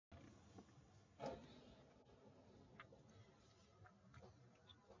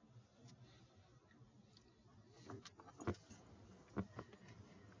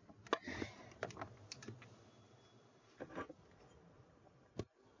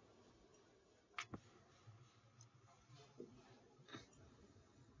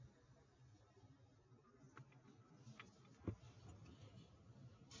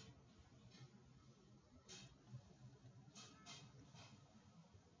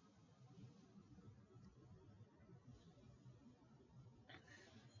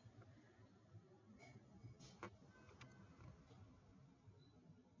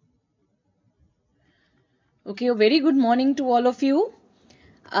Okay, a very good morning to all of you.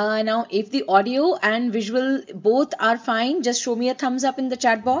 Now, if the audio and visual both are fine, just show me a thumbs up in the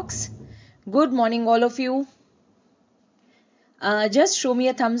chat box. Good morning, all of you. Just show me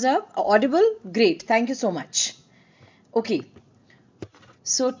a thumbs up. Audible? Great. Thank you so much. Okay.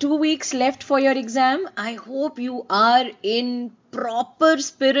 So 2 weeks left for your exam. I hope you are in proper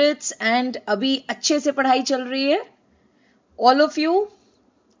spirits and अभी अच्छे से पढ़ाई चल रही है. All of you?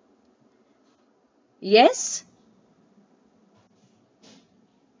 Yes?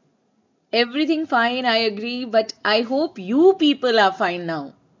 Everything fine, I agree, but I hope you people are fine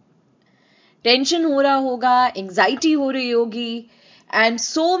now. Tension हो रहा होगा, anxiety हो रही होगी, and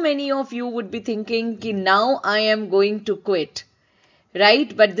so many of you would be thinking कि now I am going to quit,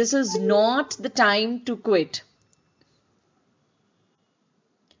 right? But this is not the time to quit.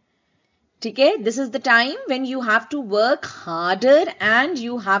 ठीक है? This is the time when you have to work harder and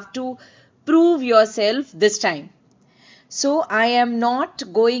you have to prove yourself this time. So I am not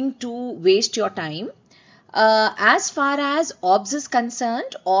going to waste your time. As far as OBS is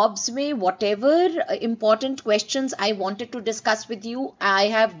concerned, OBS में whatever important questions I wanted to discuss with you, I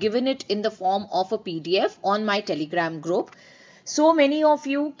have given it in the form of a PDF on my Telegram group. So many of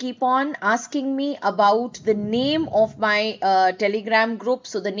you keep on asking me about the name of my Telegram group.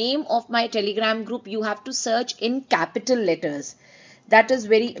 So the name of my Telegram group, you have to search in capital letters. That is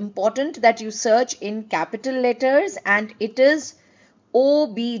very important that you search in capital letters, and it is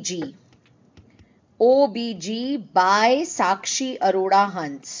OBG. OBG by Sakshi Arora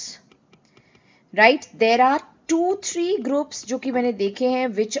Hans. Right? There are 2-3 groups जो कि मैंने देखे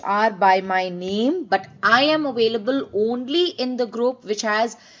हैं which are by my name, but I am available only in the group which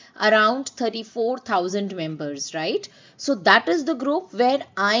has around 34,000 members, right? So that is the group where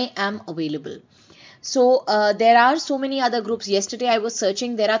I am available. So there are so many other groups. Yesterday I was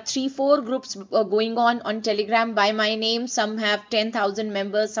searching. There are 3-4 groups going on Telegram by my name. Some have 10,000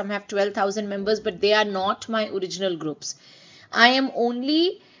 members, some have 12,000 members, but they are not my original groups. I am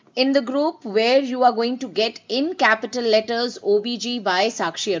only in the group where you are going to get in capital letters OBG by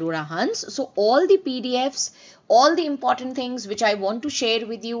Sakshi Arora Hans. So all the PDFs, all the important things which I want to share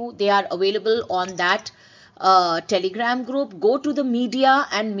with you, they are available on that Telegram group. Go to the media,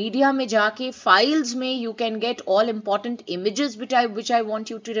 and media में जाके files में you can get all important images which I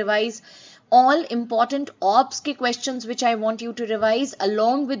want you to revise, all important OBS के questions which I want you to revise,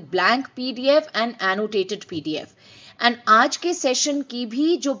 along with blank PDF and annotated PDF. And आज के session की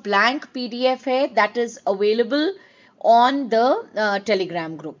भी जो blank PDF है, that is available on the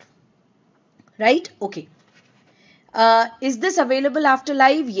Telegram group. Right? Okay. Is this available after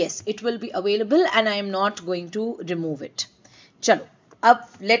live? Yes, it will be available and I am not going to remove it. चलो, अब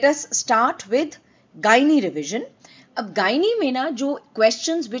let us start with gynae revision. अब gynae में ना जो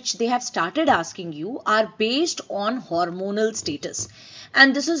questions which they have started asking you are based on hormonal status.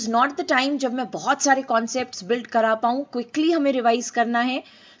 And this is not the time जब मैं बहुत सारे concepts build करा पाऊँ. Quickly हमें revise करना है.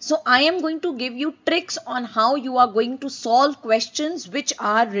 So I am going to give you tricks on how you are going to solve questions which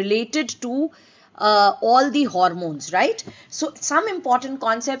are related to all the hormones, right? So some important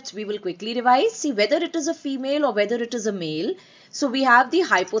concepts we will quickly revise. See whether it is a female or whether it is a male. So we have the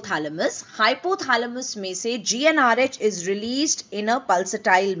hypothalamus. Hypothalamus में से GnRH is released in a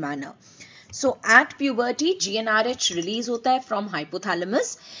pulsatile manner. So at puberty, GnRH release होता है from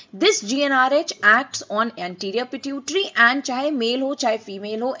hypothalamus. This GnRH acts on anterior pituitary, and चाहे male हो चाहे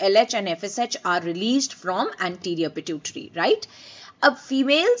female हो, LH and FSH are released from anterior pituitary, right? अब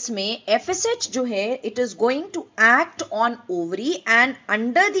females में FSH जो है, it is going to act on ovary, and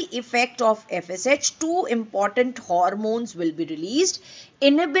under the effect of FSH, 2 important hormones will be released,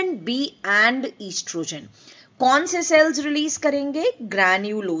 inhibin B and estrogen. कौन से cells release करेंगे?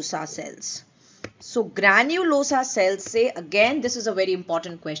 Granulosa cells. So granulosa cells से, again this is a very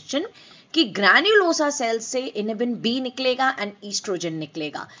important question, कि granulosa cells से inhibin B निकलेगा and estrogen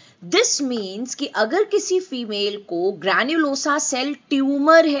निकलेगा. This means कि अगर किसी female को granulosa cell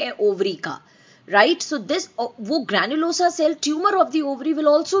tumor है ovary का, right? So this वो granulosa cell tumor of the ovary will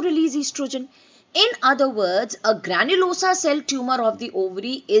also release estrogen. In other words, a granulosa cell tumor of the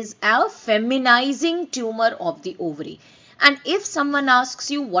ovary is a feminizing tumor of the ovary. And if someone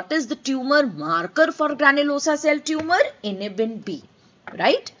asks you what is the tumor marker for granulosa cell tumor, inhibin B,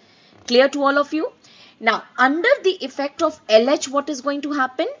 right? Clear to all of you? Now, under the effect of LH, what is going to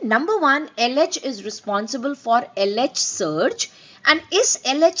happen? Number one, LH is responsible for LH surge, and is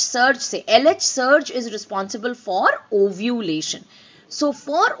LH surge से, LH surge is responsible for ovulation. So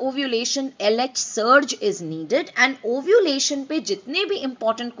for ovulation, LH surge is needed, and ovulation पे जितने भी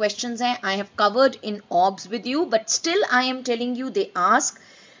important questions हैं, I have covered in OBS with you, but still I am telling you they ask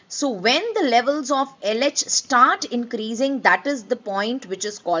So when the levels of LH start increasing, that is the point which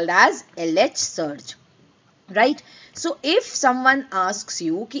is called as LH surge. Right? So if someone asks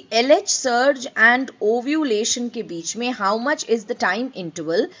you कि LH surge and ovulation के बीच में how much is the time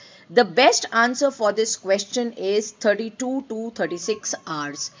interval, the best answer for this question is 32 to 36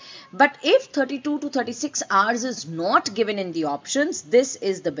 hours. But if 32 to 36 hours is not given in the options, this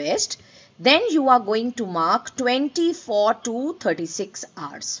is the best, then you are going to mark 24 to 36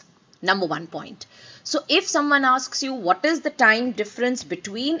 hours. Number 1 point. So if someone asks you what is the time difference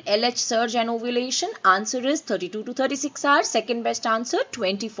between LH surge and ovulation, answer is 32 to 36 hours. Second best answer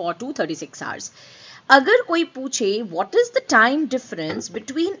 24 to 36 hours. अगर कोई पूछे what is the time difference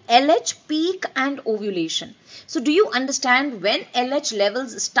between LH peak and ovulation, so do you understand when LH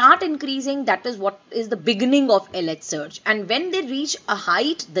levels start increasing, that is what is the beginning of LH surge, and when they reach a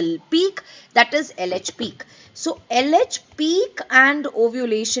height, the peak, that is LH peak. So LH peak and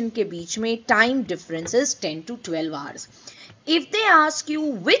ovulation के बीच में time difference is 10 to 12 hours. If they ask you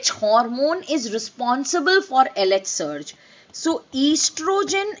which hormone is responsible for LH surge, so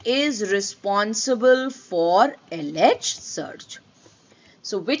estrogen is responsible for LH surge.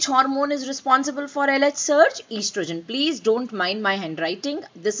 So which hormone is responsible for LH surge? Estrogen. Please don't mind my handwriting.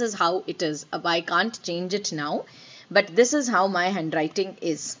 This is how it is. I can't change it now, but this is how my handwriting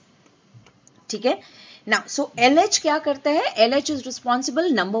is. ठीक है? Now, so LH क्या करता है? LH is responsible,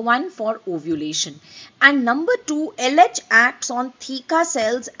 number 1, for ovulation, and number 2, LH acts on theca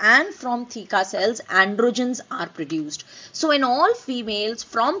cells, and from theca cells androgens are produced. So in all females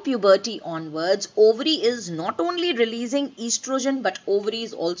from puberty onwards, ovary is not only releasing estrogen but ovary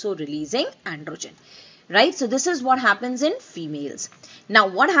is also releasing androgen. Right? So this is what happens in females. Now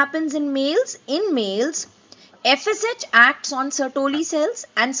what happens in males? In males, FSH acts on Sertoli cells,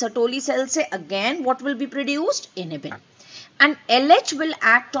 and Sertoli cells say again what will be produced? Inhibin. And LH will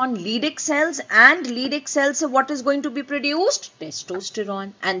act on Leydig cells, and Leydig cells say what is going to be produced?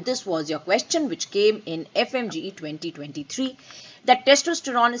 Testosterone. And this was your question which came in FMGE 2023. That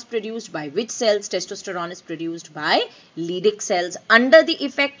testosterone is produced by which cells? Testosterone is produced by Leydig cells. Under the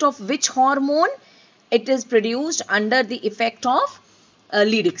effect of which hormone? It is produced under the effect of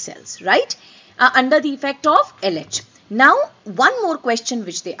Leydig cells, right? Under the effect of LH. Now, one more question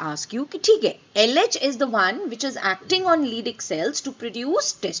which they ask you, कि ठीक है, LH is the one which is acting on Leydig cells to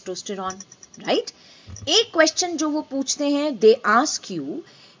produce testosterone, right? एक question जो वो पूछते हैं, they ask you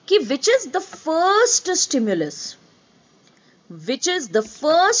कि which is the first stimulus? Which is the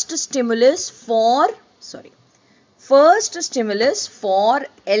first stimulus for, first stimulus for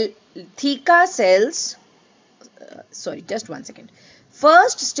theca cells, just 1 second.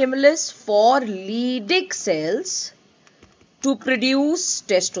 First stimulus for Leydig cells to produce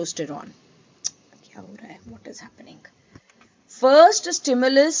testosterone. What is happening? First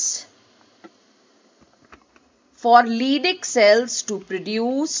stimulus for Leydig cells to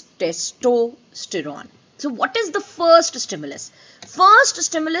produce testosterone. So what is the first stimulus? First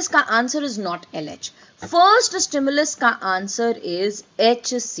stimulus ka answer is not LH. First stimulus ka answer is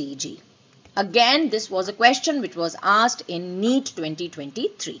HCG. Again, this was a question which was asked in NEET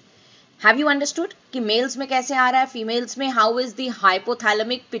 2023. Have you understood कि males में कैसे आ रहा है, females में how is the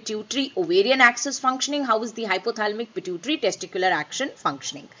hypothalamic pituitary ovarian axis functioning, how is the hypothalamic pituitary testicular action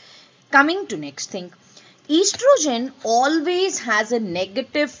functioning. Coming to next thing, estrogen always has a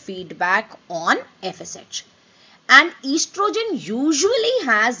negative feedback on FSH. And estrogen usually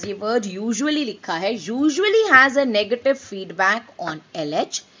has, ये word usually लिखा है, usually has a negative feedback on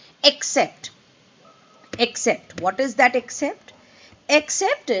LH. Except, what is that except?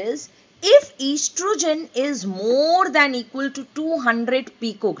 Except is if estrogen is more than equal to 200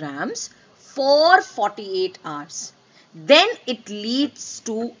 picograms for 48 hours, then it leads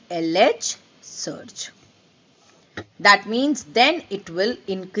to LH surge. That means then it will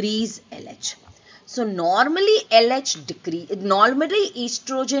increase LH. So normally estrogen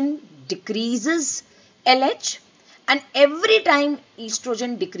decreases LH. And every time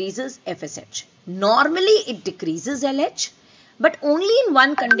estrogen decreases FSH. Normally it decreases LH, but only in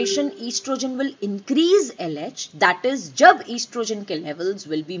one condition estrogen will increase LH, that is जब estrogen के levels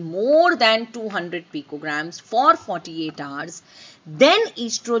will be more than 200 picograms for 48 hours, then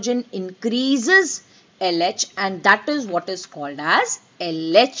estrogen increases LH, and that is what is called as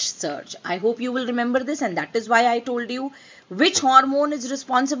LH surge. I hope you will remember this, and that is why I told you which hormone is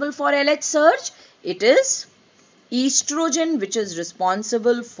responsible for LH surge. It is estrogen which is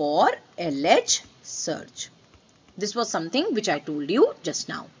responsible for LH surge. This was something which I told you just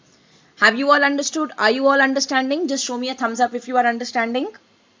now. Have you all understood? Are you all understanding? Just show me a thumbs up if you are understanding.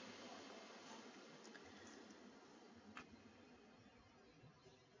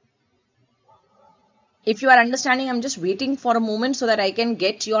 If you are understanding, I'm just waiting for a moment so that I can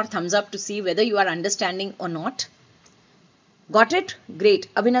get your thumbs up to see whether you are understanding or not. Got it? Great.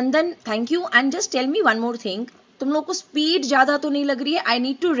 Abhinandan, thank you. And just tell me one more thing. तुम लोग को speed ज़्यादा तो नहीं लग रही है? I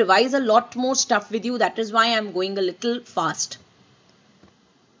need to revise a lot more stuff with you. That is why I'm going a little fast.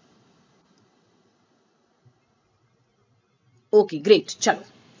 Okay, great. चलो.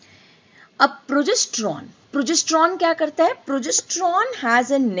 अब प्रोजेस्ट्रॉन क्या करता है? Progesterone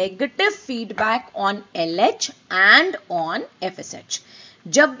has a negative feedback on LH and on FSH.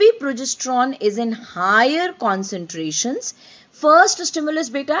 जब भी progesterone is in higher concentrations, first stimulus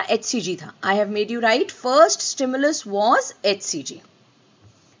बेटा HCG था. I have made you right. First stimulus was HCG.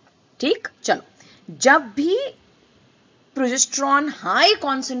 ठीक, चलो. जब भी प्रोजेस्ट्रॉन हाई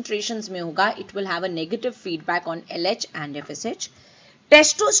कॉन्सेंट्रेशंस में होगा, it will have a negative feedback on LH and FSH.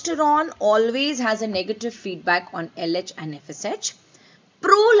 Testosterone always has a negative feedback on LH and FSH.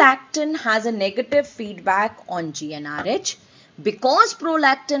 Prolactin has a negative feedback on GnRH. Because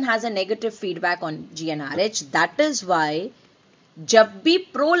prolactin has a negative feedback on GnRH, that is why जब भी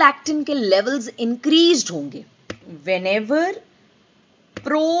prolactin के levels increased होंगे, whenever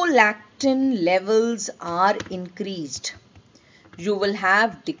prolactin levels are increased, you will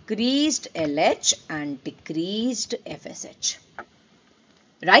have decreased LH and decreased FSH.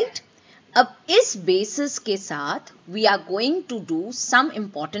 Right? अब इस basis के साथ we are going to do some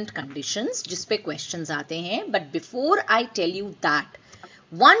important conditions जिस पे क्वेश्चंस आते हैं. But before I tell you that,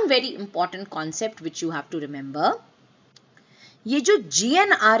 one very important concept which you have to remember, ये जो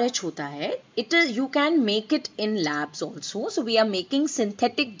GnRH होता है, it is, you can make it in labs also. So we are making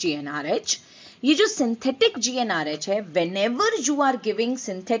synthetic GnRH. ये जो synthetic GnRH है, whenever you are giving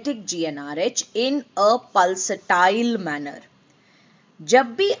synthetic GnRH in a pulsatile manner, जब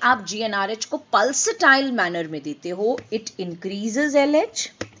भी आप GnRH को पल्सटाइल मैनर में देते हो, it increases LH,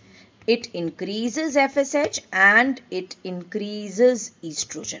 it increases FSH and it increases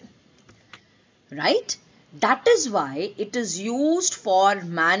oestrogen. Right? That is why it is used for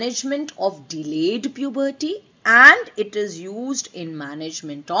management of delayed puberty and it is used in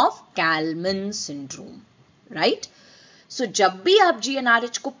management of कैल्मन syndrome. Right? So, जब भी आप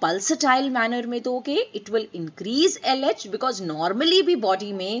GnRH को pulsatile manner में दोगे, it will increase LH because normally भी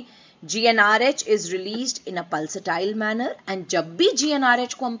body में GnRH is released in a pulsatile manner, and जब भी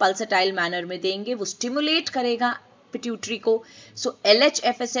GnRH को हम पल्सटाइल मैनर में देंगे, वो स्टिमुलेट करेगा पिट्यूटरी को. सो LH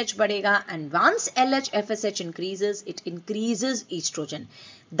FSH बढ़ेगा, and once LH FSH increases, it increases estrogen.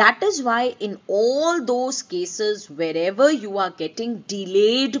 That is why in all those cases wherever you are getting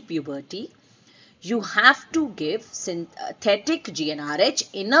delayed puberty, you have to give synthetic GnRH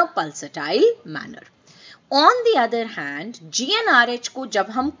in a pulsatile manner. On the other hand, GnRH को जब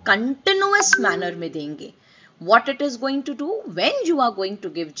हम continuous manner में देंगे, what it is going to do? When you are going to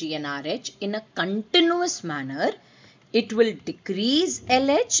give GnRH in a continuous manner, it will decrease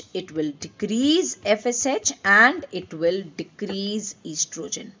LH, it will decrease FSH and it will decrease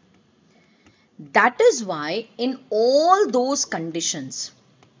estrogen. That is why in all those conditions,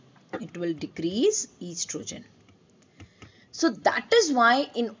 it will decrease estrogen. So that is why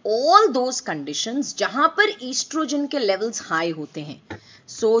in all those conditions जहां पर estrogen के levels high होते हैं,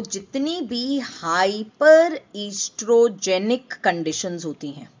 so जितनी भी hyper estrogenic conditions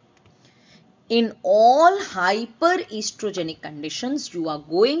होती हैं, in all hyper estrogenic conditions you are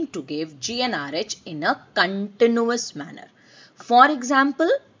going to give GnRH in a continuous manner. For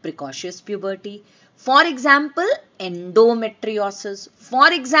example, precocious puberty. For example, endometriosis. For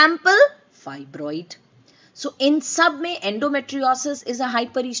example, fibroid. So, in सब में endometriosis is a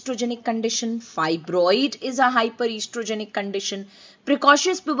hyperestrogenic condition. Fibroid is a hyperestrogenic condition.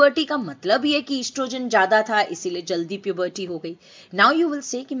 Precocious puberty का मतलब ये कि estrogen ज़्यादा था, इसीलिए जल्दी puberty हो गई. Now you will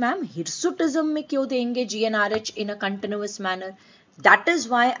say कि मैम hirsutism में क्यों देंगे GnRH in a continuous manner? That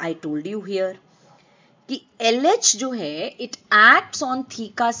is why I told you here कि LH जो है it acts on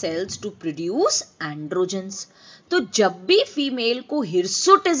theca cells to produce androgens. तो जब भी फीमेल को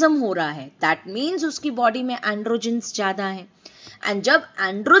हिर्सुटिज्म हो रहा है, दैट मीन्स उसकी बॉडी में एंड्रोजेंस ज्यादा है, एंड जब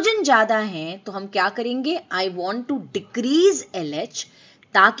एंड्रोजन ज्यादा है तो हम क्या करेंगे? I want to decrease LH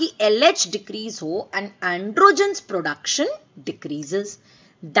ताकि LH डिक्रीज हो and androgens production decreases.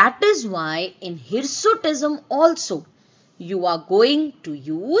 That is why in hirsutism also you are going to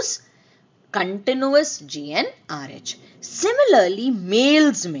use continuous GnRH. Similarly,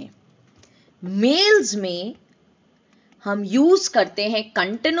 mails में हम यूज करते हैं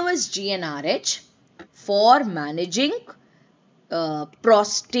continuous GnRH for managing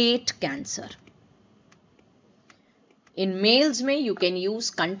prostate cancer. In males में you can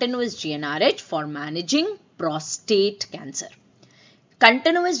use continuous GnRH for managing prostate cancer.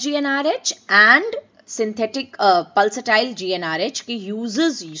 Continuous GnRH and synthetic pulsatile GnRH के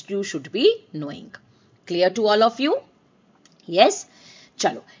uses you should be knowing. Clear to all of you? Yes.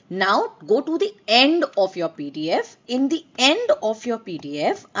 Chalo. Now go to the end of your PDF. In the end of your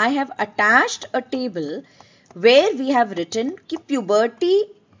PDF, I have attached a table where we have written ki puberty,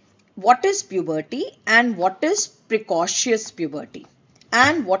 what is puberty and what is precocious puberty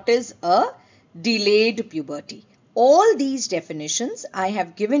and what is a delayed puberty. All these definitions I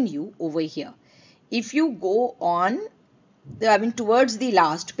have given you over here. If you go on, towards the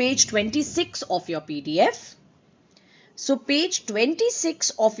last, page 26 of your PDF. So page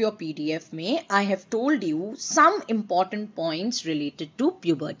 26 of your PDF में I have told you some important points related to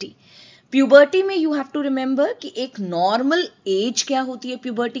puberty. Puberty में you have to remember कि एक normal age क्या होती है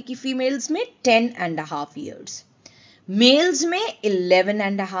puberty की females में 10.5 years. Males में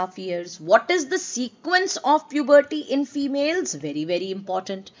 11.5 years. What is the sequence of puberty in females? Very, very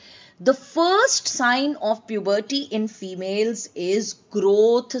important. The first sign of puberty in females is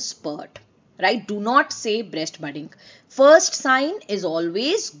growth spurt. Right? Do not say breast budding. First sign is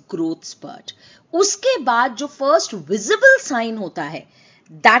always growth spurt. उसके बाद जो first visible sign होता है,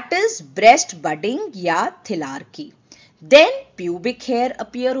 that is breast budding या थिलार्की. Then pubic hair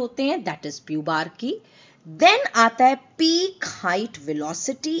appear होते हैं, that is pubarchy. Then आता है peak height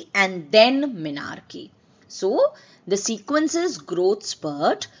velocity and then menarche. So the sequence is growth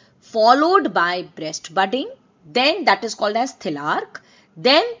spurt followed by breast budding, then that is called as thilarch,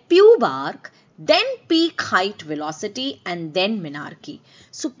 then pubarch, then peak height velocity and then menarche.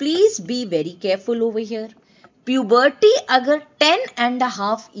 So please be very careful over here. Puberty अगर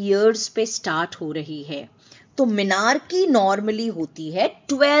 10.5 years पे start हो रही है तो menarche normally होती है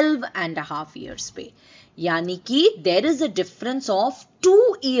 12.5 years पे. यानी कि there is a difference of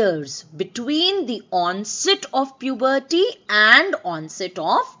 2 years between the onset of puberty and onset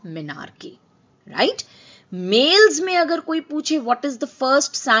of menarche. Right? Males में अगर कोई पूछे what is the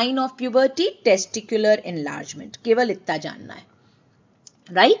first sign of puberty? Testicular enlargement. केवल इतना जानना है.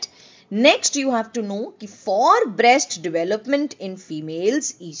 Right? Next you have to know कि for breast development in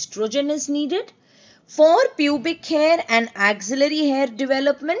females, estrogen is needed. For pubic hair and axillary hair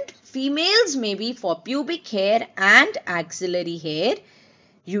development, females maybe for pubic hair and axillary hair,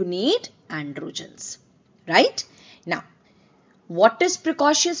 you need androgens. Right? Now, what is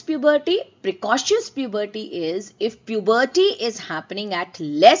precocious puberty? Precocious puberty is if puberty is happening at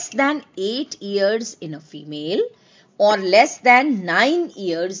less than 8 years in a female or less than 9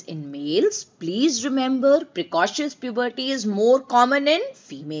 years in males. Please remember, precocious puberty is more common in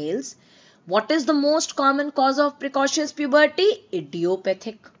females. What is the most common cause of precocious puberty?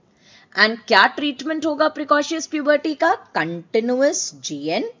 Idiopathic. And क्या treatment होगा precocious puberty का? Continuous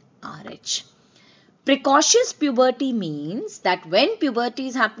GnRH. Precocious puberty means that when puberty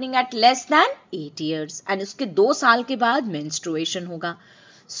is happening at less than 8 years and उसके 2 साल के बाद menstruation होगा.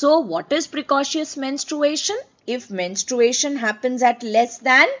 So what is precocious menstruation? If menstruation happens at less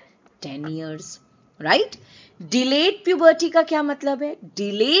than 10 years. Right? Delayed puberty का क्या मतलब है?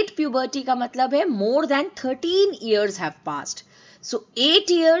 Delayed puberty का मतलब है more than 13 years have passed. So 8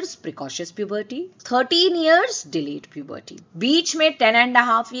 years precocious puberty, 13 years delayed puberty. बीच में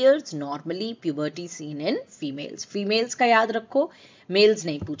 10.5 years normally puberty seen in females. Females का याद रखो, males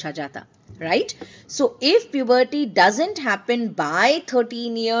नहीं पूछा जाता. Right? So if puberty doesn't happen by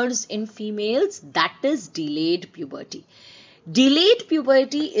 13 years in females, that is delayed puberty. Delayed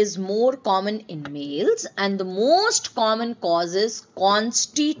puberty is more common in males and the most common cause is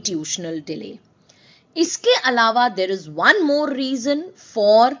constitutional delay. इसके अलावा there is one more reason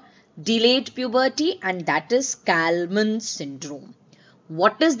for delayed puberty and that is Kallmann syndrome.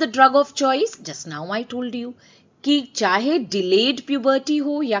 What is the drug of choice? Just now I told you कि चाहे delayed puberty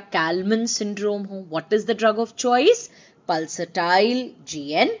हो या Kallmann syndrome हो, what is the drug of choice? Pulsatile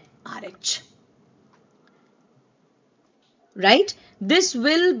GnRH. Right? This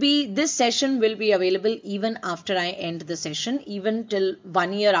session will be available even after I end the session. Even till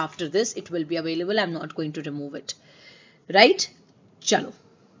 1 year after this, it will be available. I'm not going to remove it. Right? Chalo.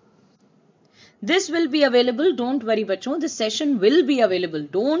 This will be available. Don't worry, bachon. This session will be available.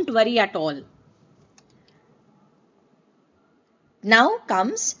 Don't worry at all. Now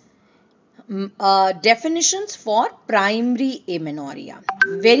comes definitions for primary amenorrhea.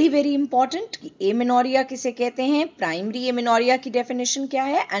 Very, very important. Amenorrhea किसे कहते हैं? Primary amenorrhea की definition क्या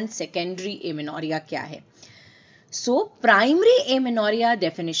है? And secondary amenorrhea क्या है? So, primary amenorrhea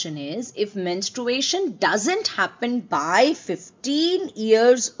definition is if menstruation doesn't happen by 15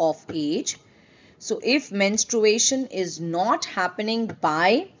 years of age. So, if menstruation is not happening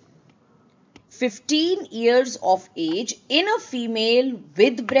by 15 years of age in a female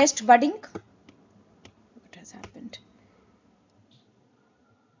with breast budding,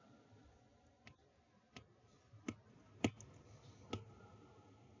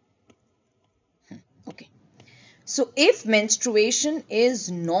 So if menstruation is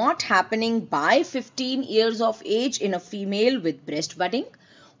not happening by 15 years of age in a female with breast budding,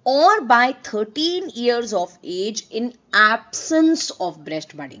 or by 13 years of age in absence of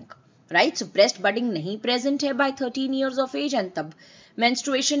breast budding, right? So breast budding nahi present hai by 13 years of age and tab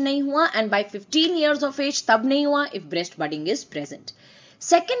menstruation nahi hua, and by 15 years of age tab nahi hua if breast budding is present.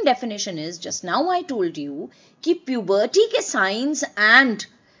 Second definition is, just now I told you कि puberty के signs and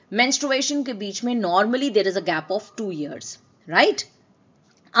menstruation के बीच में normally there is a gap of 2 years, right?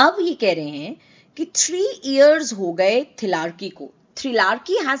 अब ये कह रहे हैं कि 3 years हो गए थिलार्की को.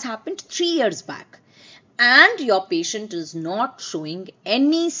 Thilarchy has happened 3 years back and your patient is not showing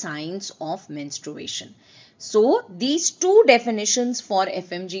any signs of menstruation. So these two definitions for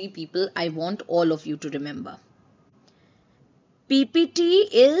FMGE people I want all of you to remember. PPT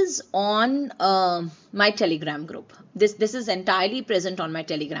is on my Telegram group. This is entirely present on my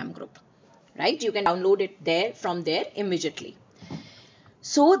Telegram group, right? You can download it there from there immediately.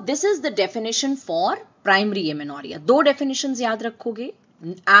 So this is the definition for primary amenorrhea. दो definitions याद रखोगे.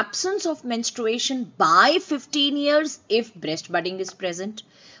 Absence of menstruation by 15 years if breast budding is present,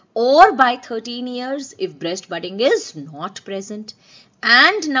 or by 13 years if breast budding is not present.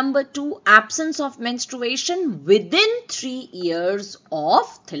 And number 2, absence of menstruation within 3 years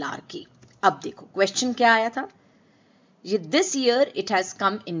of thilarchy. अब देखो question क्या आया था. This year it has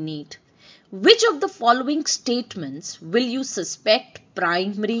come in NEET. Which of the following statements will you suspect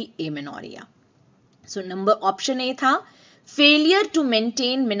primary amenorrhea? So option A था failure to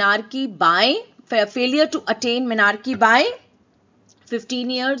attain menarche by 15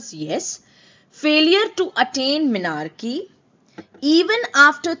 years. Yes. Failure to attain menarche even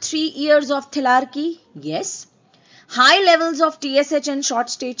after 3 years of thilarchy? Yes. High levels of TSH and short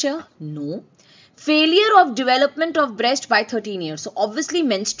stature? No. Failure of development of breast by 13 years. So obviously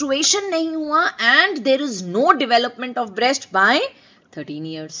menstruation nahi hua and there is no development of breast by 13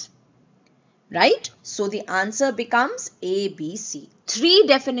 years. Right? So the answer becomes A, B, C. 3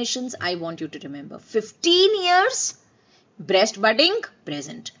 definitions I want you to remember. 15 years, breast budding,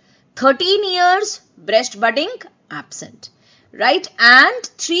 present. 13 years, breast budding, absent. Right?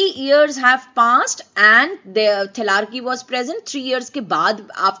 And 3 years have passed and the thilarchy was present. 3 years ke baad,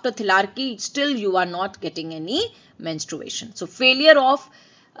 after thilarchy, still you are not getting any menstruation. So failure of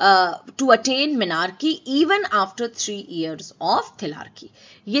to attain menarche even after 3 years of thilarchy.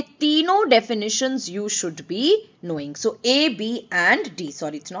 Ye तीनों definitions you should be knowing. So A, B and D.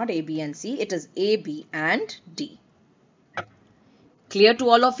 Sorry, it's not A, B and C. It is A, B and D. Clear to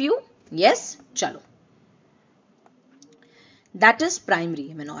all of you? Yes? Chalo. That is primary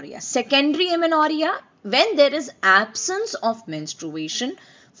amenorrhea. Secondary amenorrhea, when there is absence of menstruation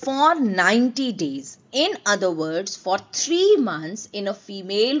for 90 days. In other words, for 3 months in a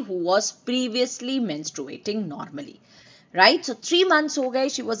female who was previously menstruating normally. Right? So 3 months ho gaye,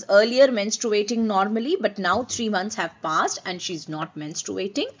 she was earlier menstruating normally, but now 3 months have passed and she's not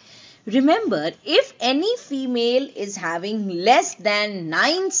menstruating. Remember, if any female is having less than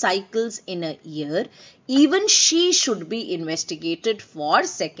 9 cycles in a year, even she should be investigated for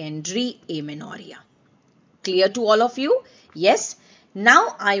secondary amenorrhea. Clear to all of you? Yes.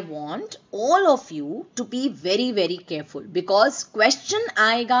 Now I want all of you to be very, very careful because question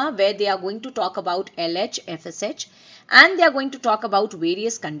aayega where they are going to talk about LH, FSH and they are going to talk about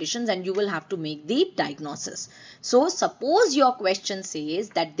various conditions and you will have to make the diagnosis. So suppose your question says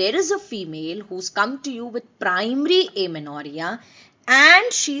that there is a female who's come to you with primary amenorrhea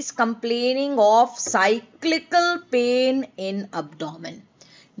and she's complaining of cyclical pain in abdomen.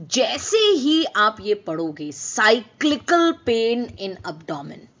 जैसे ही आप ये पढ़ोगे cyclical pain in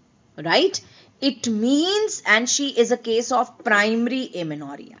abdomen, right? It means and she is a case of primary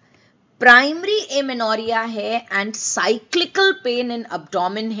amenorrhea. Primary amenorrhea है and cyclical pain in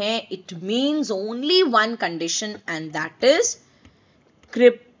abdomen है. It means only one condition and that is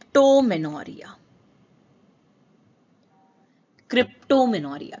cryptomenorrhea.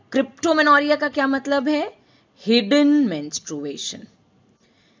 Cryptomenorrhea. Cryptomenorrhea का क्या मतलब है? Hidden menstruation.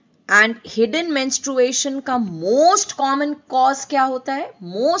 And hidden menstruation का most common cause क्या होता है?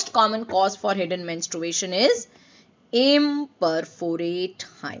 Most common cause for hidden menstruation is imperforate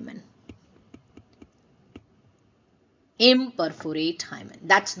hymen. Imperforate hymen.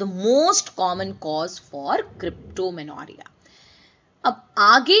 That's the most common cause for cryptomenorrhea. अब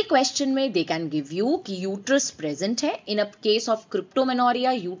आगे क्वेश्चन में they can give you कि uterus present है. In a case of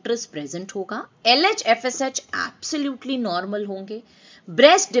cryptomenorrhea, uterus present होगा. LH, FSH absolutely normal होंगे.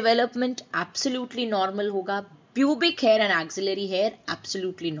 Breast development absolutely normal होगा. Pubic hair and axillary hair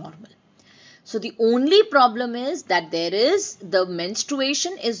absolutely normal. So the only problem is that there is the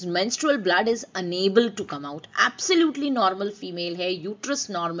menstrual blood is unable to come out. Absolutely normal female hai, uterus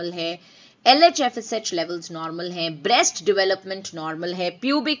normal hai, LH FSH levels normal hai, breast development normal hai,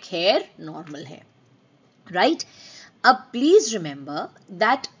 pubic hair normal hai, right? Please remember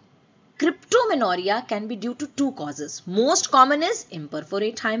that cryptomenorrhea can be due to two causes. Most common is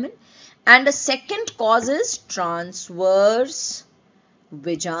imperforate hymen, and a second cause is transverse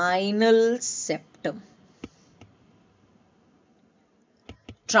vaginal septum.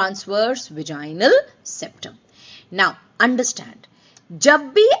 Transverse vaginal septum. Now understand, जब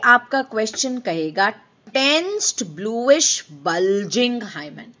भी आपका question कहेगा tensed bluish bulging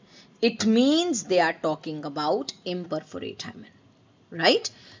hymen, it means they are talking about imperforate hymen, right?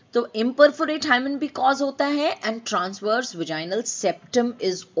 तो imperforate hymen भी cause होता है and transverse vaginal septum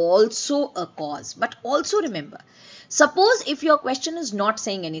is also a cause. But also remember, suppose if your question is not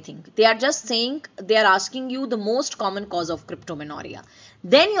saying anything, they are just saying, they are asking you the most common cause of cryptomenorrhea,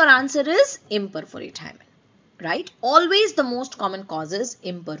 then your answer is imperforate hymen, right? Always the most common cause is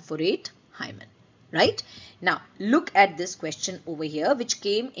imperforate hymen, right? Now look at this question over here which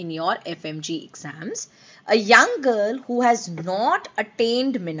came in your FMGE exams. A young girl who has not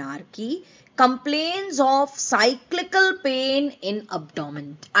attained menarche complains of cyclical pain in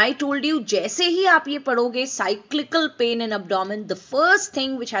abdomen. I told you, जैसे ही आप ये पढ़ोगे cyclical pain in abdomen, the first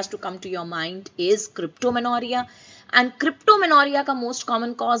thing which has to come to your mind is cryptomenorrhea, and cryptomenorrhea का most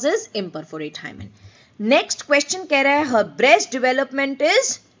common cause is imperforate hymen. Next question कह रहा है her breast development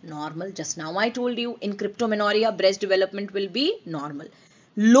is normal. Just now I told you, in cryptomenorrhea breast development will be normal.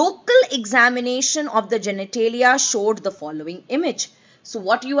 Local examination of the genitalia showed the following image. So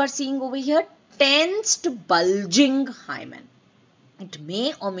what you are seeing over here, tensed bulging hymen. It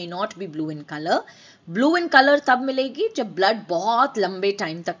may or may not be blue in color. Blue in color तब मिलेगी जब blood बहुत लंबे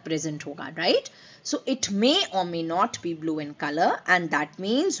time तक present होगा, right? So it may or may not be blue in color, and that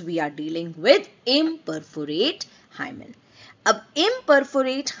means we are dealing with imperforate hymen. अब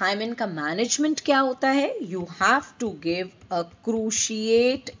imperforate hymen का management क्या होता है? You have to give a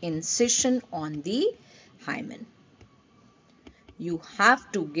cruciate incision on the hymen. You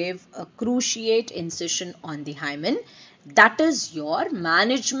have to give a cruciate incision on the hymen. That is your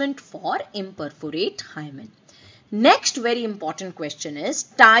management for imperforate hymen. Next very important question is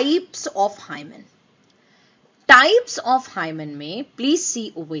types of hymen. Types of hymen में please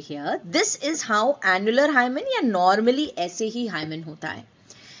see over here, this is how annular hymen या normally ऐसे ही hymen होता है.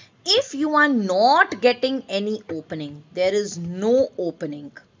 If you are not getting any opening, there is no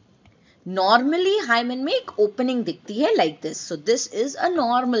opening. Normally hymen में एक opening दिखती है like this. So this is a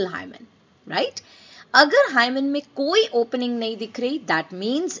normal hymen, right? अगर hymen में कोई opening नहीं दिख रही, that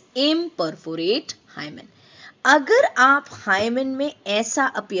means imperforate hymen. अगर आप hymen में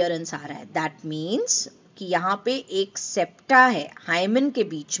ऐसा appearance आ रहा है, that means कि यहाँ पे एक सेप्टा है, हाइमन के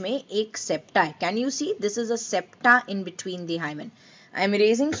बीच में एक सेप्टा है. Can you see, this is a septa in between the hymen. I am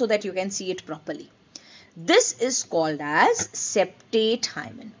erasing so that you can see it properly. This is called as septate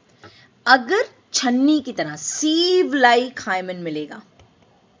hymen. अगर छन्नी की तरह सीव लाइक हाइमन मिलेगा,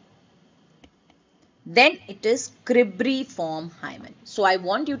 then it is cribriform hymen. So I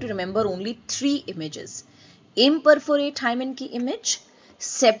want you to remember only three images: imperforate hymen की image,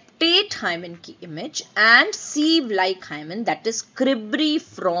 septate hymen की image, and sieve-like hymen, that is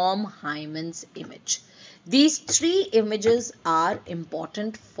cribriform hymen's image. These three images are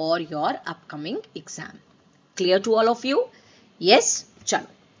important for your upcoming exam. Clear to all of you? Yes? चलो.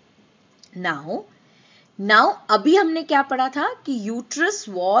 Now अभी हमने क्या पढ़ा था कि uterus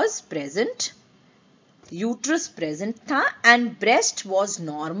was present. Uterus present था and breast was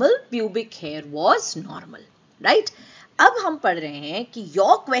normal, pubic hair was normal, right? अब हम पढ़ रहे हैं कि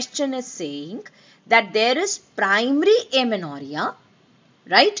your question is saying that there is primary amenorrhea,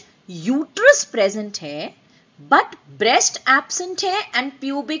 right? Uterus present है but breast absent है and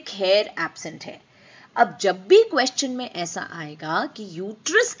pubic hair absent है. अब जब भी क्वेश्चन में ऐसा आएगा कि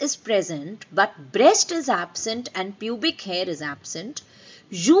uterus is present but breast is absent and pubic hair is absent,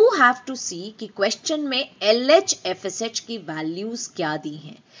 you have to see कि क्वेश्चन में LH FSH की वैल्यूज क्या दी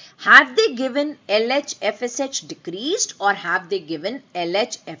हैं. Have they given LH FSH decreased or have they given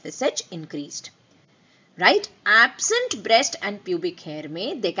LH FSH increased? Right? Absent breast and pubic hair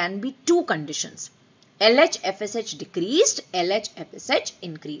में there can be two conditions: LH FSH decreased, LH FSH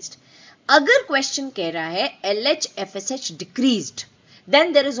increased. अगर question कह रहा है LH FSH decreased,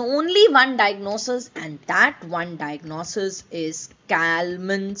 then there is only one diagnosis, and that one diagnosis is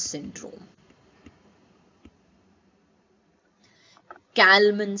Kallmann syndrome.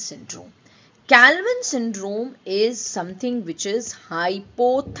 Kallmann syndrome. Calvin syndrome is something which is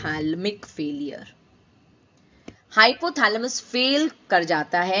hypothalamic failure. Hypothalamus fail कर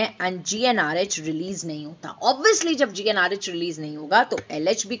जाता है and GnRH release नहीं होता. Obviously जब GnRH release नहीं होगा तो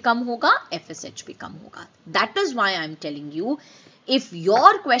LH भी कम होगा, एफएसएच भी कम होगा. That is why I am telling you, if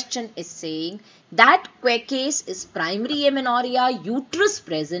your question is saying that case is primary amenorrhea, uterus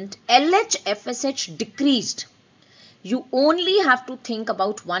present, LH FSH decreased, you only have to think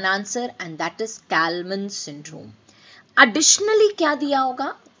about one answer and that is Kallmann syndrome. Additionally क्या दिया होगा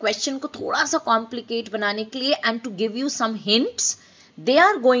question को थोड़ा सा complicate बनाने के लिए and to give you some hints, they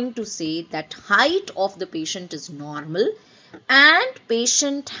are going to say that height of the patient is normal and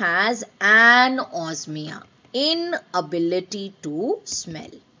patient has anosmia, inability to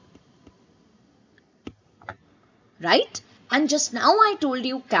smell. Right? And just now I told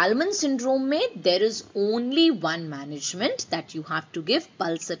you Kallmann syndrome mein there is only one management that you have to give,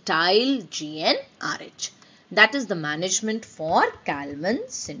 pulsatile GnRH. That is the management for Kallmann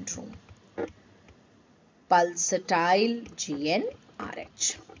syndrome. Pulsatile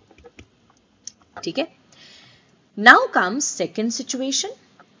GnRH. ठीक है? Now comes second situation.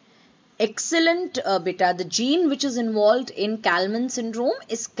 Excellent beta, the gene which is involved in Kallmann syndrome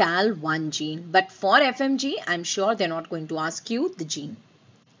is Cal1 gene, but for FMGE I'm sure they're not going to ask you the gene.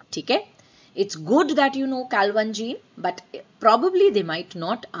 ठीक है? It's good that you know Cal1 gene, but probably they might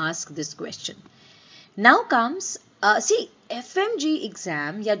not ask this question. Now comes see FMGE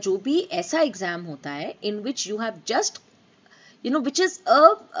exam या जो भी ऐसा exam होता है in which you have just which is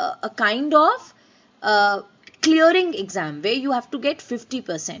a kind of clearing exam where you have to get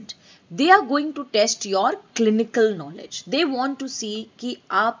 50%. They are going to test your clinical knowledge. They want to see कि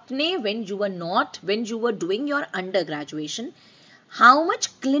आपने when you were doing your undergraduation, how much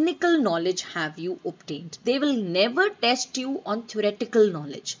clinical knowledge have you obtained. They will never test you on theoretical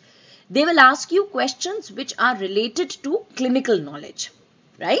knowledge. They will ask you questions which are related to clinical knowledge.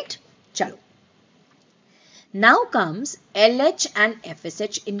 Right? Chalo. Now comes LH and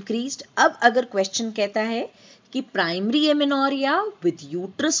FSH increased. अब अगर question कहता है कि primary amenorrhea with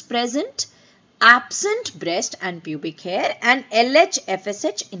uterus present, absent breast and pubic hair and LH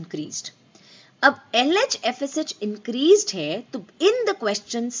FSH increased. अब LH FSH increased है तो in the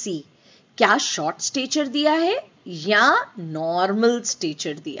question C क्या short stature दिया है या normal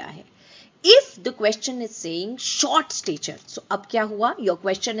stature दिया है. If the question is saying short stature, so अब क्या हुआ? Your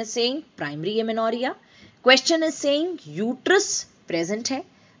question is saying primary amenorrhea. Question is saying uterus present है,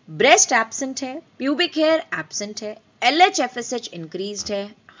 breast absent है, pubic hair absent है, LH FSH increased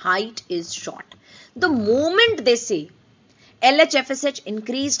है, height is short. The moment they say LH FSH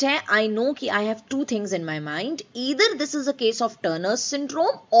increased है, I know कि I have two things in my mind. Either this is a case of Turner's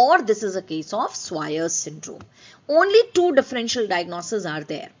syndrome or this is a case of Swyer's syndrome. Only two differential diagnoses are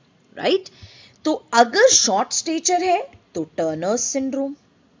there. Right? तो अगर short stature है तो Turner's syndrome,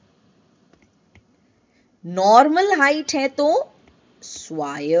 normal height है तो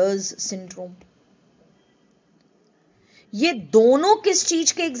Swyer's syndrome. ये दोनों किस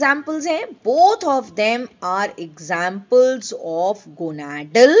चीज के एग्जाम्पल्स हैं? Both of them are examples of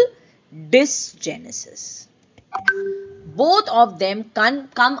gonadal dysgenesis. Both of them can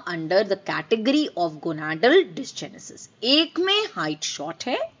come under the category of gonadal dysgenesis. एक में height short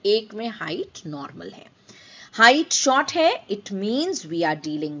है, एक में height normal है. Height short है, it means we are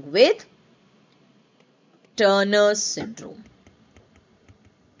dealing with Turner's syndrome.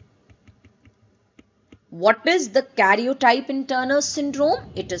 What is the karyotype in Turner's syndrome?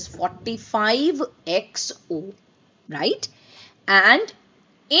 It is 45XO, right? And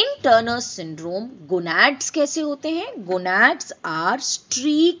in Turner's syndrome, gonads कैसे होते हैं? Gonads are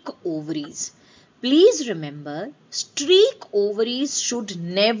streak ovaries. Please remember, streak ovaries should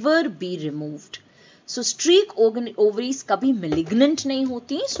never be removed. So streak ovaries कभी malignant नहीं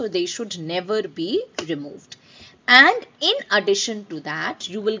होती, so they should never be removed. And in addition to that,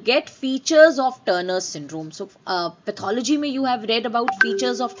 you will get features of Turner's syndrome. So pathology में you have read about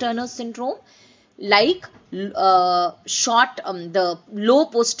features of Turner's syndrome, like short, the low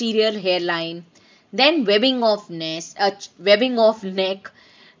posterior hairline, then webbing of neck,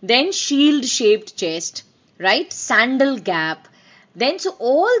 then shield-shaped chest, right? Sandal gap. Then so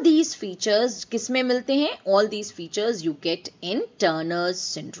all these features किसमें मिलते हैं? All these features you get in Turner's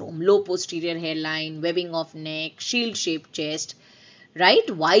syndrome. Low posterior hairline, webbing of neck, shield-shaped chest, right?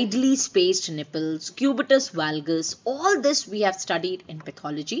 Widely spaced nipples, cubitus valgus. All this we have studied in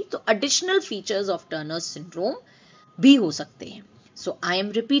pathology. So additional features of Turner's syndrome भी हो सकते हैं. So I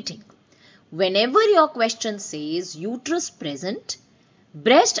am repeating. Whenever your question says uterus present,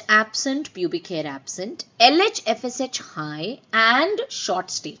 breast absent, pubic hair absent, LH, FSH high and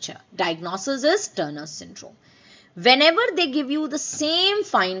short stature. Diagnosis is Turner syndrome. Whenever they give you the same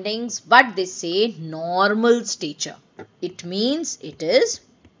findings but they say normal stature, it means it is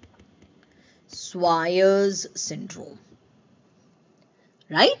Swyer's syndrome.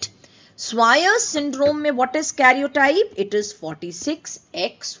 Right? Swyer's syndrome mein what is karyotype? It is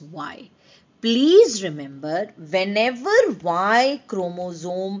 46XY. Please remember, whenever Y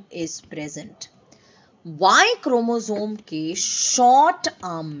chromosome is present, Y chromosome के short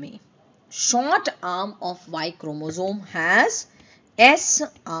arm of Y chromosome has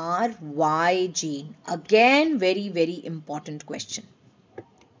SRY gene. Again, very, very important question.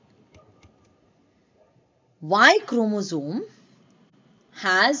 Y chromosome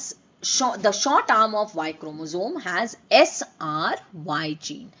has, the short arm of Y chromosome has SRY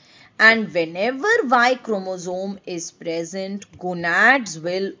gene. And whenever Y chromosome is present, gonads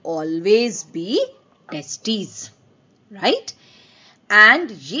will always be testes, right? And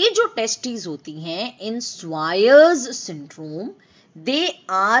ये जो testes होती हैं in Swyer's syndrome, they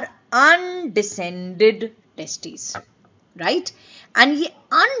are undescended testes, right? And ये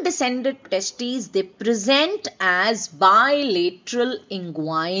undescended testes, they present as bilateral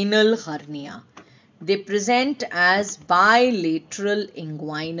inguinal hernia. They present as bilateral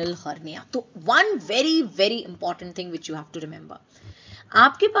inguinal hernia. So one very, very important thing which you have to remember.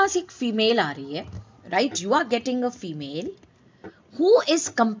 आपके पास एक female आ रही है, right? You are getting a female who is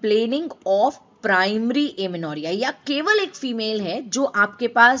complaining of primary amenorrhea, या केवल एक female है जो आपके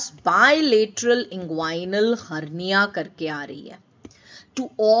पास bilateral inguinal hernia करके आ रही है. To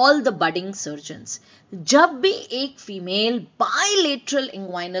all the budding surgeons, जब भी एक फीमेल bilateral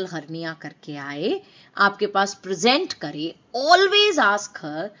inguinal hernia करके आए, आपके पास present करे, always ask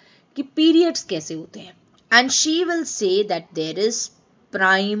her कि periods कैसे होते हैं, and she will say that there is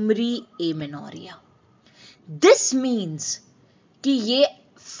primary amenorrhea. This means कि ये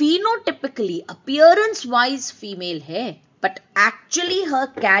phenotypically appearance wise female है, but actually her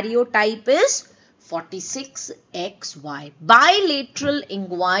karyotype is 46XY. Bilateral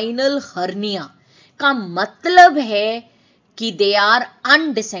inguinal hernia का मतलब है कि they are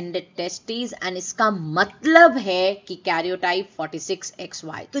undescended testes, and इसका मतलब है कि karyotype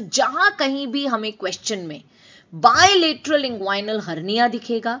 46XY. तो जहां कहीं भी हमें क्वेश्चन में bilateral inguinal hernia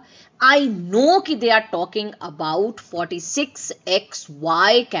दिखेगा, I know कि they are talking about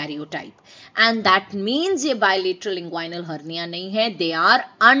 46XY karyotype, and that means ये bilateral inguinal hernia नहीं है, they are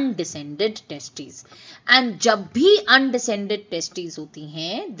undescended testes. And जब भी undescended testes होती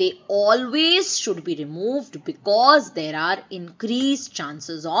हैं, they always should be removed because there are increased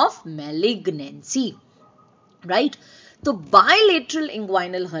chances of malignancy, right? तो bilateral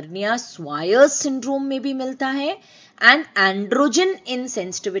inguinal hernia Swyer's syndrome में भी मिलता है and androgen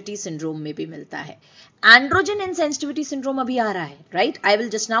insensitivity syndrome में भी मिलता है. Androgen insensitivity syndrome अभी आ रहा है, right? I will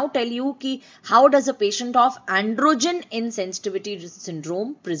just now tell you कि how does a patient of androgen insensitivity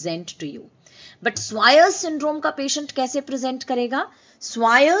syndrome present to you. But Swyer's syndrome का patient कैसे present करेगा?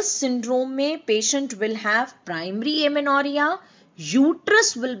 Swyer's syndrome में patient will have primary amenorrhea,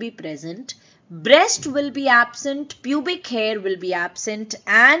 uterus will be present, breast will be absent, pubic hair will be absent,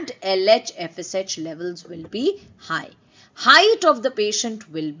 and LH, FSH levels will be high. Height of the patient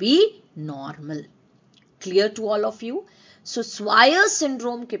will be normal. Clear to all of you? So Swyer's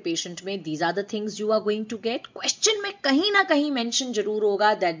syndrome के patient में these are the things you are going to get. Question में कहीं ना कहीं mention जरूर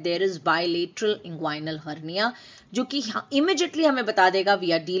होगा that there is bilateral inguinal hernia, जो कि immediately हमें बता देगा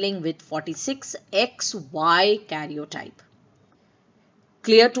we are dealing with 46XY karyotype.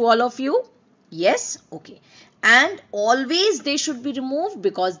 Clear to all of you? Yes? Okay. And always they should be removed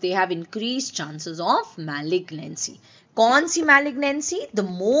because they have increased chances of malignancy. कौन सी malignancy? The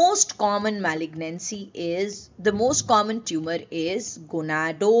most common malignancy is, the most common tumor is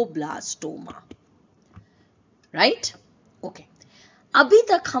gonadoblastoma. Right? Okay. अभी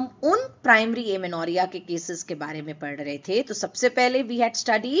तक हम उन primary amenorrhoea के cases के बारे में पढ़ रहे थे. तो सबसे पहले we had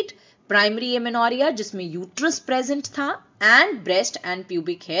studied primary amenorrhoea जिसमें यूट्रस प्रेजेंट था and breast and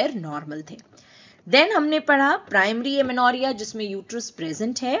pubic hair normal थे. देन हमने पढ़ा प्राइमरी एमेनोरिया जिसमें यूट्रस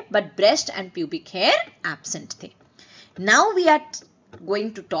प्रेजेंट है but breast and pubic hair absent थे. Now we are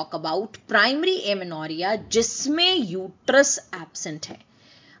going to talk about primary amenorrhoea जिसमें uterus absent है.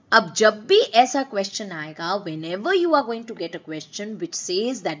 अब जब भी ऐसा क्वेश्चन आएगा, whenever you are going to get a question which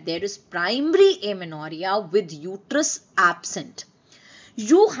says that there is primary amenorrhea with uterus absent,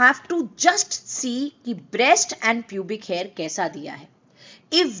 you have to just see कि breast and pubic hair कैसा दिया है.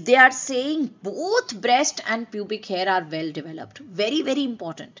 If they are saying both breast and pubic hair are well developed, very very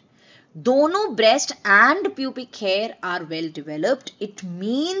important, दोनों breast and pubic hair are well developed, it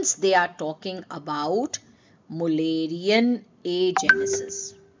means they are talking about Mullerian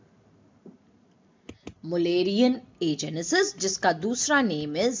agenesis. Mullerian agenesis, जिसका दूसरा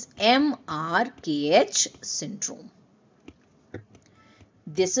name is MRKH syndrome.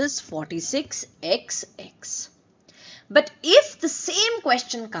 This is 46XX. But if the same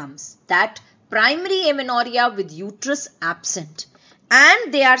question comes that primary amenorrhea with uterus absent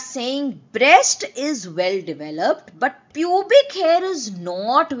and they are saying breast is well developed but pubic hair is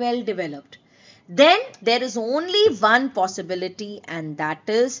not well developed, then there is only one possibility, and that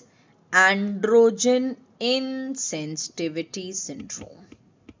is androgen insensitivity syndrome.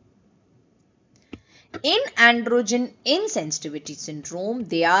 In androgen insensitivity syndrome,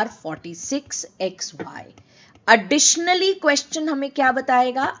 they are 46XY. Additionally, question हमें क्या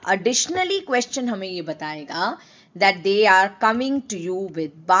बताएगा? Additionally, question हमें ये बताएगा that they are coming to you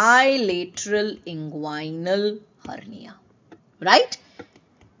with bilateral inguinal hernia, right?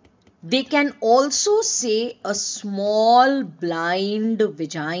 They can also say a small blind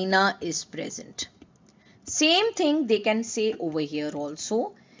vagina is present. Same thing they can say over here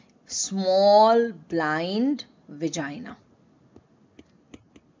also, small blind vagina.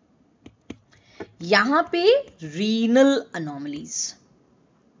 यहाँ पे renal anomalies.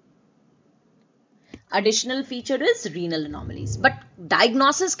 Additional feature is renal anomalies. But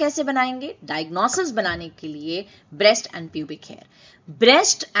diagnosis कैसे बनाएंगे? Diagnosis बनाने के लिए breast and pubic hair.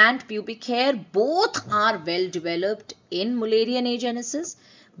 Breast and pubic hair both are well developed in Mullerian agenesis.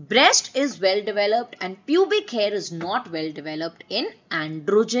 Breast is well developed and pubic hair is not well developed in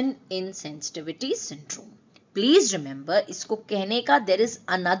androgen insensitivity syndrome. Please remember, इसको कहने का there is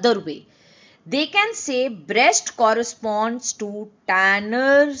another way. They can say breast corresponds to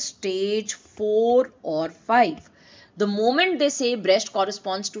Tanner stage 4 or 5. The moment they say breast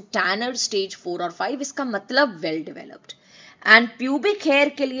corresponds to Tanner stage 4 or 5, इसका मतलब well developed. And pubic hair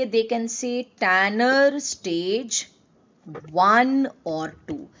के लिए they can say Tanner stage 1 or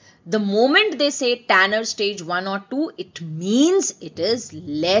 2. The moment they say Tanner stage 1 or 2, it means it is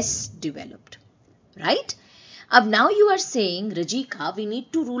less developed, right? अब now you are saying, Rajika, we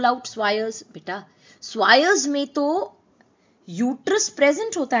need to rule out Swires. बेटा, Swires में तो uterus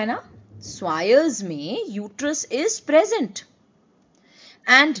present होता है ना? Swires में uterus is present.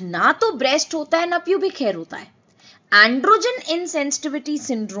 And ना तो breast होता है ना pubic hair होता है. Androgen insensitivity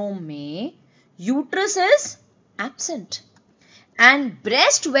syndrome में uterus is absent. And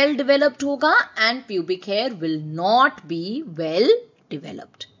breast well developed होगा and pubic hair will not be well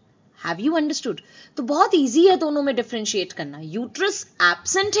developed. Have you understood? तो बहुत easy है दोनों में differentiate करना. Uterus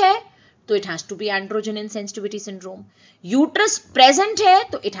absent है तो it has to be androgen insensitivity syndrome. Uterus present है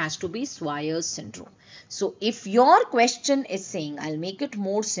तो it has to be Swires syndrome. So if your question is saying, I'll make it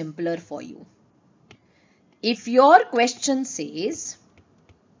more simpler for you. If your question says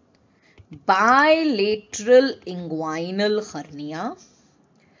bilateral inguinal hernia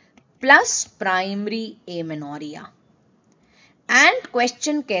plus primary amenorrhea and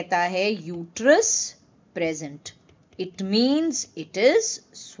question कहता है uterus present, it means it is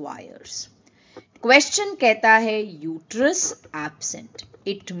Swires. Question कहता है uterus absent,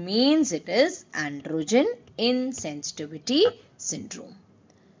 it means it is androgen insensitivity syndrome.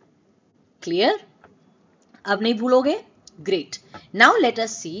 Clear? अब नहीं भूलोगे? Great. Now let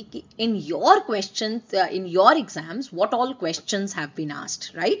us see in your questions, in your exams, what all questions have been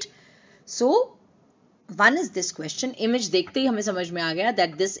asked, right? So, one is this question. Image देखते ही हमें समझ में आ गया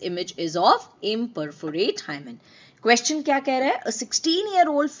that this image is of imperforate hymen. Question क्या कह रहा है? A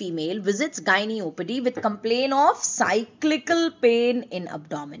 16-year-old female visits gynae OPD with complaint of cyclical pain in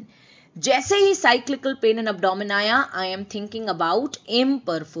abdomen. जैसे ही cyclical pain in abdomen आया, I am thinking about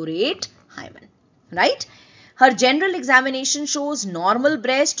imperforate hymen, right? Her general examination shows normal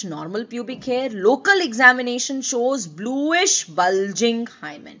breast, normal pubic hair. Local examination shows bluish bulging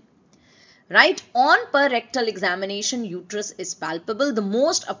hymen. Right? On per rectal examination, uterus is palpable. The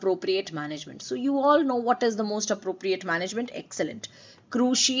most appropriate management. So you all know what is the most appropriate management. Excellent.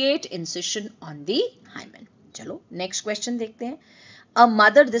 Cruciate incision on the hymen. Chalo, next question dekhte hain. A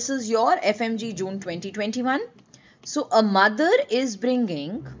mother, this is your FMGE June 2021. So a mother is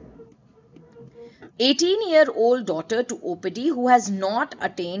bringing 18-year-old daughter to OPD who has not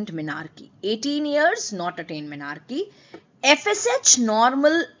attained menarche. 18 years, not attained menarche. FSH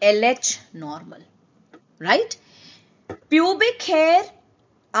normal, LH normal, right? Pubic hair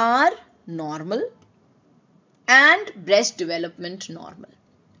are normal and breast development normal,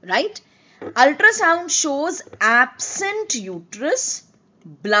 right? Ultrasound shows absent uterus,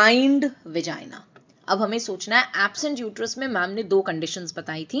 blind vagina. अब हमें सोचना है absent uterus में ma'am ने 2 conditions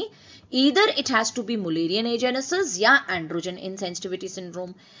बताई थी, either it has to be Mullerian agenesis या androgen insensitivity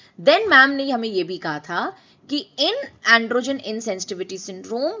syndrome. Then ma'am ने हमें ये भी कहा था कि इन एंड्रोजन इनसेंसिटिविटी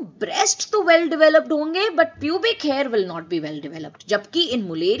सिंड्रोम ब्रेस्ट तो वेल डेवलप्ड होंगे but pubic hair will not be well developed, जबकि इन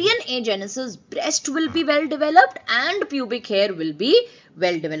Mullerian agenesis breast will be well developed and pubic hair will be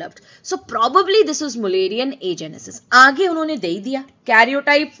well developed. So probably this is Mullerian agenesis. आगे उन्होंने दे दिया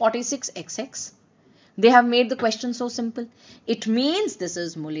karyotype 46XX. They have made the question so simple. It means this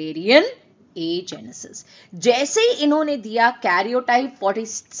is Mullerian agenesis. जैसे ही इन्होंने दिया karyotype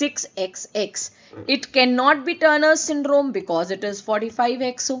 46XX, it cannot be Turner's syndrome because it is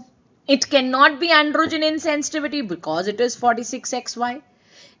 45XO. It cannot be androgen insensitivity because it is 46XY.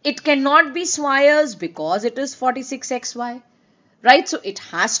 It cannot be Swire's because it is 46XY. Right, so it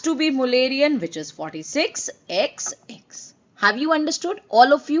has to be Mullerian, which is 46XX. Have you understood,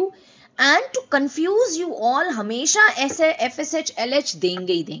 all of you? And to confuse you all, हमेशा ऐसे FSH LH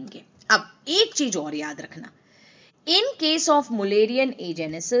देंगे ही देंगे. अब एक चीज और याद रखना. In case of Mullerian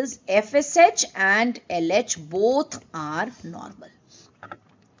agenesis, FSH and LH both are normal.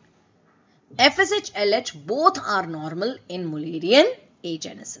 FSH LH both are normal in Mullerian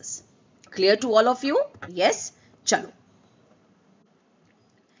agenesis. Clear to all of you? Yes? चलो.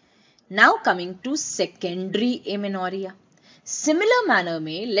 Now coming to secondary amenorrhea. Similar manner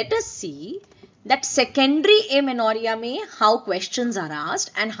में let us see that secondary amenorrhea में how questions are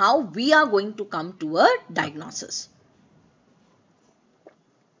asked and how we are going to come to a diagnosis.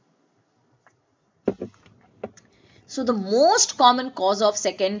 So the most common cause of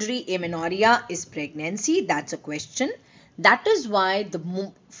secondary amenorrhea is pregnancy. That's a question. That is why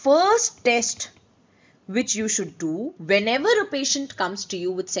the first test which you should do whenever a patient comes to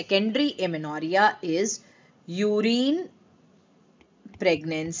you with secondary amenorrhea is urine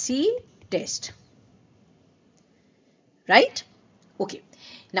pregnancy test. Right? Okay.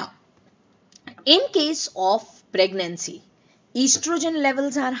 Now, in case of pregnancy, estrogen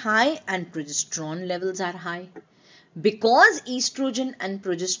levels are high and progesterone levels are high. Because estrogen and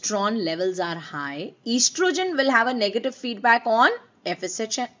progesterone levels are high, estrogen will have a negative feedback on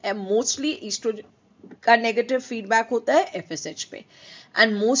FSH and mostly estrogen का negative feedback होता है FSH पे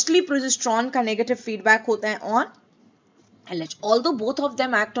and mostly progesterone का negative feedback होता है on LH. Although both of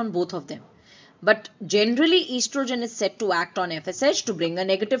them act on both of them, but generally estrogen is said to act on FSH to bring a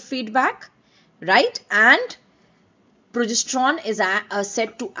negative feedback, right? And progesterone is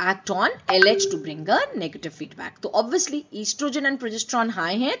said to act on LH to bring a negative feedback. So obviously estrogen and progesterone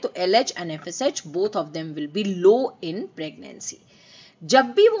high हैं तो LH and FSH both of them will be low in pregnancy. जब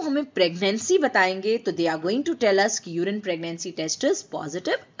भी वो हमें pregnancy बताएंगे तो they are going to tell us कि urine pregnancy test is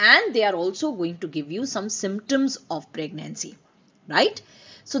positive and they are also going to give you some symptoms of pregnancy, right?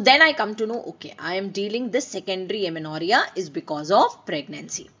 So then I come to know, okay, I am dealing this secondary amenorrhoea is because of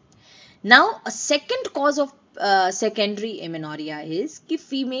pregnancy. Now a second cause of secondary amenorrhea is कि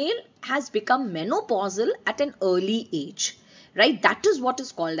female has become menopausal at an early age. Right, that is what is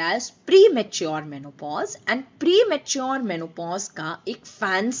called as premature menopause, and premature menopause का एक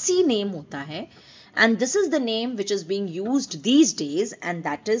fancy name होता है, and this is the name which is being used these days, and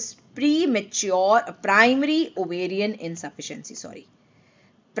that is primary ovarian insufficiency.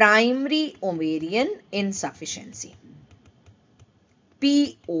 Primary ovarian insufficiency,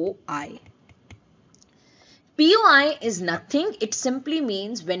 POI. POI is nothing, it simply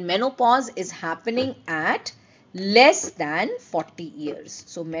means when menopause is happening at less than 40 years.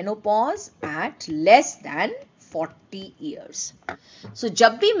 So menopause at less than 40 years. So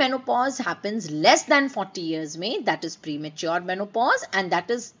जब भी menopause happens less than 40 years में, that is premature menopause, and that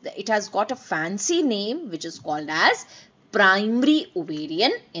is, it has got a fancy name which is called as primary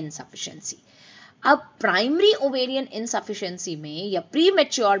ovarian insufficiency. अब primary ovarian insufficiency में या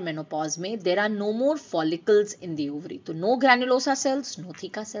premature menopause में there are no more follicles in the ovary. तो no granulosa cells, no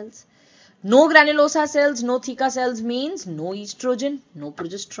theca cells. No granulosa cells, no theca cells means no estrogen, no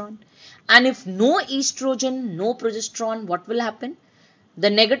progesterone. And if no estrogen, no progesterone, what will happen? The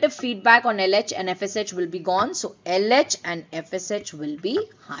negative feedback on LH and FSH will be gone. So LH and FSH will be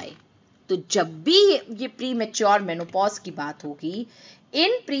high. तो जब भी ये premature menopause की बात होगी,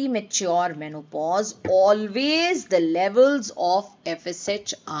 in premature menopause, always the levels of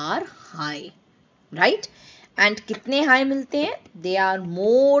FSH are high, right? And कितने high मिलते हैं? They are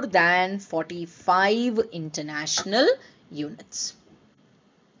more than 45 international units.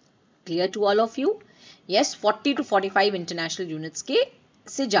 Clear to all of you? Yes, 40 to 45 international units के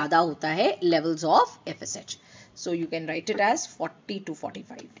से ज़्यादा होता है levels of FSH. So you can write it as 40 to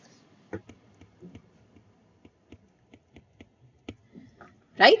 45.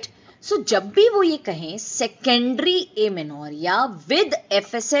 Right? सो जब भी वो ये कहें secondary amenorrhoea with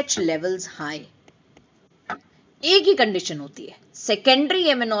FSH levels high, एक ही कंडीशन होती है, secondary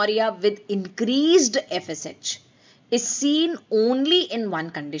amenorrhoea with increased FSH is seen only in one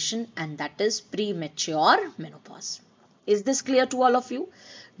condition, and that is premature menopause. Is this clear to all of you?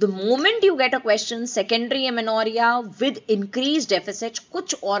 The moment you get a question secondary amenorrhea with increased FSH,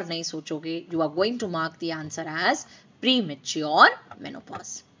 कुछ और नहीं सोचोगे, you are going to mark the answer as premature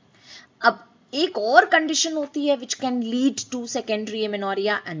menopause. अब एक और condition होती है which can lead to secondary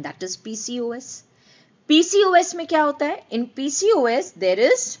amenorrhea, and that is PCOS. PCOS में क्या होता है? In PCOS there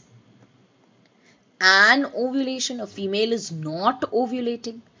is an ovulation. A female is not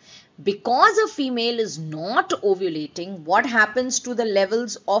ovulating. Because a female is not ovulating, what happens to the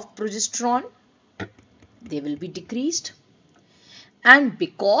levels of progesterone? They will be decreased. And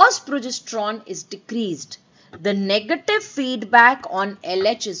because progesterone is decreased, the negative feedback on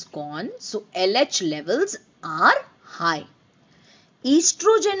LH is gone. So LH levels are high.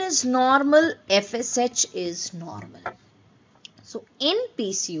 Estrogen is normal, FSH is normal. So in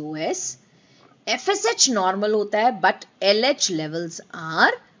PCOS, FSH normal होता है but LH levels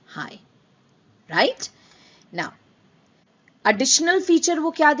are high, right? Now, additional feature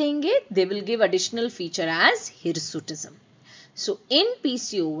वो क्या देंगे? They will give additional feature as hirsutism. So in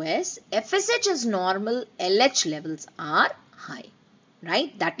PCOS, FSH is normal, LH levels are high,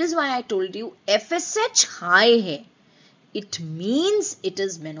 right? That is why I told you FSH high है. It means it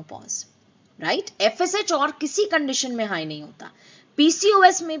is menopause, right? FSH और किसी condition में high नहीं होता.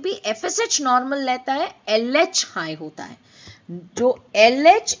 PCOS में भी FSH normal रहता है, LH हाई होता है. जो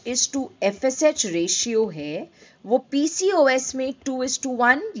LH is to FSH ratio है वो PCOS में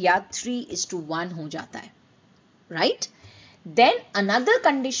 2:1 या 3:1 हो जाता है, right? Then another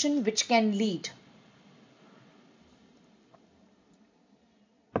condition which can lead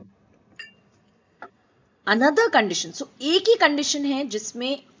another condition, so एक ही condition है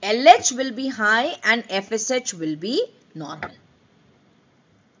जिसमें LH will be high and FSH will be normal,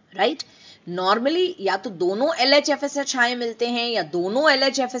 right? Normally या तो दोनों LH FSH हाई मिलते हैं या दोनों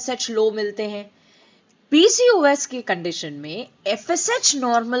LH FSH लो मिलते हैं. PCOS के कंडीशन में FSH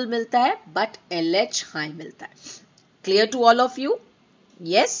नॉर्मल मिलता है बट LH हाई मिलता है. Clear to all of you?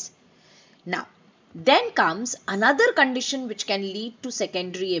 Yes. Now then comes another condition which can lead to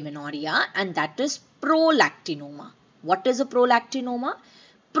secondary amenorrhea, and that is prolactinoma. What is a prolactinoma?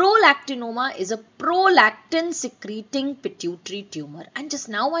 Prolactinoma is a prolactin secreting pituitary tumor, and just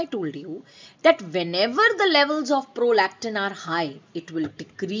now I told you that whenever the levels of prolactin are high, it will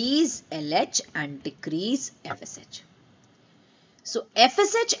decrease LH and decrease FSH. So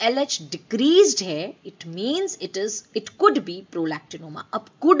FSH LH decreased है, it means it could be prolactinoma. अब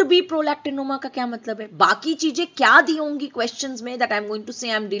could be prolactinoma का क्या मतलब है? बाकी चीजें क्या दी होंगी questions में that I am going to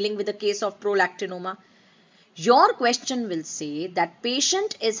say I am dealing with a case of prolactinoma. Your question will say that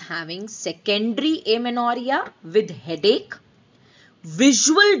patient is having secondary amenorrhea with headache,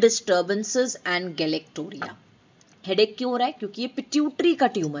 visual disturbances and galactorrhea. Headache क्यों हो रहा है? क्योंकि ये pituitary का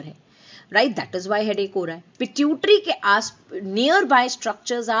tumour है, right? That is why headache हो रहा है. Pituitary के nearby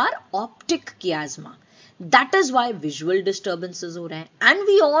structures are optic chiasma. That is why visual disturbances हो रहे हैं. And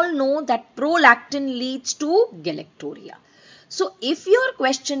we all know that prolactin leads to galactorrhea. So if your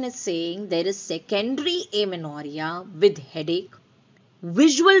question is saying there is secondary amenorrhea with headache,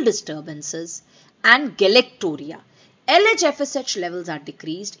 visual disturbances and galactorrhea, LH FSH levels are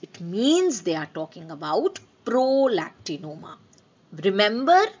decreased, it means they are talking about prolactinoma.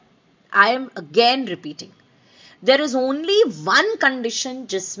 Remember, I am again repeating, there is only one condition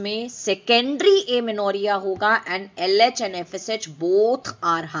जिसमें secondary amenorrhea होगा and LH and FSH both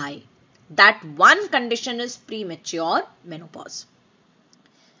are high. That one condition is premature menopause.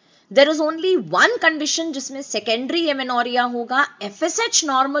 There is only one condition जिसमें secondary amenorrhea होगा, FSH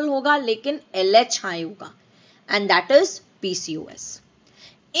normal होगा लेकिन LH high होगा, and that is PCOS.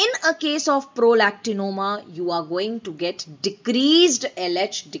 In a case of prolactinoma, you are going to get decreased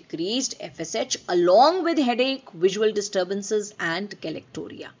LH, decreased FSH along with headache, visual disturbances and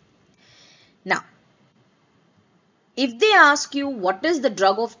galactorrhea. Now, if they ask you what is the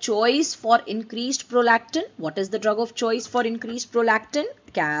drug of choice for increased prolactin, what is the drug of choice for increased prolactin?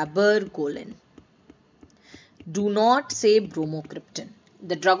 Cabergoline. Do not say bromocriptine.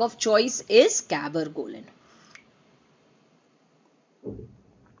 The drug of choice is cabergoline.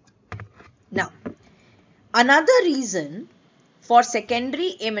 Now, another reason for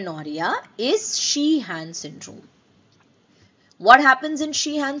secondary amenorrhea is Sheehan syndrome. What happens in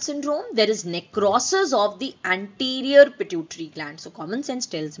Sheehan syndrome? There is necrosis of the anterior pituitary gland. So common sense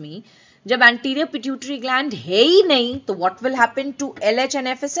tells me जब anterior pituitary gland है ही नहीं तो what will happen to LH and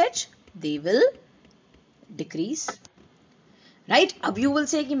FSH? They will decrease, right. अब you will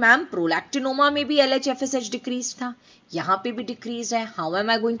say कि ma'am prolactinoma में भी LH FSH decrease था, यहां पे भी डिक्रीज है. How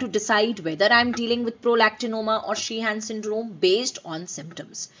am I going to decide whether I am dealing with prolactinoma और Sheehan syndrome? Based on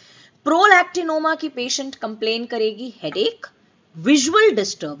symptoms. Prolactinoma की पेशेंट कंप्लेन करेगी headache, visual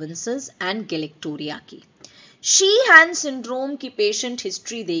disturbances and galactorrhoea की. शीहान सिंड्रोम की पेशेंट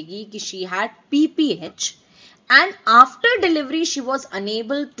हिस्ट्री देगी कि she had PPH and after delivery she was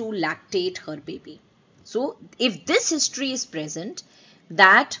unable to lactate her baby. So if this history is present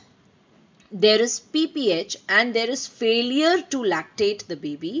that there is PPH and there is failure to lactate the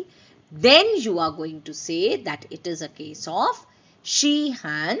baby, then you are going to say that it is a case of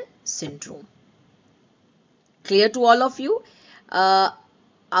Sheehan syndrome. Clear to all of you?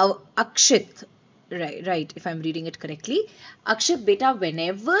 Akshit, right, if I'm reading it correctly. Akshit beta,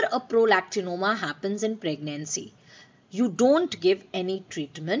 whenever a prolactinoma happens in pregnancy, you don't give any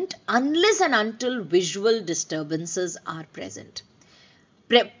treatment unless and until visual disturbances are present.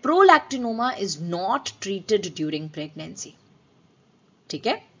 Prolactinoma is not treated during pregnancy. ठीक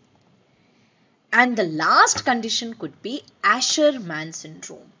है? And the last condition could be Asherman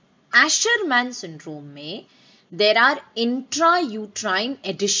syndrome. Asherman syndrome में there are intrauterine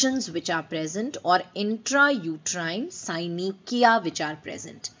additions which are present or intrauterine synechia which are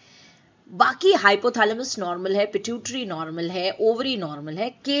present. बाकी hypothalamus normal है, pituitary normal है, ovary normal है,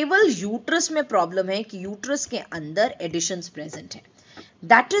 केवल uterus में problem है कि uterus के अंदर एडिशंस प्रेजेंट है.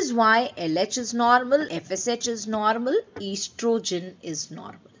 That is why LH is normal, FSH is normal, oestrogen is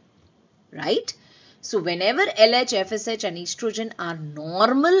normal, right. So whenever LH, FSH and estrogen are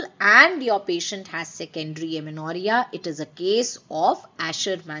normal and your patient has secondary amenorrhea, it is a case of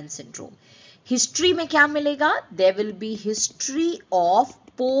Asherman syndrome. History में क्या मिलेगा? There will be history of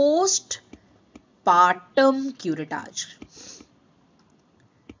postpartum curettage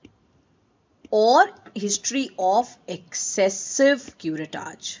or history of excessive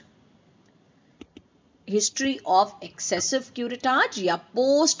curettage. History of excessive curettage या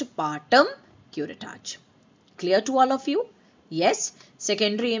postpartum curettage. Clear to all of you? Yes.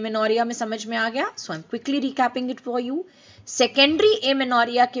 Secondary amenorrhea में समझ में आ गया? So I'm quickly recapping it for you. Secondary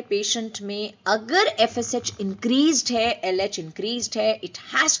amenorrhea के patient में अगर FSH increased है, LH increased है, it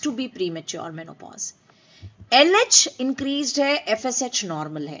has to be premature menopause. LH increased है, FSH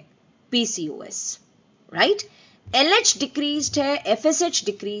normal है, PCOS, right? LH decreased है, FSH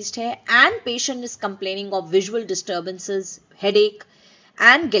decreased है, and patient is complaining of visual disturbances, headache,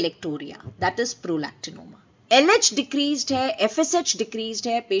 and galactoria, that is prolactinoma. LH decreased है, FSH decreased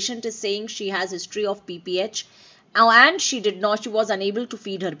है, patient is saying she has history of PPH and she was unable to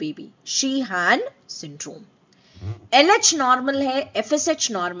feed her baby. Sheehan syndrome. LH normal है, FSH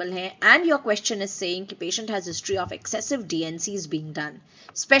normal है, and your question is saying कि patient has history of excessive DNCs being done,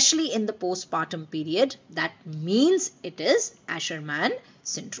 especially in the postpartum period. That means it is Asherman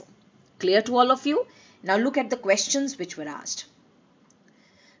syndrome. Clear to all of you? Now look at the questions which were asked.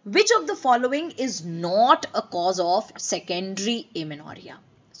 Which of the following is not a cause of secondary amenorrhea?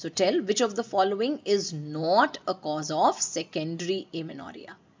 So tell which of the following is not a cause of secondary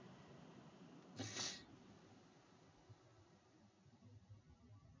amenorrhea.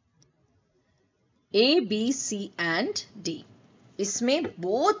 A, B, C and D. इसमें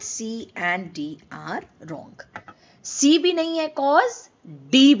both C and D are wrong. C भी नहीं है cause,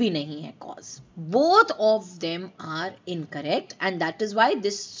 D भी नहीं है cause. Both of them are incorrect and that is why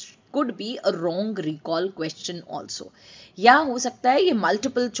this could be a wrong recall question also. या हो सकता है ये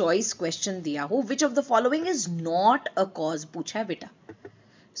multiple choice question दिया हो. Which of the following is not a cause पूछा है बेटा.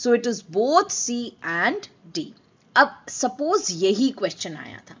 So it is both C and D. अब suppose यही question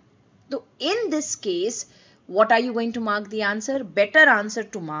आया था. So in this case, what are you going to mark the answer? Better answer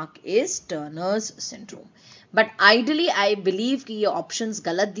to mark is Turner's syndrome. But ideally, I believe कि ये options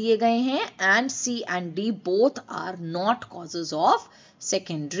गलत दिए गए हैं and C and D both are not causes of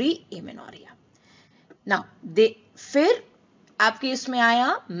secondary amenorrhea. Now, फिर आपके इसमें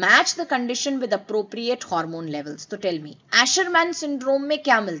आया match the condition with appropriate hormone levels. तो tell me, Asherman syndrome में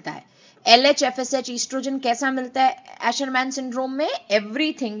क्या मिलता है? LH, FSH, estrogen कैसा मिलता है Asherman syndrome में?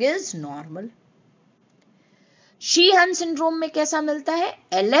 Everything is normal. Sheehan syndrome में कैसा मिलता है?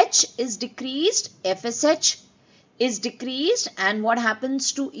 LH is decreased, FSH is decreased, and what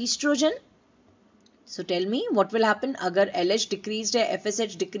happens to estrogen? So tell me what will happen अगर LH decreased है,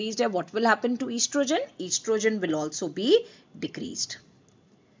 FSH decreased है, what will happen to estrogen? Estrogen will also be decreased.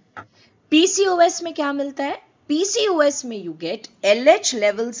 PCOS में क्या मिलता है? PCOS में you get LH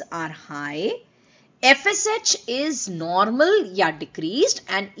levels are high, FSH is normal या decreased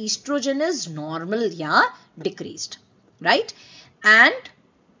and estrogen is normal या decreased, right? And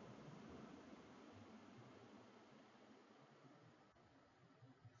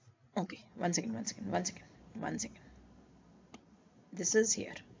okay, one second. This is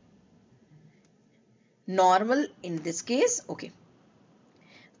here. Normal in this case, okay.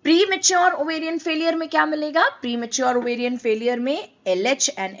 Premature ovarian failure में क्या मिलेगा? Premature ovarian failure में LH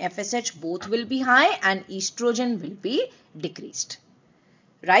and FSH both will be high and estrogen will be decreased.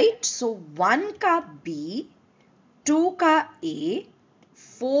 Right? So 1 का B, 2 का A,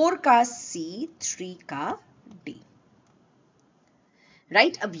 4 का C, 3 का D.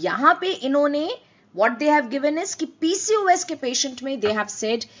 Right? अब यहाँ पे इन्होंने what they have given is कि PCOS के patient में they have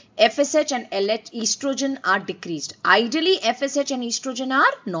said FSH and LH estrogen are decreased. Ideally FSH and estrogen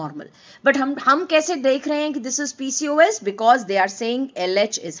are normal. But हम कैसे देख रहे हैं कि this is PCOS? Because they are saying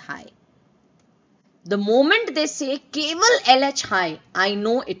LH is high. The moment they say केवल LH high, I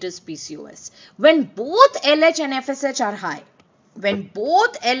know it is PCOS. When both LH and FSH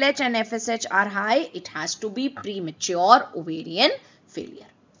are high, it has to be premature ovarian failure.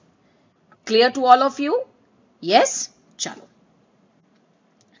 Clear to all of you? Yes? Chalo.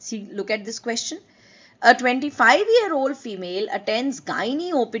 See, look at this question. A 25-year-old female attends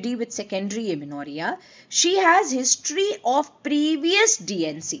gynae OPD with secondary amenorrhea. She has history of previous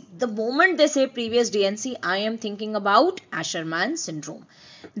DNC. The moment they say previous DNC, I am thinking about Asherman syndrome.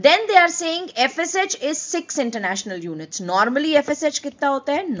 Then they are saying FSH is 6 international units. Normally FSH कितना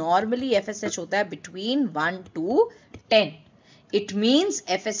होता है? Normally FSH होता है between 1 to 10. It means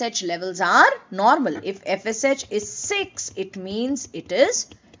FSH levels are normal. If FSH is 6, it means it is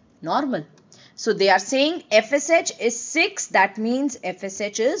normal. So they are saying FSH is 6, that means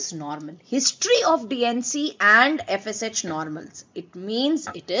FSH is normal. History of DNC and FSH normals. It means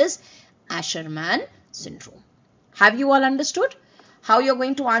it is Asherman syndrome. Have you all understood how you are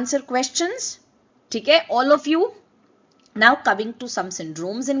going to answer questions? Okay, all of you. Now coming to some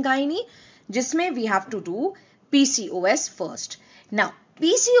syndromes in gynae, जिसमें we have to do PCOS first. Now,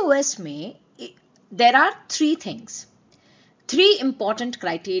 PCOS में there are 3 things. 3 important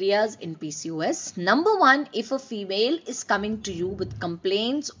criterias in PCOS. Number 1, if a female is coming to you with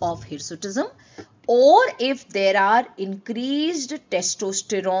complaints of hirsutism or if there are increased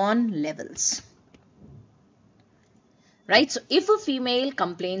testosterone levels. Right? So, if a female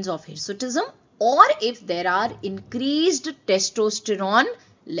complains of hirsutism or if there are increased testosterone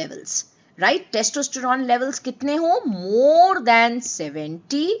levels. Right? Testosterone levels कितने हो? More than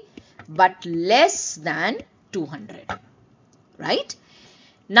 70 but less than 200. Right?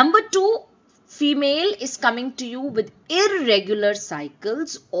 Number 2, female is coming to you with irregular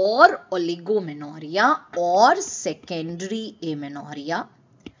cycles or oligomenorrhea or secondary amenorrhea.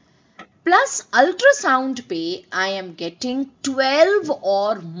 Plus ultrasound पे I am getting 12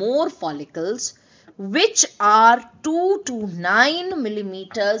 or more follicles which are 2 to 9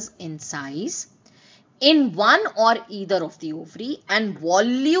 millimeters in size in one or either of the ovary and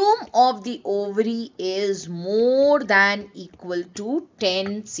volume of the ovary is more than equal to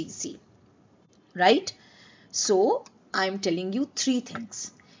 10 cc. Right? So, I am telling you 3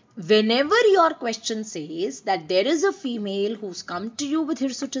 things. Whenever your question says that there is a female who's come to you with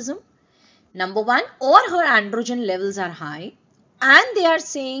hirsutism, number 1, or her androgen levels are high, and they are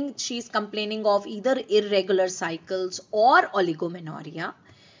saying she is complaining of either irregular cycles or oligomenorrhea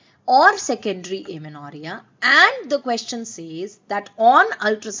or secondary amenorrhea, and the question says that on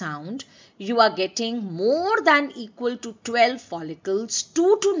ultrasound you are getting more than equal to 12 follicles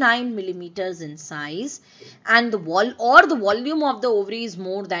 2 to 9 millimeters in size and the volume of the ovary is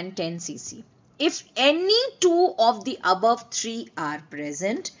more than 10 cc. If any 2 of the above 3 are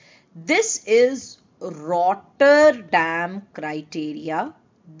present, this is Rotterdam criteria.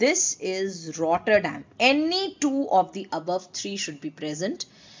 This is Rotterdam. Any 2 of the above 3 should be present.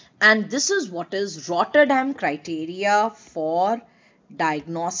 And this is what is Rotterdam criteria for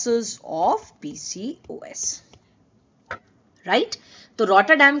diagnosis of PCOS. Right? So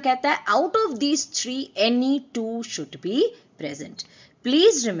Rotterdam कहता है out of these 3, any 2 should be present.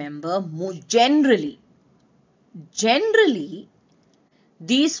 Please remember, generally,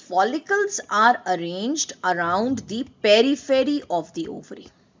 these follicles are arranged around the periphery of the ovary.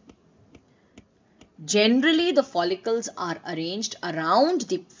 Generally, the follicles are arranged around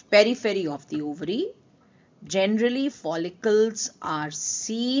the periphery of the ovary. Generally, follicles are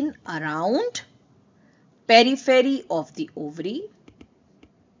seen around periphery of the ovary,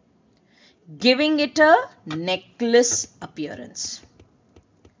 giving it a necklace appearance.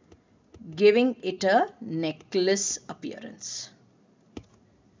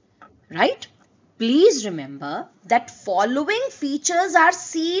 Right? Please remember that following features are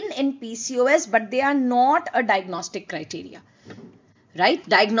seen in PCOS, but they are not a diagnostic criteria. Right?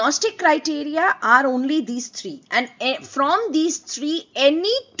 Diagnostic criteria are only these three, and from these three,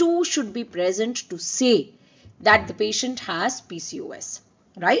 any two should be present to say that the patient has PCOS.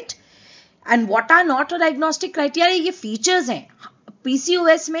 Right? And what are not a diagnostic criteria? ये features हैं.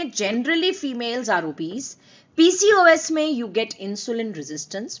 PCOS में generally females are obese. PCOS में you get insulin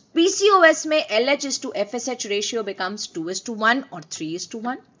resistance. PCOS में LH is to FSH ratio becomes 2:1 or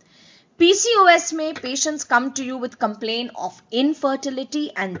 3:1. PCOS में patients come to you with complaint of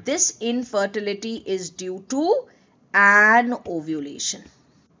infertility, and this infertility is due to an ovulation.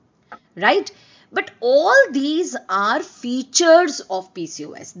 Right? But all these are features of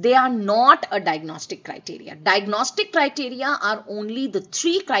PCOS. They are not a diagnostic criteria. Diagnostic criteria are only the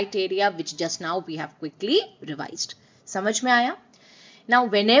three criteria which just now we have quickly revised. समझ में आया? Now,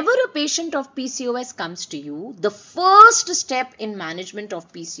 whenever a patient of PCOS comes to you, the first step in management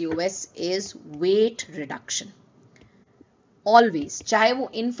of PCOS is weight reduction. Always. चाहे वो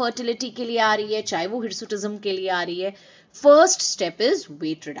infertility के लिए आ रही है, चाहे वो hirsutism के लिए आ रही है, first step is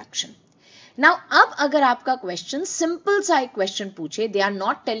weight reduction. Now, अब अगर आपका क्वेश्चन सिंपल सा एक क्वेश्चन पूछे, they are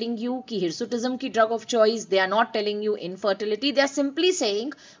not telling you कि hirsutism की drug of choice, they are not telling you infertility, they are simply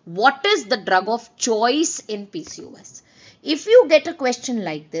saying what is the drug of choice in PCOS. If you get a question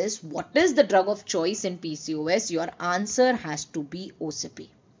like this, what is the drug of choice in PCOS, your answer has to be OCP.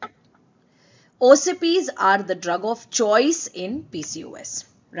 OCPs are the drug of choice in PCOS,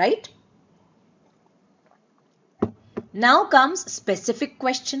 right? Now comes specific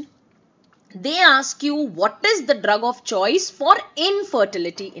question. They ask you what is the drug of choice for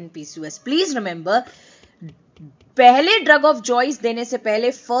infertility in PCOS. Please remember, पहले drug of choice देने से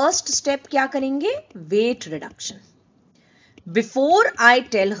पहले first step क्या करेंगे? Weight reduction. Before I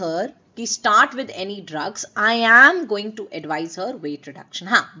tell her कि start with any drugs, I am going to advise her weight reduction.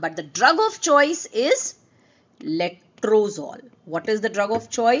 But the drug of choice is letrozole. What is the drug of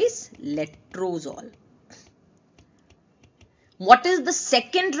choice? Letrozole. What is the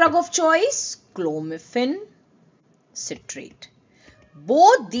second drug of choice? Clomiphene citrate.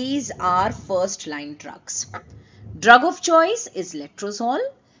 Both these are first line drugs. Drug of choice is letrozole.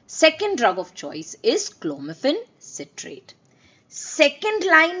 Second drug of choice is clomiphene citrate. Second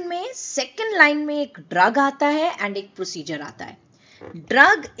line में एक drug आता है and एक procedure आता है.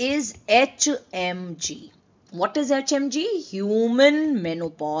 Drug is HMG. What is HMG? Human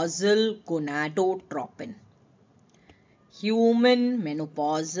menopausal gonadotropin. Human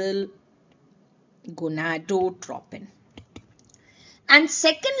menopausal gonadotropin. And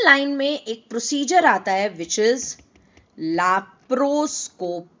second line में एक procedure आता है which is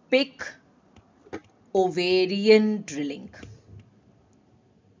laparoscopic ovarian drilling.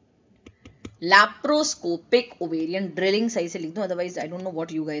 Laparoscopic ovarian drilling सही से लिख दूं, otherwise I don't know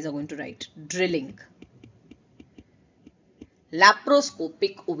what you guys are going to write. Drilling.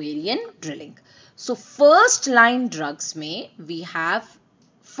 Laparoscopic ovarian drilling. So first line drugs में we have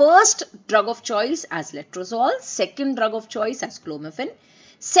first drug of choice as letrozole, second drug of choice as clomiphene.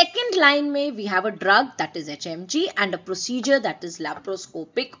 Second line में we have a drug that is HMG and a procedure that is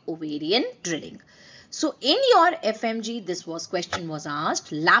laparoscopic ovarian drilling. So in your FMG, this question was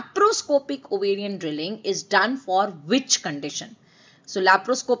asked, laparoscopic ovarian drilling is done for which condition? So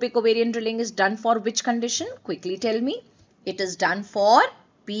laparoscopic ovarian drilling is done for which condition? Quickly tell me. It is done for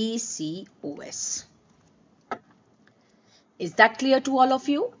PCOS. Is that clear to all of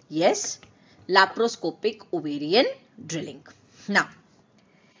you? Yes. Laparoscopic ovarian drilling. Now,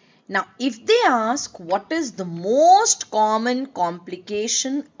 if they ask what is the most common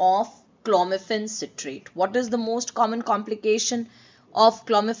complication of clomiphene citrate? What is the most common complication of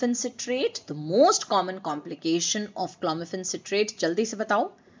clomiphene citrate? The most common complication of clomiphene citrate, jaldi se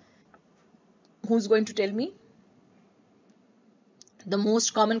batao. Who's going to tell me? The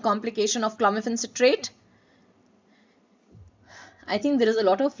most common complication of clomiphene citrate? I think there is a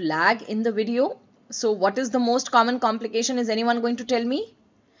lot of lag in the video. So what is the most common complication? Is anyone going to tell me?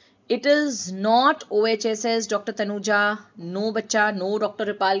 It is not OHSS, Dr. Tanuja. No, bacha. No, Dr.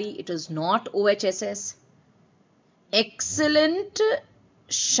 Ripali. It is not OHSS. Excellent,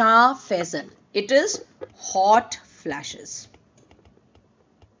 Shah Faisal. It is hot flashes.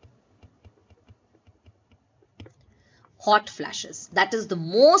 Hot flashes. That is the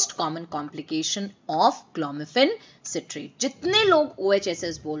most common complication of clomiphene citrate. जितने लोग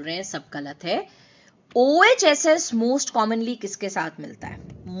OHSS बोल रहे हैं सब गलत है. OHSS most commonly किसके साथ मिलता है?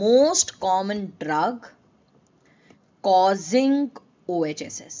 Most common drug causing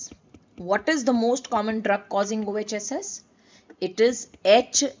OHSS. What is the most common drug causing OHSS? It is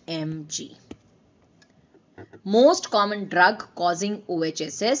HMG. Most common drug causing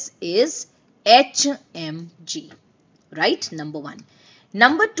OHSS is HMG, right? Number 1.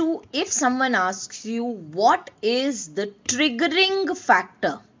 Number 2, if someone asks you what is the triggering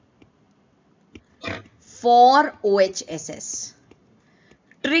factor for OHSS,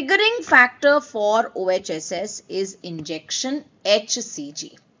 triggering factor for OHSS is injection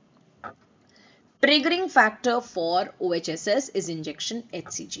HCG. Triggering factor for OHSS is injection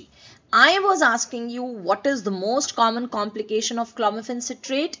HCG. I was asking you what is the most common complication of clomiphene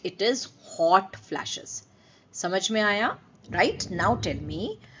citrate? It is hot flashes. समझ में आया? Right? Now tell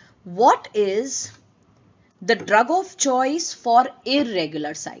me, what is the drug of choice for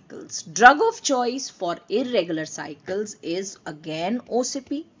irregular cycles? Drug of choice for irregular cycles is again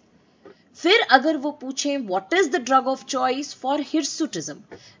OCP. फिर अगर वो पूछें what is the drug of choice for hirsutism?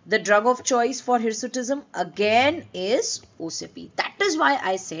 The drug of choice for hirsutism again is OCP. That is why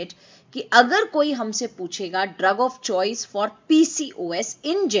I said कि अगर कोई हमसे पूछेगा drug of choice for PCOS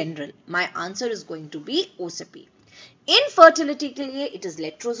in general, my answer is going to be OCP. Infertility के लिए it is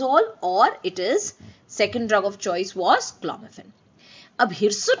letrozole or it is second drug of choice was clomiphene. अब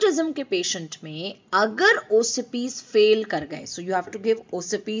hirsutism के patient में अगर OCPs फेल कर गए, so you have to give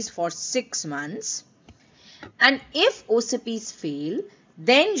OCPs for 6 months, and if OCPs fail,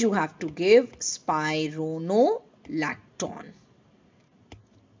 then you have to give spironolactone.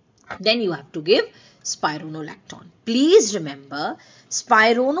 Please remember,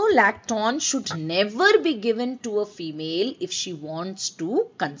 spironolactone should never be given to a female if she wants to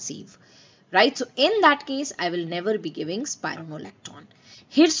conceive. Right? So in that case, I will never be giving spironolactone.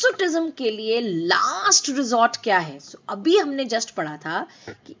 Hirsutism के लिए last resort क्या है? So अभी हमने just पढ़ा था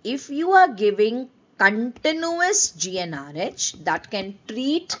कि if you are giving continuous GnRH, that can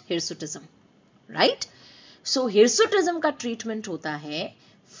treat hirsutism. Right? So hirsutism का treatment होता है,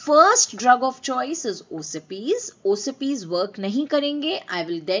 first drug of choice is OCPs. OCPs work नहीं करेंगे, I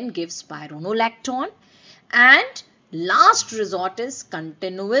will then give spironolactone, and last resort is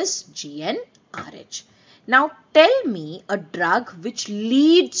continuous GnRH. Now tell me a drug which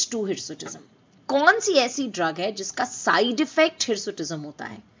leads to hirsutism. कौन सी ऐसी drug है जिसका side effect hirsutism होता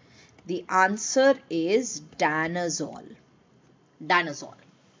है? The answer is danazol.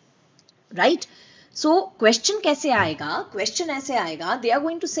 Right? So question कैसे आएगा? Question ऐसे आएगा, they are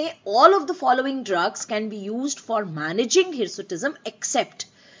going to say all of the following drugs can be used for managing hirsutism except.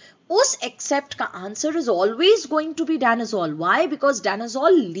 उस except का answer is always going to be danazol. Why? Because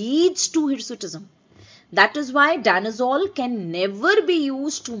danazol leads to hirsutism. That is why danazol can never be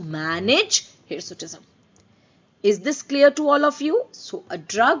used to manage hirsutism. Is this clear to all of you? So a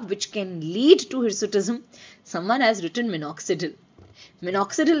drug which can lead to hirsutism, someone has written minoxidil.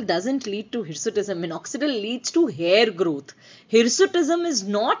 Minoxidil doesn't lead to hirsutism. Minoxidil leads to hair growth. Hirsutism is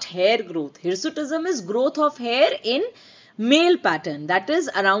not hair growth. Hirsutism is growth of hair in male pattern, that is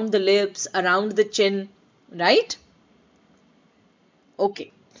around the lips, around the chin, right?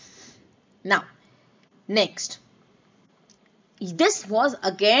 Okay. Now, next. This was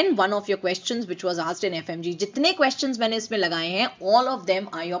again one of your questions which was asked in FMG. जितने questions मैंने इसमें लगाए हैं, all of them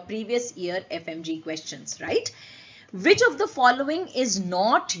are your previous year FMG questions, right? Which of the following is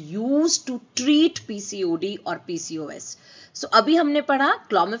not used to treat PCOD or PCOS? So अभी हमने पढ़ा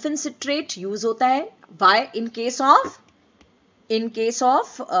clomiphene citrate use होता है. Why? In case of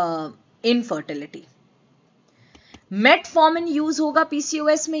infertility. Metformin use होगा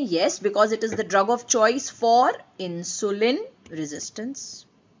PCOS में? Yes, because it is the drug of choice for insulin resistance.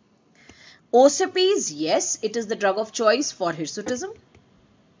 OCPs? Yes, it is the drug of choice for hirsutism.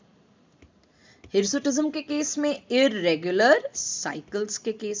 Hirsutism के case में, irregular cycles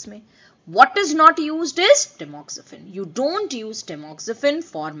के case में. What is not used is tamoxifen. You don't use tamoxifen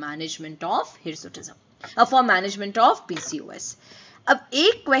for management of hirsutism. For management of PCOS. अब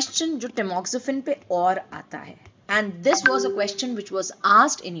एक question जो tamoxifen पे और आता है, and this was a question which was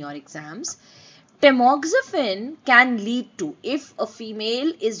asked in your exams. Tamoxifen can lead to, if a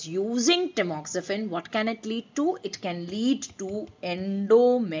female is using tamoxifen, what can it lead to? It can lead to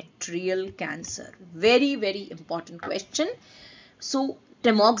endometrial cancer. Very, very important question. So,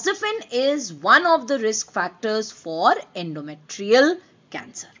 tamoxifen is one of the risk factors for endometrial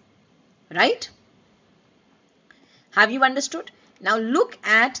cancer. Right? Have you understood? Now look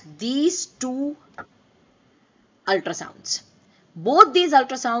at these two ultrasounds. Both these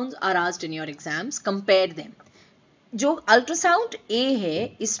ultrasounds are asked in your exams. Compare them. जो ultrasound A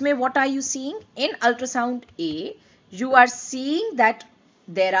है, इसमें what are you seeing? In ultrasound A, you are seeing that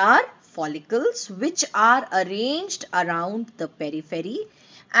there are follicles which are arranged around the periphery,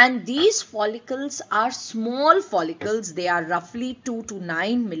 and these follicles are small follicles. They are roughly 2 to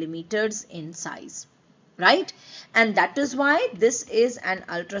 9 millimeters in size. right? And that is why this is an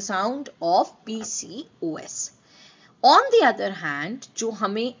ultrasound of PCOS. On the other hand, जो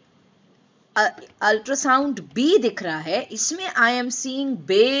हमें ultrasound B दिख रहा है, इसमें I am seeing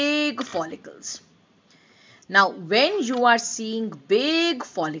big follicles. Now, when you are seeing big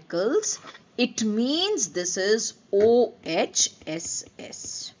follicles, it means this is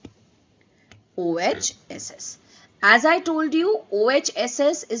OHSS. OHSS. As I told you,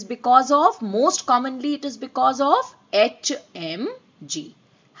 OHSS is because of, most commonly it is because of HMG.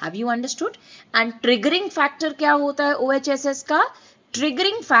 Have you understood? And triggering factor क्या होता है OHSS का?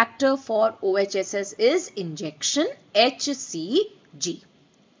 Triggering factor for OHSS is injection HCG.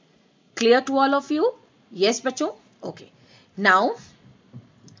 Clear to all of you? Yes, bacho? Okay. Now,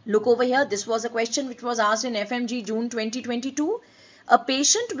 look over here. This was a question which was asked in FMGE June 2022. A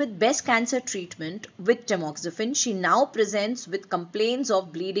patient with breast cancer treatment with tamoxifen, she now presents with complaints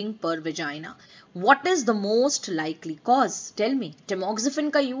of bleeding per vagina. What is the most likely cause? Tell me.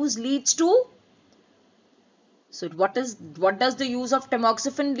 Tamoxifen ka use leads to? So what does the use of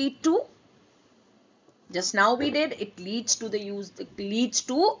tamoxifen lead to? Just now we did. It leads to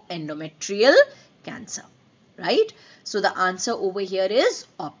endometrial cancer, right? So the answer over here is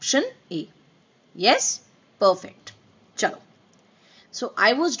option A. Yes, perfect. Chalo. So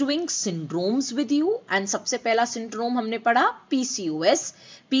I was doing syndromes with you, and सबसे पहला syndrome हमने पढ़ा PCOS.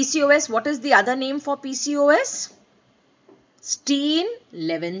 PCOS, what is the other name for PCOS?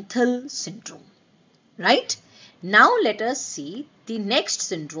 Steen-Leventhal syndrome, right? Now let us see the next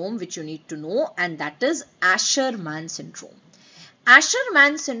syndrome which you need to know, and that is Asherman syndrome.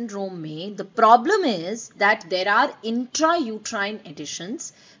 Asherman syndrome में the problem is that there are intrauterine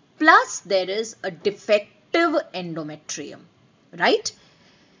adhesions plus there is a defective endometrium, right?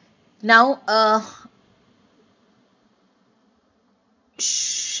 Now,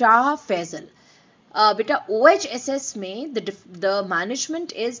 Shah Faisal, beta OHSS में the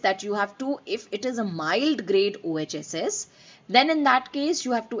management is that you have to, if it is a mild grade OHSS, then in that case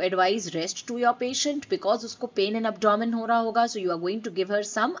you have to advise rest to your patient because उसको pain in abdomen हो रहा होगा, so you are going to give her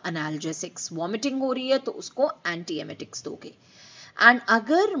some analgesics. Vomiting हो रही है तो उसको antiemetics दोगे. And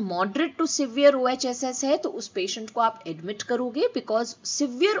अगर moderate to severe OHSS है तो उस patient को आप admit करोगे because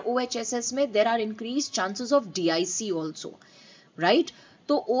severe OHSS में there are increased chances of DIC also, right?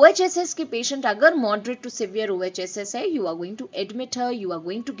 तो OHSS के patient अगर moderate to severe OHSS है, you are going to admit her, you are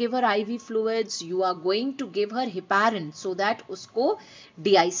going to give her IV fluids, you are going to give her heparin so that उसको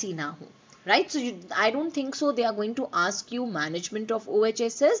DIC ना हो, right? So I don't think so they are going to ask you management of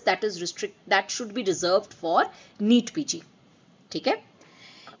OHSS. That should be reserved for NEET PG. ठीक है?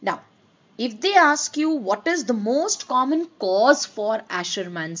 Now, if they ask you what is the most common cause for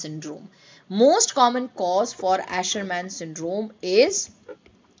Asherman syndrome, most common cause for Asherman syndrome is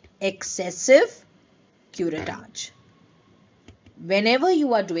excessive curettage. Whenever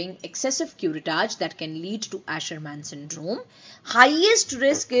you are doing excessive curettage, that can lead to Asherman syndrome. Highest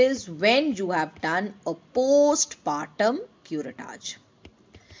risk is when you have done a postpartum curettage.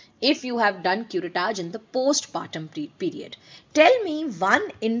 If you have done curettage in the postpartum period. Tell me one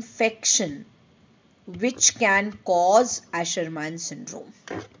infection which can cause Asherman syndrome.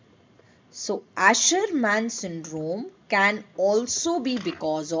 So Asherman syndrome can also be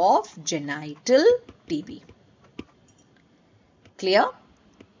because of genital TB. Clear?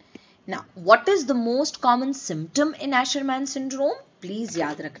 Now, what is the most common symptom in Asherman syndrome? Please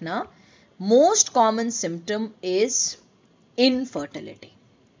yaad rakhna. Most common symptom is infertility.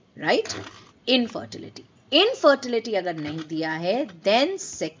 Right? Infertility. Infertility अगर नहीं दिया है, then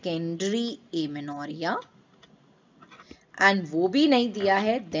secondary amenorrhea, and वो भी नहीं दिया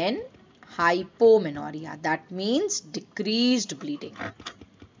है, then hypomenorrhea. That means decreased bleeding.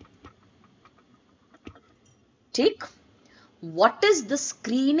 ठीक? What is the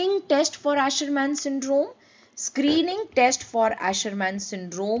screening test for Asherman syndrome? Screening test for Asherman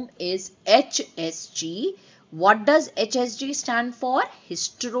syndrome is HSG. What does HSG stand for?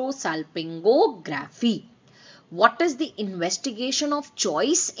 Hysterosalpingography. What is the investigation of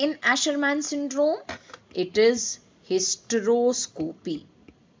choice in Asherman syndrome? It is hysteroscopy.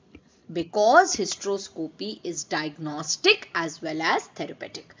 Because hysteroscopy is diagnostic as well as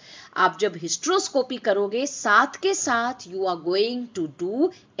therapeutic. आप जब hysteroscopy करोगे, साथ के साथ you are going to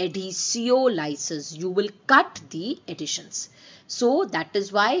do adhesiolysis. You will cut the adhesions. So that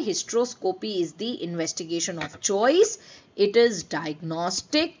is why hysteroscopy is the investigation of choice. It is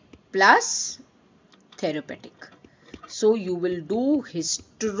diagnostic plus therapeutic. So you will do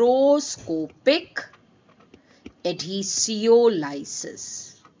hysteroscopic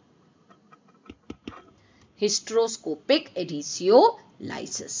adhesiolysis. Hysteroscopic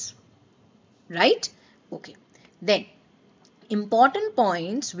adhesiolysis. Right? Okay. Then important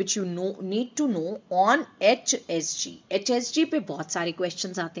points which you need to know on HSG. HSG पे बहुत सारे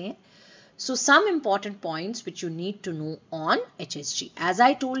questions आते हैं. So some important points which you need to know on HSG. As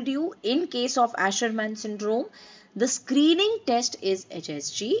I told you, in case of Asherman syndrome, the screening test is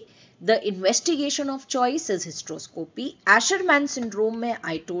HSG. The investigation of choice is hysteroscopy. Asherman syndrome mein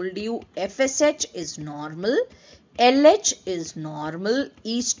I told you FSH is normal, LH is normal,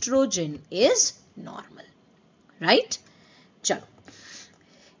 estrogen is normal. Right? चलो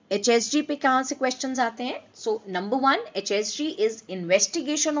HSG पे कहाँ से questions आते हैं? So number 1, HSG is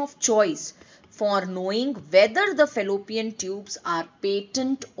investigation of choice for knowing whether the fallopian tubes are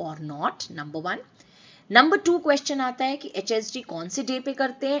patent or not. Number 1. Number 2 question आता है कि HSG कौन से डे पे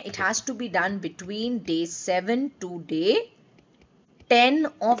करते हैं? It has to be done between day 7 to day 10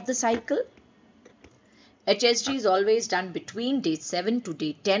 of the cycle. HSG is always done between day 7 to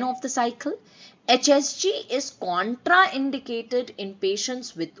day 10 of the cycle. HSG is contraindicated in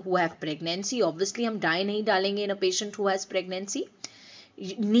patients who have pregnancy. Obviously, हम dye नहीं डालेंगे in a patient who has pregnancy.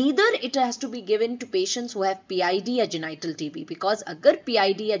 Neither it has to be given to patients who have PID या genital TB, because अगर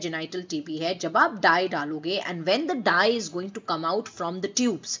PID या genital TB है, जब आप dye डालोगे and when the dye is going to come out from the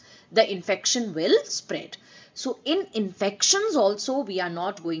tubes, the infection will spread. So in infections also we are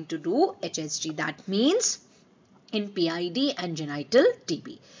not going to do HSG. That means in PID and genital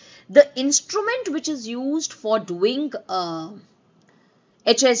TB. The instrument which is used for doing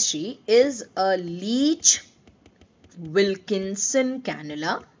HSG is a Leach-Wilkinson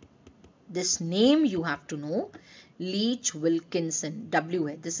cannula. This name you have to know. Leach-Wilkinson. W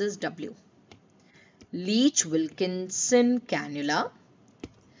hai. This is W. Leach-Wilkinson cannula.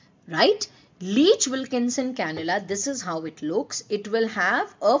 Right? Leach-Wilkinson cannula. This is how it looks. It will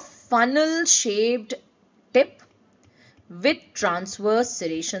have a funnel-shaped tip with transverse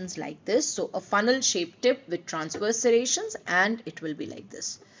serrations like this. So a funnel shaped tip with transverse serrations, and it will be like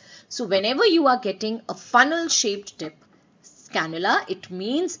this. So whenever you are getting a funnel shaped tip cannula, it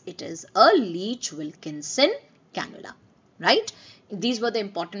means it is a Leach-Wilkinson cannula, right? These were the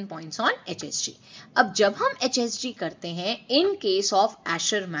important points on HSG. अब जब हम HSG करते हैं in case of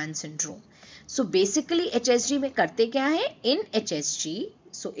Asherman syndrome, so basically HSG में करते क्या है? In HSG,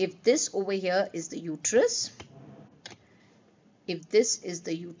 so if this over here is the uterus, if this is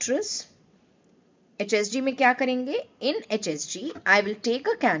the uterus, HSG में क्या करेंगे? In HSG, I will take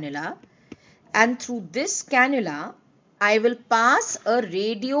a cannula and through this cannula, I will pass a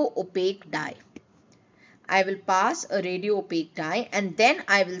radio opaque dye. I will pass a radio opaque dye and then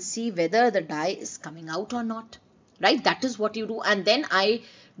I will see whether the dye is coming out or not. Right? That is what you do. And then I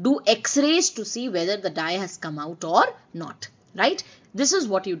do X-rays to see whether the dye has come out or not. Right? This is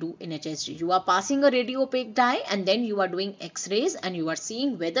what you do in HSG. You are passing a radio opaque dye and then you are doing X-rays and you are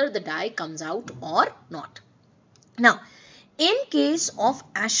seeing whether the dye comes out or not. Now, in case of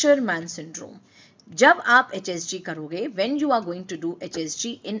Asherman syndrome, जब आप HSG करोगे, when you are going to do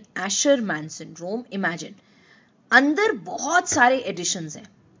HSG in Asherman syndrome, imagine, अंदर बहुत सारे additions हैं,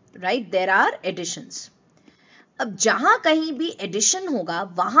 right? There are additions. अब जहाँ कहीं भी addition होगा,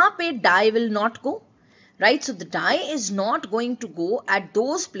 वहाँ पे dye will not go. Right, so the dye is not going to go at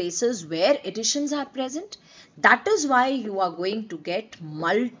those places where additions are present. That is why you are going to get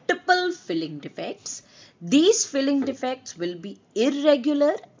multiple filling defects. These filling defects will be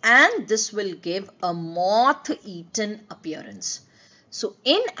irregular and this will give a moth-eaten appearance. So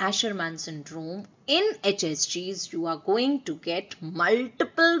in Asherman syndrome, in HSGs, you are going to get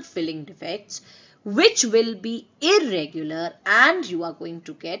multiple filling defects which will be irregular and you are going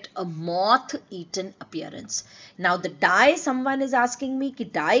to get a moth-eaten appearance. Now the dye, someone is asking me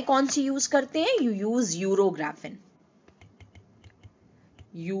कि dye कौन सी use करते हैं? You use urographin.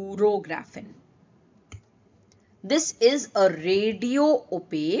 Urographin. This is a radio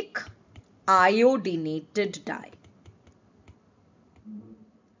opaque iodinated dye.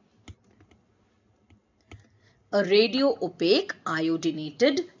 A radio opaque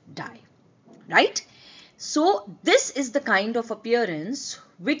iodinated dye. Right? So this is the kind of appearance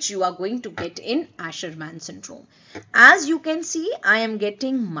which you are going to get in Asherman syndrome. As you can see, I am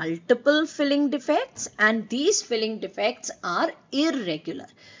getting multiple filling defects and these filling defects are irregular.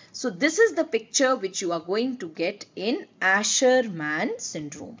 So this is the picture which you are going to get in Asherman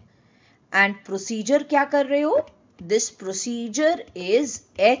syndrome. And procedure क्या कर रहे हो? This procedure is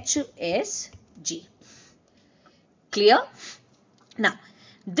HSG. Clear? Now,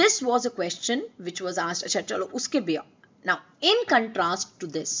 this was a question which was asked. अच्छा चलो उसके बिया. Now, in contrast to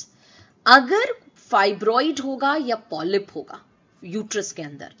this, अगर fibroid होगा या polyp होगा, यूट्रस के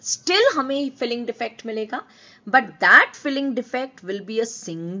अंदर, स्टिल हमें फिलिंग डिफेक्ट मिलेगा, but that filling defect will be a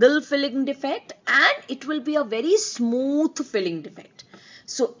single filling defect and it will be a very smooth filling defect.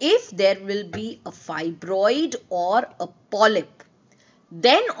 So if there will be a fibroid or a polyp,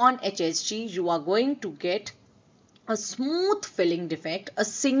 then on HSG you are going to get a smooth filling defect, a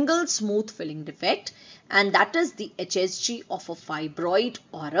single smooth filling defect, and that is the HSG of a fibroid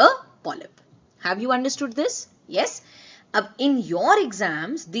or a polyp. Have you understood this? Yes. In your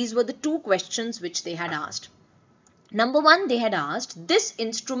exams, these were the two questions which they had asked. Number one, they had asked, this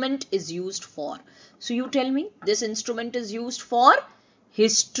instrument is used for. So you tell me, this instrument is used for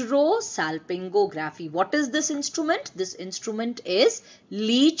hysterosalpingography. What is this instrument? This instrument is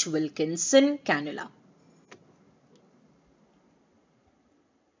Leach-Wilkinson cannula.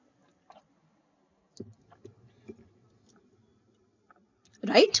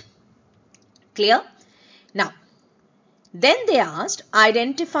 Right? Clear? Now, then they asked,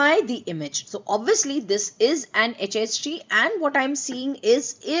 identify the image. So obviously this is an HSG and what I am seeing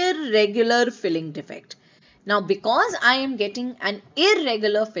is irregular filling defect. Now, because I am getting an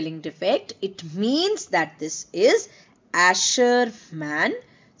irregular filling defect, it means that this is Asherman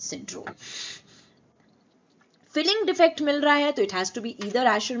syndrome. Filling defect मिल रहा है तो it has to be either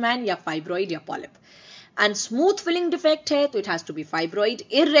Asherman या fibroid या polyp. And smooth filling defect है तो it has to be fibroid.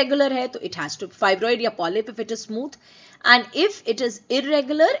 Irregular है तो it has to be fibroid या polyp if it is smooth. And if it is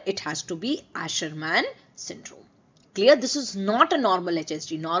irregular, it has to be Asherman syndrome. Clear? This is not a normal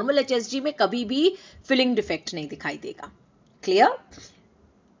HSG. Normal HSG में कभी भी filling defect नहीं दिखाई देगा. Clear?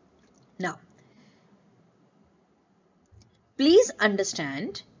 Now, please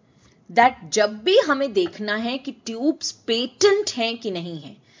understand that जब भी हमें देखना है कि tubes patent हैं कि नहीं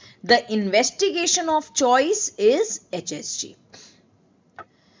हैं, the investigation of choice is HSG.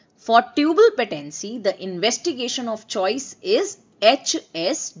 For tubal patency, the investigation of choice is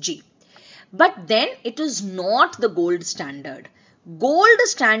HSG. But then it is not the gold standard. Gold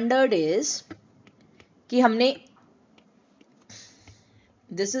standard is कि हमने,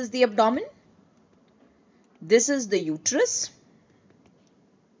 this is the abdomen, this is the uterus.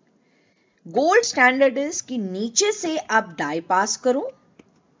 Gold standard is कि नीचे से आप dye pass करो,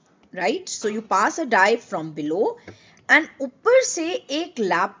 right? So you pass a dye from below and ऊपर से एक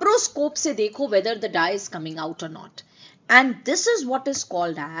laparoscope से देखो whether the dye is coming out or not. And this is what is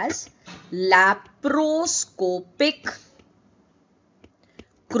called as laparoscopic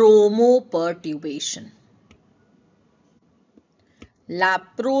chromoperturbation.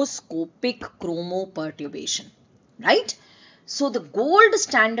 Laparoscopic chromoperturbation, right? So the gold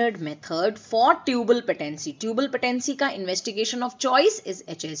standard method for tubal patency ka investigation of choice is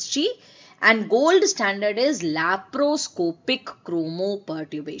HSG and gold standard is laparoscopic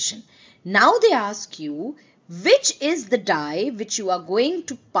chromoperturbation. Now they ask you, which is the dye which you are going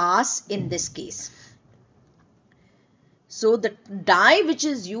to pass in this case? So the dye which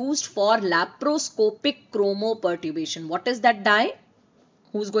is used for laparoscopic chromoperturbation, what is that dye?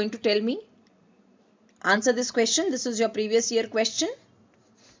 Who's going to tell me? Answer this question. This is your previous year question.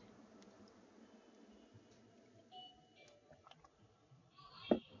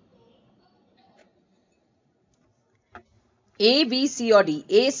 A, B, C or D.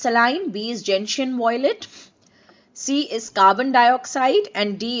 A is saline, B is gentian violet, C is carbon dioxide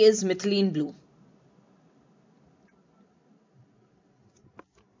and D is methylene blue.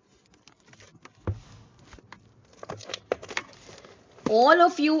 All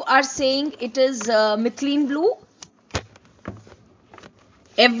of you are saying it is methylene blue.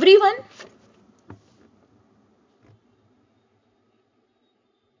 Everyone?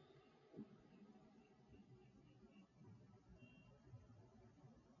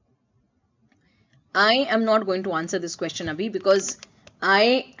 I am not going to answer this question, Abhi, because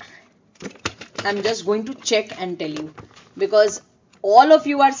I am just going to check and tell you. Because all of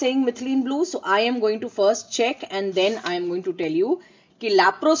you are saying methylene blue, so I am going to first check and then I am going to tell you कि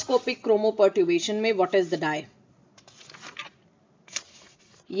laparoscopic chromoperturbation में what is the dye?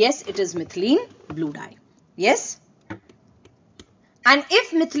 Yes, it is methylene blue dye. Yes? And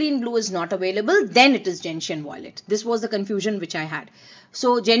if methylene blue is not available, then it is gentian violet. This was the confusion which I had.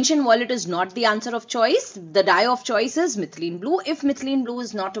 So gentian violet is not the answer of choice. The dye of choice is methylene blue. If methylene blue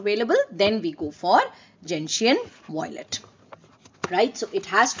is not available, then we go for gentian violet. Right? So it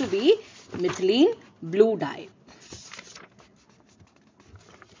has to be methylene blue dye.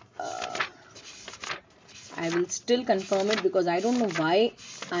 I will still confirm it because I don't know why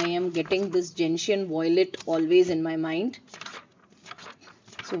I am getting this gentian violet always in my mind.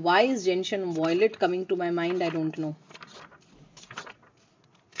 So why is gentian violet coming to my mind? I don't know.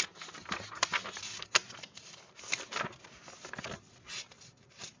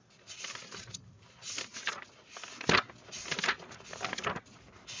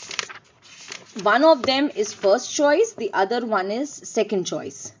 one of them is first choice, the other one is second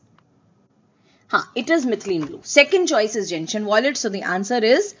choice. It is methylene blue. Second choice is gentian violet. So the answer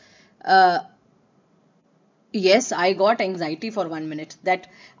is, yes, I got anxiety for 1 minute that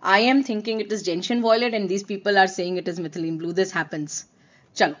I am thinking it is gentian violet and these people are saying it is methylene blue. This happens.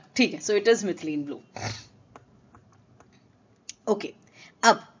 Chalo, theek hai. So it is methylene blue. Okay.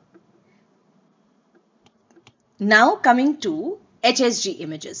 Now coming to HSG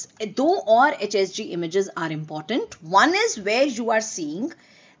images. Though or HSG images are important. One is where you are seeing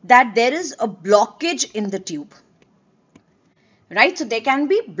that there is a blockage in the tube. Right, so there can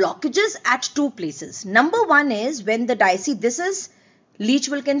be blockages at two places. Number one is when the dye, see this is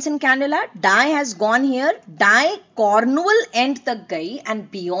Leach-Wilkinson cannula, dye has gone here, dye cornual end tak gayi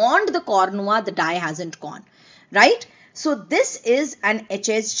and beyond the cornua the dye hasn't gone. Right, so this is an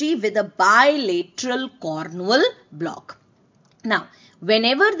HSG with a bilateral cornual block. Now,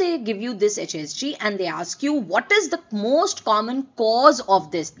 whenever they give you this HSG and they ask you what is the most common cause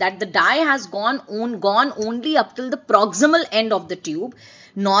of this, that the dye has gone only up till the proximal end of the tube.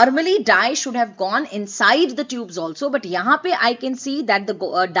 Normally dye should have gone inside the tubes also, but yahan pe I can see that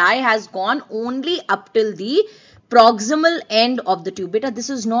the dye has gone only up till the proximal end of the tube. Beta, this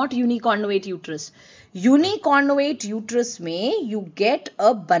is not uniconnovate uterus. Uniconnovate uterus mein you get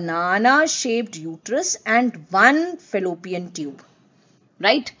a banana shaped uterus and one fallopian tube.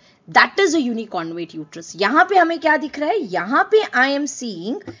 Right, that is a uniconnovate uterus. Yahan pe hame kya dikh raha hai? Yahan pe I am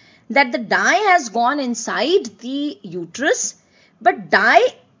seeing that the dye has gone inside the uterus, but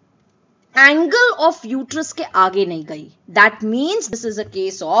dye angle of uterus ke aage nahi gayi. That means this is a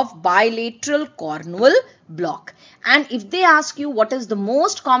case of bilateral cornual block. And if they ask you what is the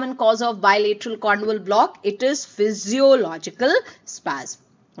most common cause of bilateral cornual block, it is physiological spasm.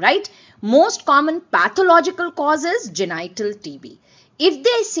 Right, most common pathological cause is genital TB. If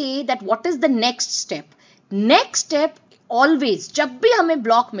they say that what is the next step always, जब भी हमें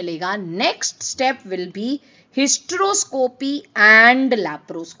block मिलेगा, next step will be hysteroscopy and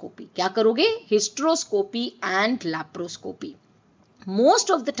laparoscopy. क्या करोगे? Hysteroscopy and laparoscopy. Most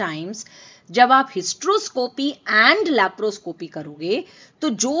of the times जब आप hysteroscopy and laparoscopy करोगे, तो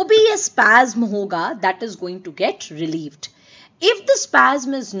जो भी ये spasm होगा, that is going to get relieved. If the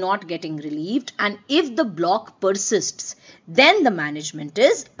spasm is not getting relieved and if the block persists, then the management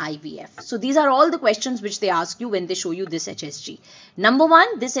is IVF. So these are all the questions which they ask you when they show you this HSG. Number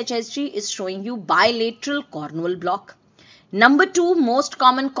one, this HSG is showing you bilateral cornual block. Number two, most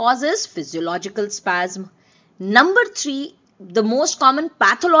common cause is physiological spasm. Number three, the most common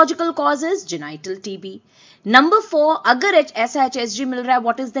pathological cause is genital TB. Number four, अगर ऐसा HSG मिल रहा है,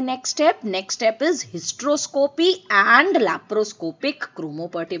 what is the next step? Next step is hysteroscopy and laparoscopic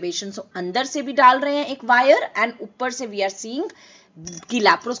chromoperturbation. So अंदर से भी डाल रहे हैं एक wire and ऊपर से we are seeing कि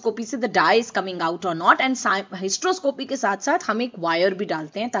laparoscopy से the dye is coming out or not, and hysteroscopy के साथ साथ हम एक wire भी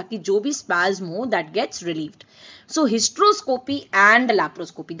डालते हैं ताकि जो भी spasm हो that gets relieved. So hysteroscopy and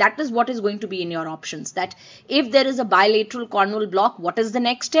laparoscopy, that is what is going to be in your options, that if there is a bilateral cornual block, what is the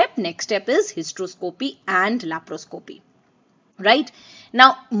next step? Next step is hysteroscopy and laparoscopy. Right?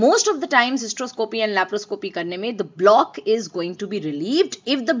 Now, most of the times hysteroscopy and laparoscopy karne mein, the block is going to be relieved.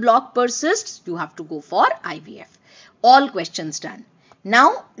 If the block persists, you have to go for IVF. All questions done.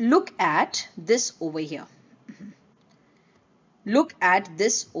 Now, look at this over here. Look at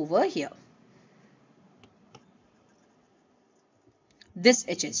this over here. This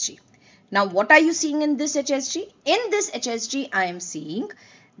HSG. Now, what are you seeing in this HSG? In this HSG, I am seeing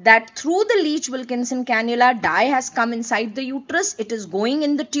that through the Leach-Wilkinson cannula, dye has come inside the uterus. It is going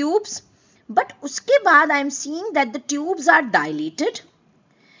in the tubes. But uske baad, I am seeing that the tubes are dilated.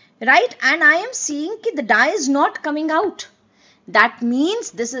 Right? And I am seeing that the dye is not coming out. That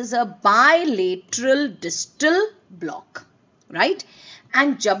means this is a bilateral distal block. Right?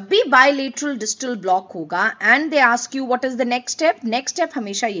 And जब भी bilateral distal block होगा and they ask you what is the next step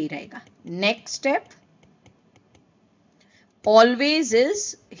हमेशा यही रहेगा. Next step always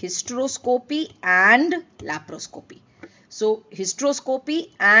is hysteroscopy and laparoscopy. So hysteroscopy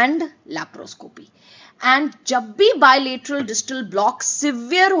and laparoscopy. And जब भी bilateral distal block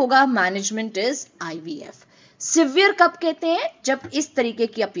severe होगा, management is IVF. Severe कब कहते हैं? जब इस तरीके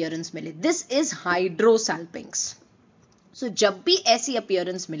की appearance मिले. This is hydrosalpinx. So जब भी ऐसी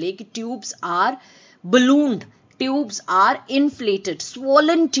appearance मिले कि tubes are ballooned, tubes are inflated,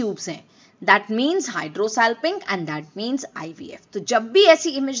 swollen tubes हैं, that means hydrosalpinx and that means IVF. तो जब भी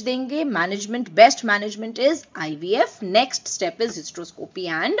ऐसी image देंगे, management, best management is IVF. Next step is hysteroscopy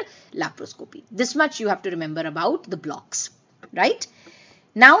and laparoscopy. This much you have to remember about the blocks, right?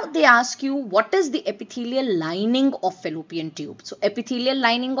 Now they ask you what is the epithelial lining of fallopian tube. So epithelial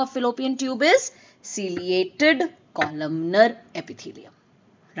lining of fallopian tube is ciliated columnar epithelium,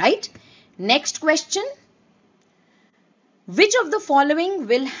 right? Next question. Which of the following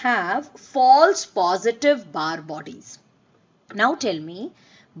will have false positive bar bodies? Now tell me,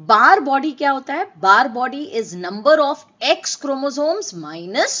 bar body क्या होता है? Bar body is number of X chromosomes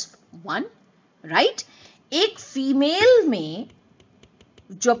minus 1, right? एक female में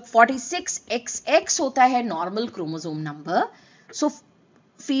जब 46XX होता है normal chromosome number, सो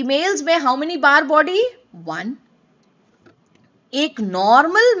females में how many bar body? 1. एक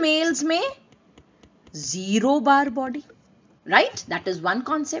नॉर्मल मेल्स में 0 बार body, right? That is one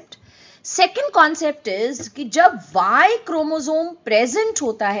concept. Second concept is कि जब Y क्रोमोसोम प्रेजेंट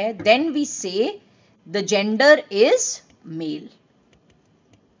होता है देन वी से the gender is male,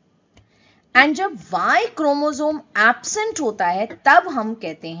 and जब Y क्रोमोसोम एब्सेंट होता है तब हम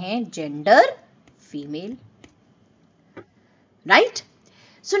कहते हैं gender female, right?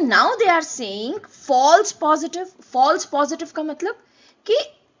 So now they are saying false positive. False positive का मतलब कि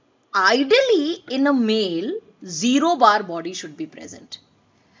ideally in a mail 0 bar body should be present.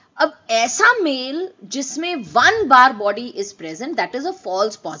 अब ऐसा मेल जिसमें 1 बार body is present, that is a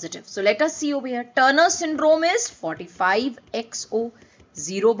false positive. So let us C over here. Turner syndrome is 45XO,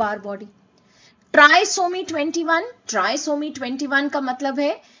 0 bar body. Trisomy 21. Trisomy 21 का मतलब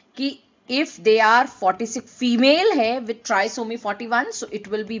है कि if they are 46 female है with trisomy 41, so it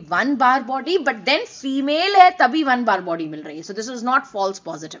will be 1 bar body, but then female है तभी 1 बार body मिल रही है. So this is not false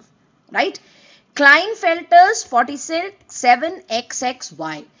positive, right? Klinefelter's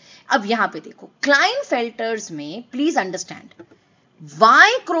 47XXY. अब यहां पे देखो, Klinefelter's में please understand Y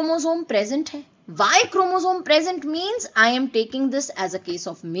chromosome present है. Y chromosome present means I am taking this as a case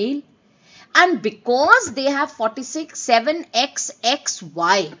of male, and because they have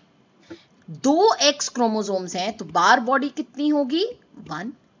 47XXY, 2 X chromosomes हैं तो बार body कितनी होगी?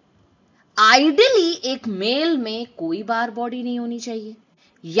 1. आइडियली एक मेल में कोई बार बॉडी नहीं होनी चाहिए.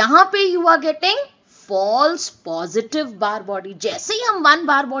 यहां पे you are getting false positive bar body. जैसे ही हम 1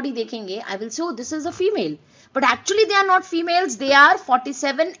 बार बॉडी देखेंगे I will say this is a female, but actually they are not females, they are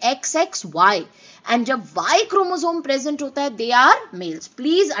 47XXY, and जब Y क्रोमोसोम प्रेजेंट होता है they are males.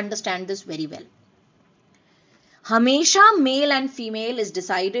 Please understand this very well. हमेशा male and female is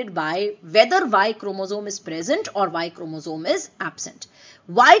decided by weather Y chromosome is present और Y chromosome is absent.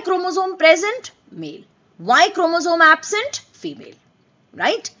 Y chromosome present mail, Y chromosome absent female,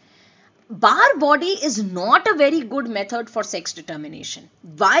 right? Bar body is not a very good method for sex determination.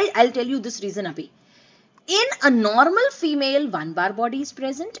 Why? I'll tell you this reason abhi. In a normal female 1 bar body is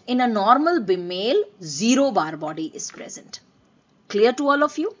present, in a normal male 0 bar body is present. Clear to all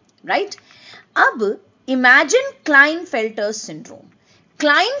of you, right? Ab imagine Klinefelter's syndrome.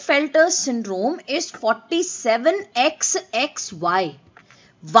 Klinefelter's syndrome is 47XXY.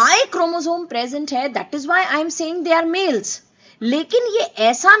 Y chromosome present hai, that is why I am saying they are males. लेकिन ये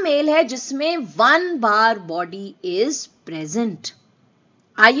ऐसा mail है जिसमें 1 बार body is present.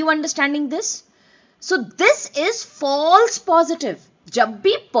 Are you understanding this? So this is false positive. जब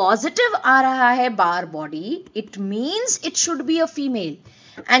भी positive आ रहा है बार body, it means it should be a female,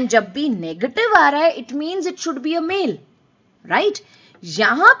 and जब भी नेगेटिव आ रहा है it means it should be a mail, right?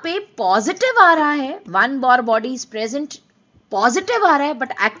 यहां पे पॉजिटिव आ रहा है, 1 बार बॉडी इज प्रेजेंट, पॉजिटिव आ रहा है,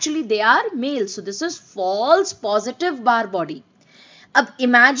 but actually they are mail. So this is false positive bar body. अब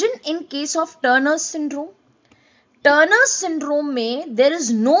imagine in case of Turners syndrome. Turners syndrome में there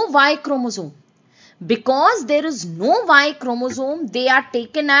is no Y chromosome. Because there is no Y chromosome they are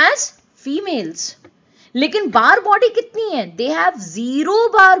taken as females. लेकिन बार body कितनी है? They have 0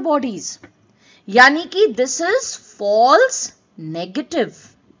 bar bodies, यानी कि this is false negative.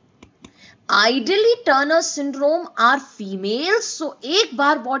 Ideally Turners syndrome are females, सो एक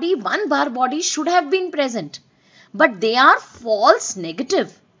बार body 1 bar body should have been present, but they are false negative.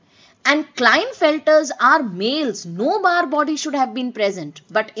 And Klinefelter's are males, no bar body should have been present,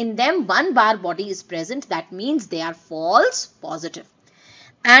 but in them 1 bar body is present, that means they are false positive.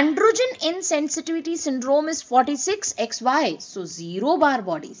 Androgen insensitivity syndrome is 46XY, so 0 bar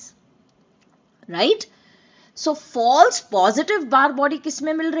bodies, right? So false positive bar body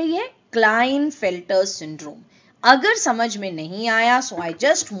किसमें मिल रही है? Klinefelter's syndrome. अगर समझ में नहीं आया, so I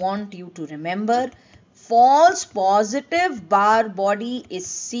just want you to remember, false positive bar body is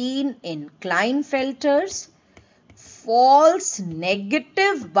seen in Klinefelter's. False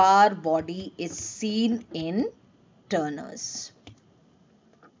negative bar body is seen in Turner's.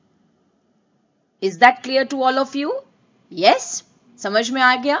 Is that clear to all of you? Yes? समझ में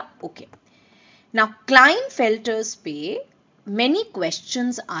आ गया? Okay. Now Klinefelter's पे many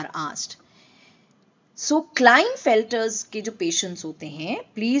questions are asked. So Klinefelter's के जो patients होते हैं,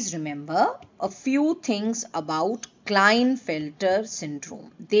 please remember a few things about Klinefelter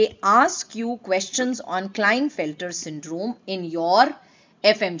syndrome. They ask you questions on Klinefelter syndrome in your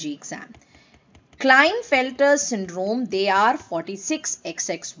FMGE exam. Klinefelter syndrome, they are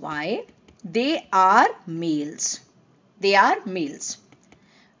 46XXY. They are males. They are males,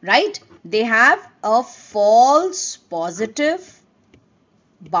 right? They have a false positive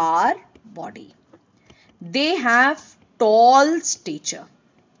bar body. They have tall stature.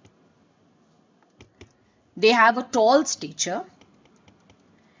 They have a tall stature.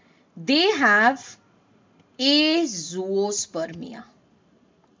 They have azoospermia.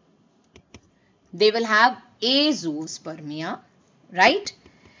 They will have azoospermia, right?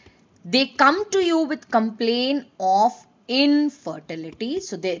 They come to you with complaint of infertility.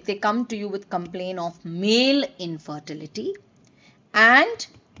 So they come to you with complaint of male infertility, and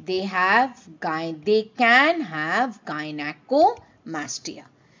they can have gynecomastia.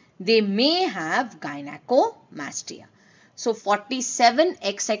 They may have gynecomastia. So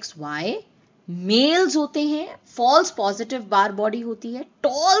 47XXY mails होते हैं, false positive बार body होती है,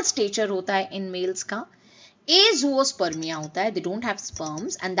 tall stature होता है in males का, azoospermia होता है, they don't have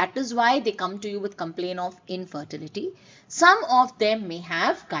sperms, and that is why they come to you with complaint of infertility. Some of them may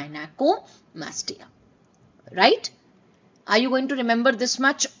have gynecomastia, right? Are you going to remember this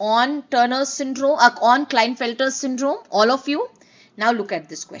much on Turner's syndrome, on Klinefelter's syndrome, all of you? Now look at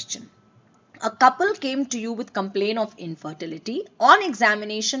this question. A couple came to you with complaint of infertility. On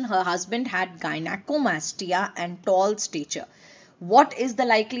examination, her husband had gynecomastia and tall stature. What is the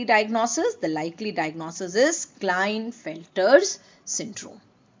likely diagnosis? The likely diagnosis is Klinefelter's syndrome,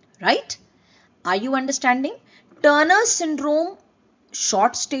 right? Are you understanding? Turner's syndrome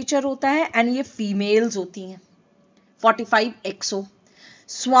short stature होता है and ये females होती हैं, 45XO.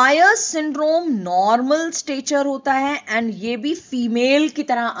 स्वायर्स syndrome normal stretcher होता है and ये भी female की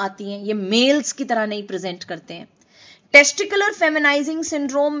तरह आती हैं, ये मेल्स की तरह नहीं प्रेजेंट करते हैं. टेस्टिकुलर फेमिनाइजिंग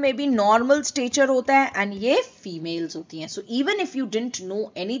सिंड्रोम में भी नॉर्मल स्टेचर होता है एंड ये फीमेल्स होती हैं. So even if you didn't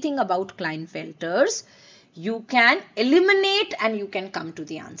know anything about क्लाइनफेल्टर्स, you can eliminate and you can come to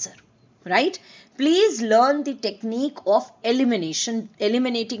the answer, right? Please learn the technique of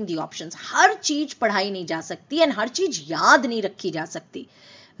eliminating the options. हर चीज पढ़ाई नहीं जा सकती and हर चीज याद नहीं रखी जा सकती,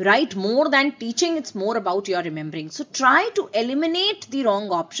 right? More than teaching, it's more about your remembering. So try to eliminate the wrong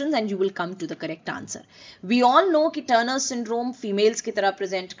options and you will come to the correct answer. We all know कि Turner's syndrome females की तरह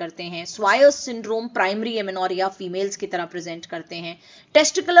present करते हैं, Swires syndrome primary amenorrhea females की तरह present करते हैं,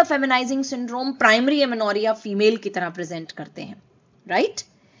 testicular feminizing syndrome primary amenorrhea female की तरह present करते हैं, right?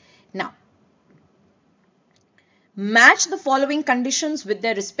 Now, match the following conditions with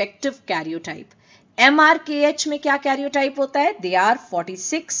their respective karyotype. MRKH में क्या karyotype होता है? They are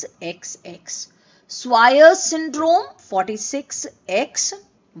 46XX. Swires syndrome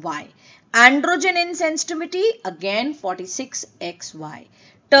 46XY. Androgen insensitivity again 46XY.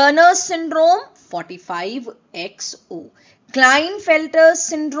 Turner's syndrome 45XO. Klinefelter's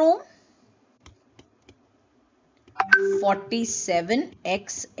syndrome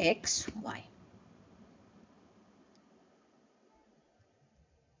 47XXY.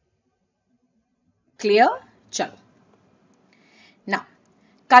 Clear? Chalo. Now,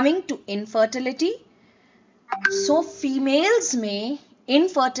 coming to infertility. So, females में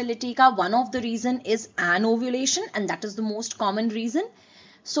infertility का one of the reason is anovulation and that is the most common reason.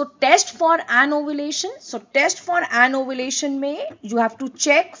 So, test for anovulation. So, test for anovulation में you have to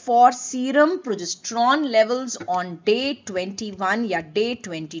check for serum progesterone levels on day 21 या day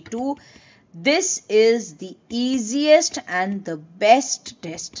 22. This is the easiest and the best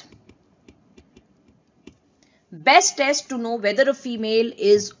test. Best test to know whether a female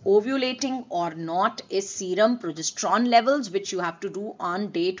is ovulating or not is serum progesterone levels, which you have to do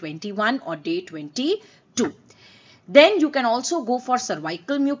on day 21 or day 22. Then you can also go for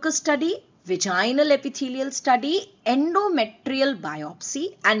cervical mucus study, vaginal epithelial study, endometrial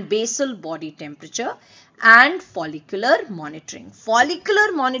biopsy and basal body temperature and follicular monitoring.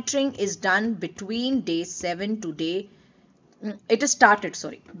 Follicular monitoring is done between day 7 to day,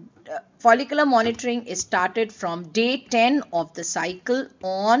 follicular monitoring is started from day 10 of the cycle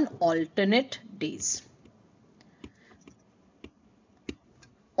on alternate days.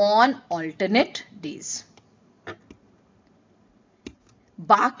 On alternate days.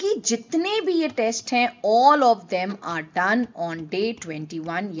 बाकी जितने भी ये test हैं, all of them are done on day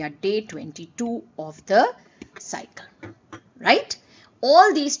 21 या day 22 of the cycle, right?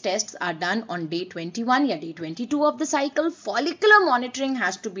 All these tests are done on day 21 या day 22 of the cycle. Follicular monitoring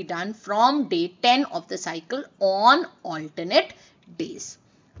has to be done from day 10 of the cycle on alternate days,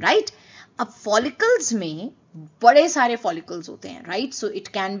 right? अब follicles में बड़े सारे follicles होते हैं, right? So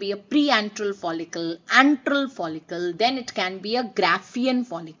it can be a preantral follicle, antral follicle, then it can be a Graafian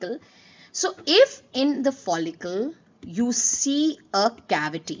follicle. So if in the follicle you see a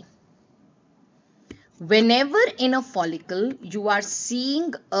cavity, whenever in a follicle you are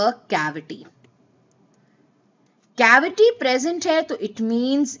seeing a cavity present hai, तो it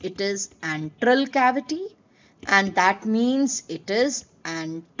means it is antral cavity, and that means it is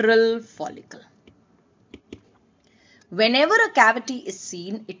antral follicle. Whenever a cavity is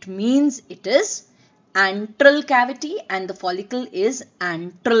seen, it means it is antral cavity and the follicle is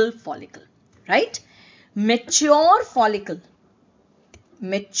antral follicle, right? Mature follicle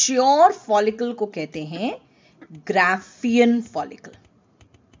को कहते हैं Graafian follicle.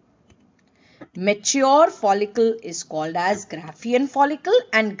 Mature follicle is called as Graafian follicle,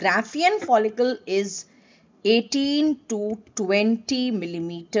 and Graafian follicle is 18 to 20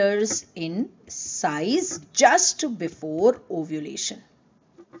 millimeters in size just before ovulation.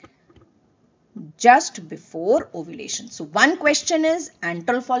 So one question is,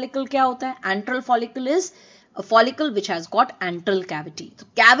 antral follicle क्या होता है? Antral follicle is a follicle which has got antral cavity. So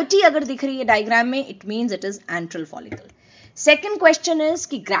cavity अगर दिख रही है diagram में, it means it is antral follicle. Second question is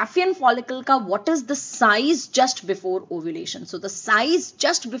कि Graafian follicle का what is the size just before ovulation? So the size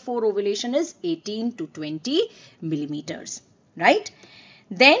just before ovulation is 18 to 20 millimeters, right?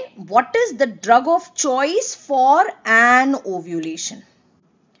 Then what is the drug of choice for an ovulation?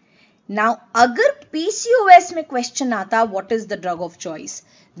 Now अगर PCOS में question आता what is the drug of choice,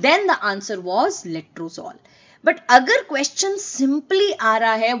 then the answer was letrozole. But अगर question simply आ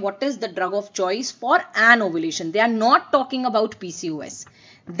रहा है what is the drug of choice for an ovulation, they are not talking about PCOS,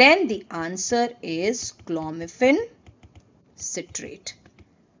 then the answer is clomiphene citrate.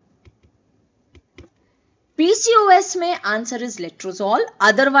 PCOS में answer is letrozole,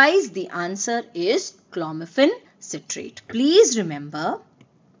 otherwise the answer is clomiphene citrate. Please remember,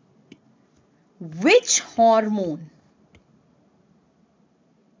 which hormone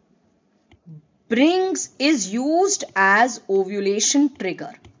is used as ovulation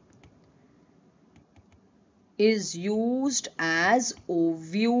trigger? Is used as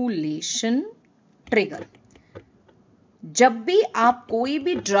ovulation trigger. जब भी आप कोई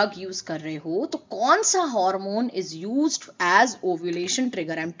भी drug use कर रहे हो तो कौन सा hormone is used as ovulation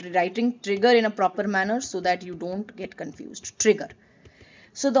trigger? I am writing trigger in a proper manner so that you don't get confused. Trigger.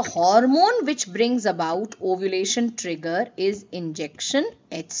 So the hormone which brings about ovulation trigger is injection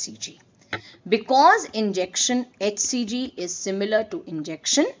HCG, because injection HCG is similar to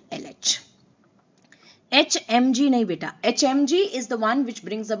injection LH. HMG nahi beta. HMG is the one which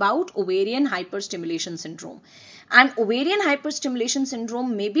brings about ovarian hyperstimulation syndrome, and ovarian hyperstimulation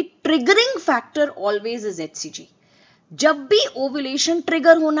syndrome may be triggering factor always is HCG. जब भी ovulation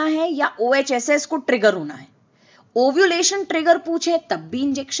trigger होना है या OHSS को trigger होना है, ovulation trigger पूछे तब भी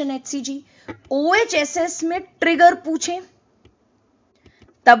इंजेक्शन HCG, OHSS में ट्रिगर पूछे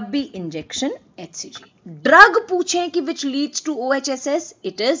तब भी इंजेक्शन HCG. ड्रग पूछे कि which leads to OHSS,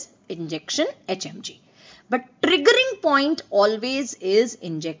 it is injection HMG, but triggering point always is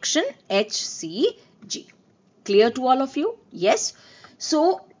injection HCG. Clear to all of you? Yes. So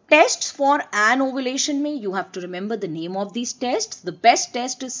tests for an ovulation में you have to remember the name of these tests. The best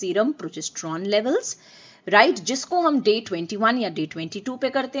test is serum progesterone levels, right, जिसको हम day 21 या day 22 पे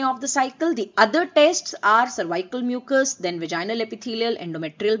करते हैं of the cycle. The other tests are cervical mucus, then vaginal epithelial,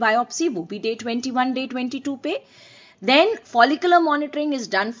 endometrial biopsy, वो भी day 21 day 22 पे. Then follicular monitoring is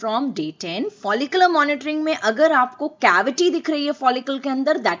done from day 10. Follicular monitoring में अगर आपको कैविटी दिख रही है फॉलिकल के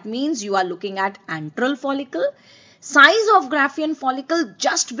अंदर, that means you are looking at enteral follicle. Size of Graafian follicle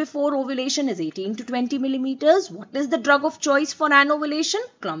just before ovulation is 18 to 20 millimeters. What is the drug of choice for an ovulation?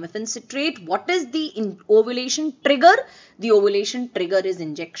 Clomiphene citrate. What is the ovulation trigger? The ovulation trigger is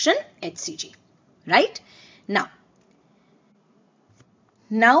injection HCG. Right? Now,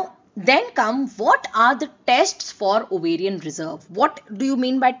 then come what are the tests for ovarian reserve? What do you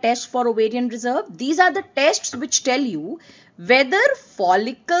mean by tests for ovarian reserve? These are the tests which tell you whether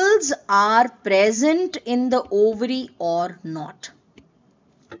follicles are present in the ovary or not.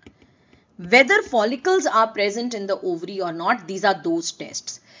 Whether follicles are present in the ovary or not, these are those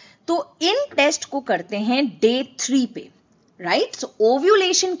tests. तो इन test को करते हैं day 3 पे, right? सो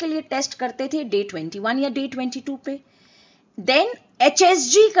ovulation के लिए test करते थे day 21 या डे 22 पे. देन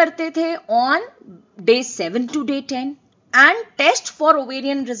HSG करते थे on day 7 to day 10, and test for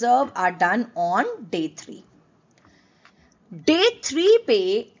ovarian reserve are done on day 3. Day 3 पे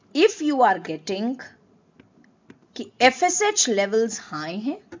इफ यू आर गेटिंग कि FSH लेवल्स हाई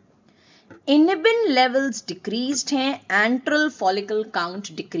हैं, इनिबिन लेवल्स डिक्रीज्ड हैं, एंट्रल फॉलिकल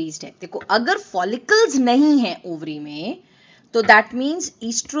काउंट डिक्रीज्ड है। देखो अगर फॉलिकल्स नहीं है ओवरी में तो दैट मीन्स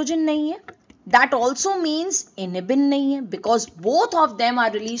ईस्ट्रोजन नहीं है, दैट ऑल्सो मीन्स इनिबिन नहीं है, because both of them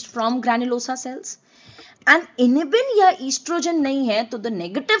are released from granulosa sales. And inhibin या ईस्ट्रोजन नहीं है तो the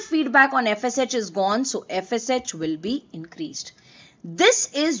negative feedback on FSH is gone, so FSH will be increased.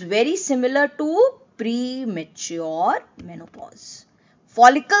 This is very similar to premature menopause.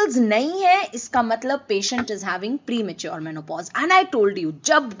 Follicles नहीं है इसका मतलब patient is having premature menopause, and I told you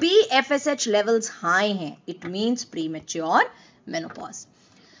जब भी FSH लेवल्स हाई हैं it means premature menopause.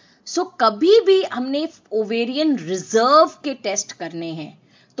 सो कभी भी हमने ओवेरियन रिजर्व के टेस्ट करने हैं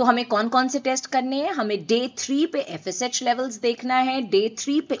तो हमें कौन कौन से टेस्ट करने हैं? हमें डे 3 पे FSH लेवल्स देखना है, डे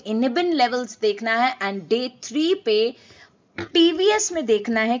 3 पे इनिबिन लेवल्स देखना है, एंड डे 3 पे TVS में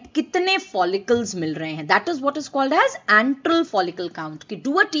देखना है कितने फॉलिकल्स मिल रहे हैं। That is what is called as enteral follicle count, कि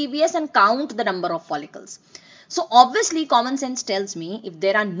do a TVS and count the number of follicles. So obviously common sense tells me if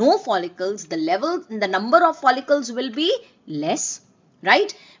there are no follicles, the number of follicles will be less,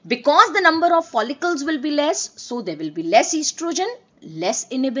 right? Because the number of follicles will be less, so there will be less estrogen, less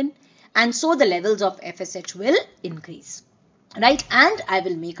inhibin, and so the levels of FSH will increase, right? And I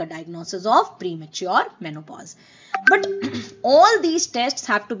will make a diagnosis of premature menopause. But all these tests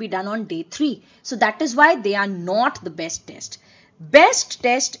have to be done on day 3. So that is why they are not the best test. Best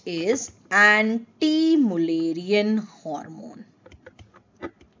test is anti-Mullerian hormone,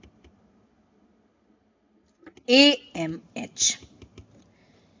 AMH.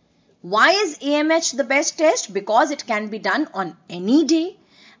 Why is AMH the best test? Because it can be done on any day.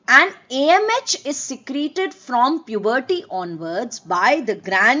 And AMH is secreted from puberty onwards by the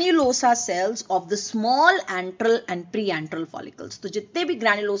granulosa cells of the small antral and preantral follicles. तो जितने भी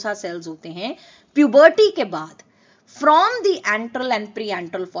granulosa cells होते हैं puberty के बाद from the antral and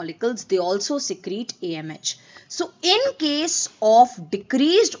preantral follicles they also secrete AMH. So in case of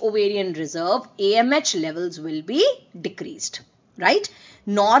decreased ovarian reserve, AMH levels will be decreased, right?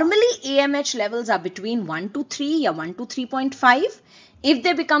 Normally AMH levels are between 1 to 3 or 1 to 3.5. If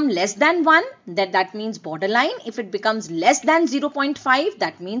they become less than 1, then that means borderline. If it becomes less than 0.5,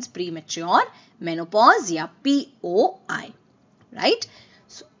 that means premature menopause या POI, right?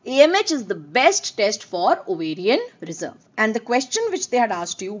 So AMH is the best test for ovarian reserve. And the question which they had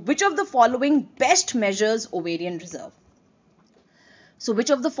asked you, which of the following best measures ovarian reserve? So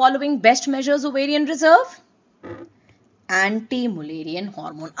which of the following best measures ovarian reserve? Anti-Mullerian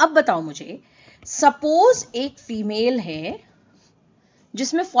hormone. अब बताओ मुझे, suppose एक female है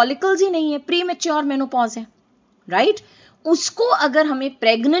जिसमें follicles ही नहीं है, premature menopause है, right? उसको अगर हमें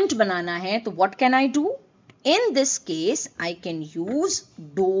प्रेग्नेंट बनाना है तो what can I do? In this case I can use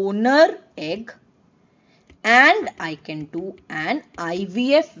donor egg and I can do an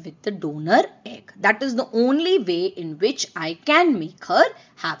IVF with the donor egg. That is the only way in which I can make her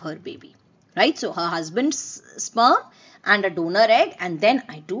have her baby, right? So her husband's sperm and a donor egg, and then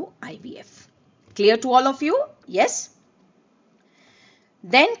I do IVF. Clear to all of you? Yes?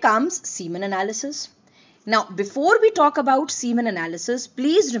 Then comes semen analysis. Now, before we talk about semen analysis,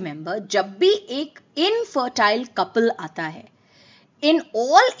 please remember, जब भी एक infertile couple आता है, in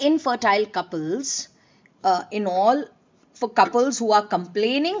all infertile couples, for couples who are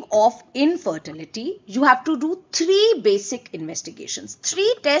complaining of infertility, you have to do 3 basic investigations. 3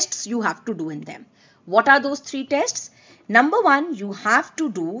 tests you have to do in them. What are those 3 tests? Number 1, you have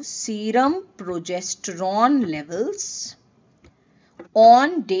to do serum progesterone levels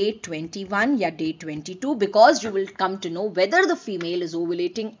on day 21 या day 22, because you will come to know whether the female is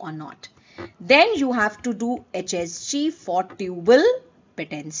ovulating or not. Then you have to do HSG for tubal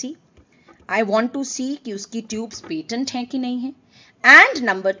patency. I want to see कि उसकी tubes patent हैं कि नहीं है. And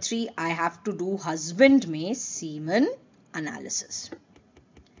number 3, I have to do husband में semen analysis.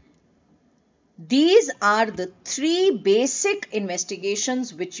 These are the 3 basic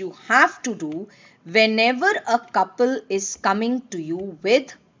investigations which you have to do whenever a couple is coming to you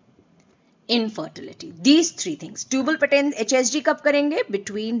with infertility. These 3 things. Tubal patency, HSG कब करेंगे?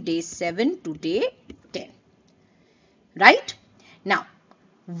 Between day 7 to day 10. Right? Now,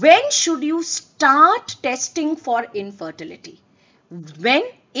 when should you start testing for infertility? When,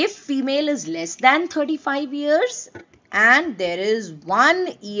 if female is less than 35 years and there is 1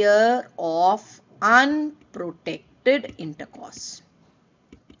 year of unprotected intercourse.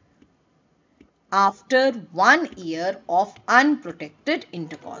 After 1 year of unprotected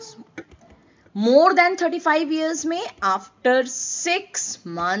intercourse. more than 35 years में after 6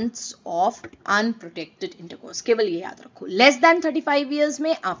 months of unprotected intercourse. केवल ये याद रखो. Less than 35 years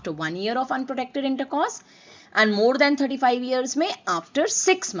में after 1 year of unprotected intercourse, and more than 35 years में after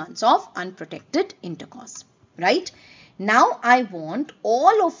 6 months of unprotected intercourse. Right? Now I want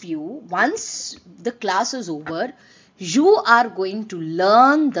all of you, once the class is over, you are going to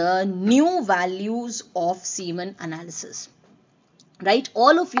learn the new values of semen analysis. Right?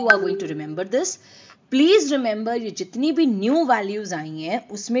 All of you are going to remember this. Please remember, ये जितनी भी new values आई हैं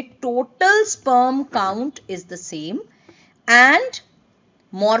उसमें total sperm count is the same and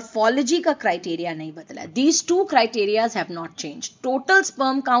morphology का criteria नहीं बदला. These two criteria have not changed. Total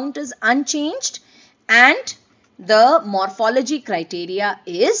sperm count is unchanged and the morphology criteria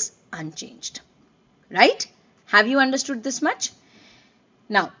is unchanged. Right? Have you understood this much?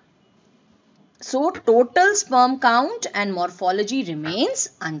 Now, so total sperm count and morphology remains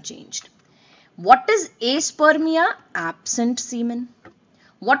unchanged. What is aspermia? Absent semen.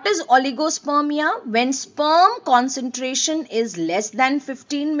 What is oligospermia? When sperm concentration is less than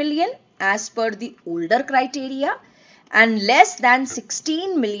 15 million as per the older criteria and less than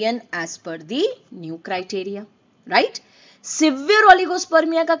 16 million as per the new criteria. Right? Severe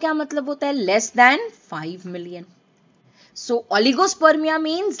oligospermia का क्या मतलब होता है? Less than 5 million. So oligospermia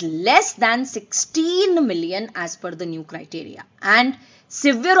means less than 16 million as per the new criteria, and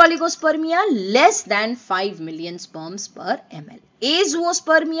severe oligospermia less than 5 million sperms per ml.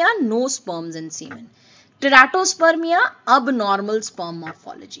 Azoospermia, no sperms in semen. Teratospermia, abnormal sperm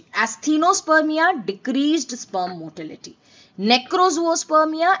morphology. Asthenospermia, decreased sperm motility.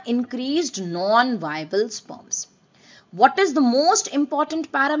 Necrozoospermia, increased non-viable sperms. What is the most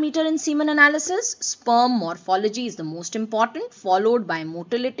important parameter in semen analysis? Sperm morphology is the most important, followed by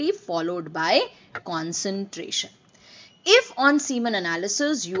motility, followed by concentration. If on semen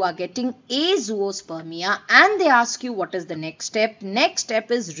analysis you are getting azoospermia and they ask you what is the next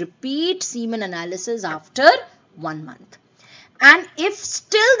step is repeat semen analysis after 1 month. And if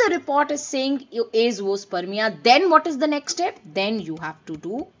still the report is saying azoospermia, then what is the next step? Then you have to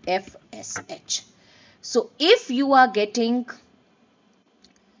do FSH. So if you are getting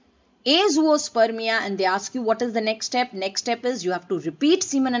azoospermia and they ask you what is the next step is you have to repeat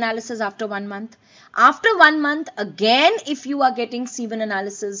semen analysis after 1 month. After 1 month, again if you are getting semen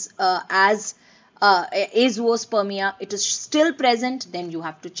analysis as azoospermia, it is still present, then you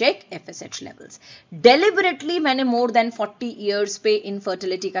have to check FSH levels. Deliberately मैंने more than 40 years पे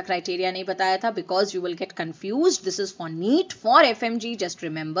infertility का criteria नहीं बताया था because you will get confused. This is for NEET. For FMGE, just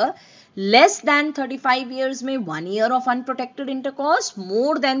remember, less than 35 years में 1 year of unprotected intercourse,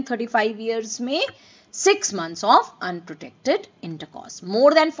 more than 35 years में 6 months of unprotected intercourse.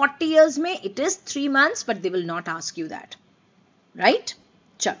 More than 40 years में it is 3 months, but they will not ask you that. Right?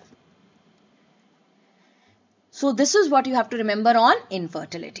 चलो. So this is what you have to remember on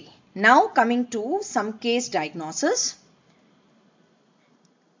infertility. Now coming to some case diagnosis.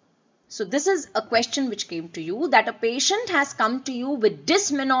 So this is a question which came to you, that a patient has come to you with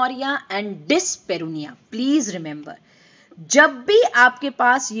dysmenorrhea and dyspareunia. Please remember, जब भी आपके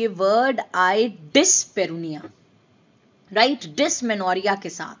पास ये word आए dyspareunia, right, dysmenorrhea के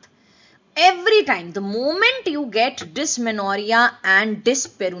साथ, every time the moment you get dysmenorrhea and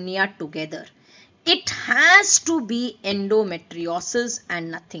dyspareunia together, it has to be endometriosis and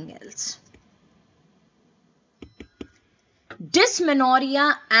nothing else.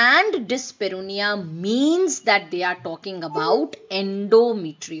 Dysmenorrhea and dyspareunia means that they are talking about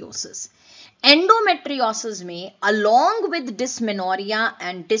endometriosis. Endometriosis में along with dysmenorrhea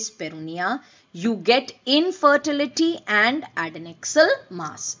and dyspareunia you get infertility and adnexal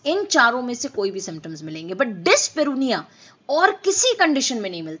mass. इन चारों में से कोई भी symptoms मिलेंगे, but dyspareunia और किसी condition में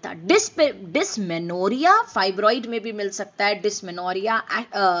नहीं मिलता. डिस्मेनोरिया फाइब्रॉइड में भी मिल सकता है, डिस्मेनोरिया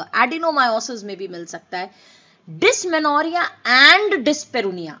एडिनोमायोसिस में भी मिल सकता है. Dysmenorrhea and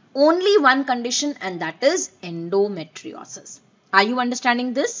dyspareunia, only one condition, and that is endometriosis. Are you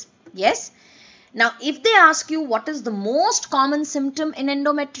understanding this? Yes. Now, if they ask you what is the most common symptom in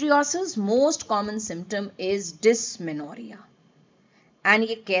endometriosis, most common symptom is dysmenorrhea. And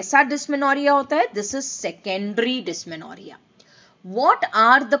ये कैसा dysmenorrhea होता है? This is secondary dysmenorrhea. What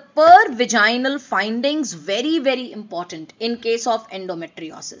are the per-vaginal findings? Very, very important in case of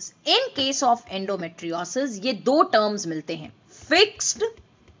endometriosis. In case of endometriosis, ये दो terms मिलते हैं. Fixed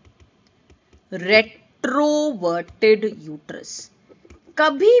retroverted uterus.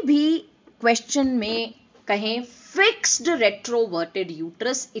 कभी भी question में कहें fixed retroverted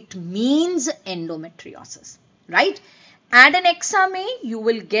uterus, it means endometriosis, right? Adnexa में you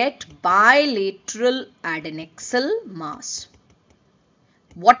will get bilateral adnexal mass.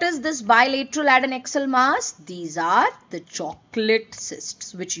 What is this bilateral adnexal mass? These are the chocolate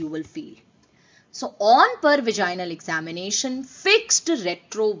cysts which you will feel. So on per vaginal examination, fixed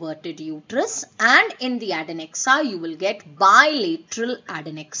retroverted uterus, and in the adnexa you will get bilateral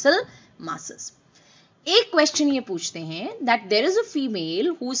adnexal masses. एक question ये पूछते हैं that there is a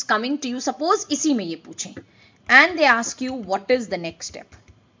female who is coming to you, suppose इसी में ये पूछें, and they ask you what is the next step.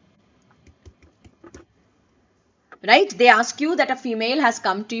 Right? They ask you that a female has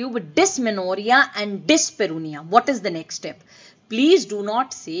come to you with dysmenorrhea and dyspareunia. What is the next step? Please do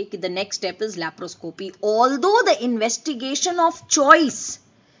not say that the next step is laparoscopy, although the investigation of choice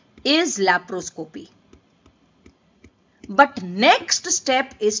is laparoscopy. But next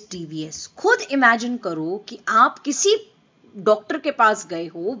step is TVS. खुद imagine करो कि आप किसी doctor के पास गए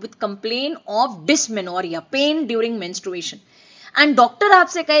हो with complaint of dysmenorrhea, pain during menstruation, and doctor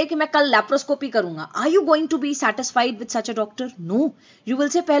आपसे कहे कि मैं कल लैप्रोस्कोपी करूंगा. Are you going to be satisfied with such a doctor? No. You will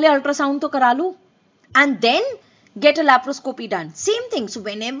say पहले अल्ट्रासाउंड तो करा लो and then get a laparoscopy done. Same thing. So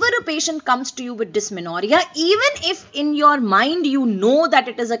whenever a patient comes to you with dysmenorrhea, even if in your mind you know that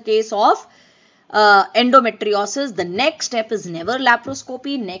it is a case of endometriosis, the next step is never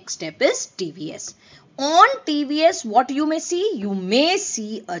laparoscopy. Next step is TVS. On TVS, what you may see? You may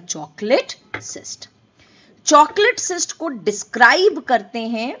see a chocolate cyst. Chocolate cyst को describe करते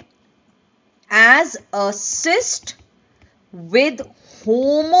हैं as a cyst with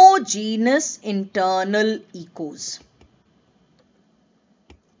homogeneous internal echoes.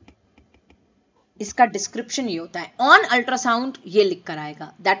 इसका description ये होता है, on ultrasound ये लिख कर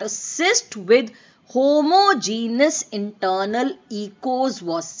आएगा that a cyst with homogeneous internal echoes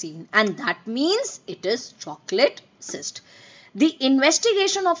was seen, and that means it is chocolate cyst. The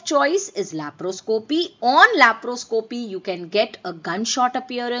investigation of choice is laparoscopy. On laparoscopy, you can get a gunshot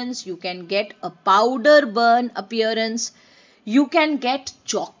appearance, you can get a powder burn appearance, you can get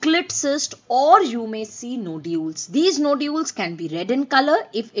chocolate cyst, or you may see nodules. These nodules can be red in color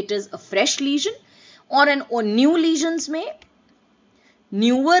if it is a fresh lesion, or new lesions may.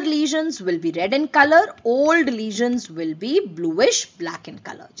 Newer lesions will be red in color, old lesions will be bluish black in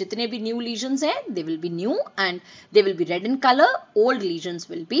color. जितने भी new lesions हैं, they will be new and they will be red in color, old lesions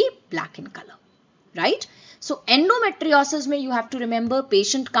will be black in color, right? So endometriosis में you have to remember,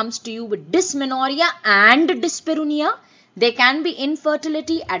 patient comes to you with dysmenorrhea and dyspareunia. They can be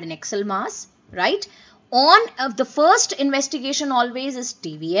infertility, adnexal mass, right? On the first investigation always is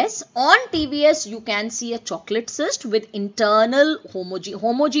TVS. On TVS, you can see a chocolate cyst with internal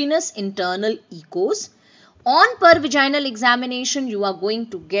homogeneous internal echoes. On per vaginal examination, you are going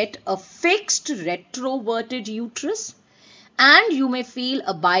to get a fixed retroverted uterus, and you may feel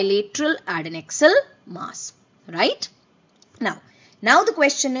a bilateral adnexal mass, right? Now the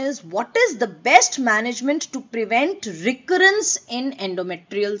question is, what is the best management to prevent recurrence in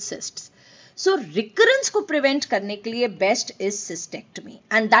endometrial cysts? So recurrence को prevent करने के लिए best is cystectomy,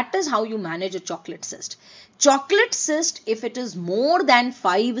 and that is how you manage a chocolate cyst. Chocolate cyst, if it is more than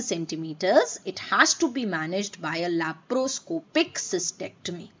 5 centimeters, it has to be managed by a laparoscopic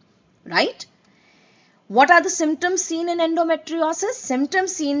cystectomy, right? What are the symptoms seen in endometriosis?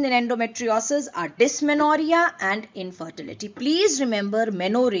 Symptoms seen in endometriosis are dysmenorrhea and infertility. Please remember,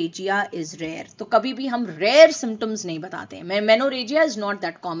 menorrhagia is rare. तो कभी भी हम rare symptoms नहीं बताते हैं. Menorrhagia is not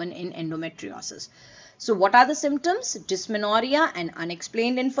that common in endometriosis. So what are the symptoms? Dysmenorrhea and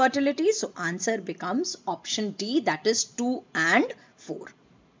unexplained infertility. So answer becomes option D, that is 2 and 4.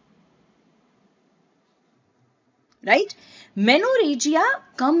 Right? Menorrhagia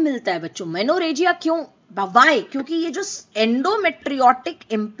कम मिलता है बच्चों. Menorrhagia क्यों? Why? क्योंकि ये जो endometriotic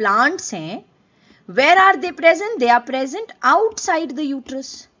implants हैं, where are they present? They are present outside the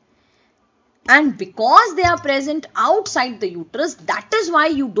uterus. And because they are present outside the uterus, that is why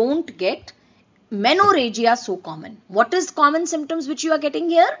you don't get menorrhagia so common. What is common symptoms which you are getting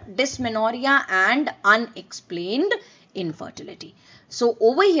here? Dysmenorrhea and unexplained infertility. So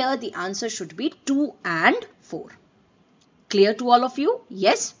over here, the answer should be 2 and 4. Clear to all of you?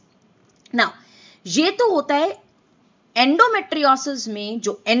 Yes? Now, ये तो होता है endometriosis में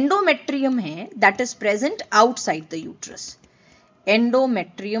जो endometrium है, that is present outside the uterus.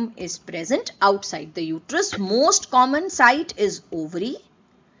 Endometrium is present outside the uterus. Most common site is ovary.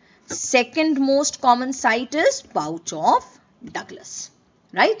 Second most common site is pouch of Douglas,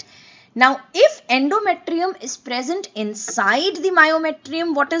 right? Now, if endometrium is present inside the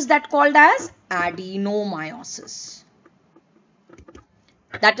myometrium, what is that called as? Adenomyosis.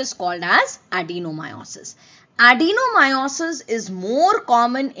 That is called as adenomyosis. Adenomyosis is more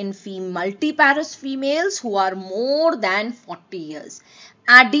common in multiparous females who are more than 40 years.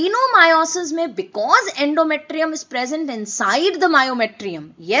 Adenomyosis में, because endometrium is present inside the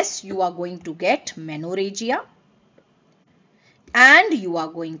myometrium, yes, you are going to get menorrhagia and you are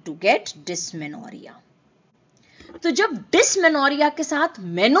going to get dysmenorrhea. तो जब dysmenorrhea के साथ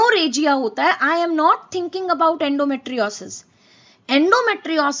menorrhagia होता है, I am not thinking about endometriosis.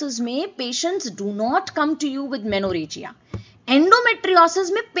 Endometriosis में patients do not come to you with menorrhagia.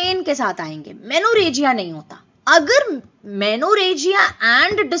 Endometriosis में pain के साथ आएंगे, menorrhagia नहीं होता. अगर menorrhagia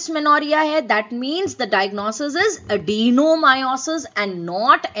and dysmenorrhea है, that means the diagnosis is adenomyosis and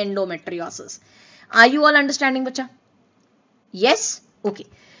not endometriosis. Are you all understanding, bacha? Yes? Okay.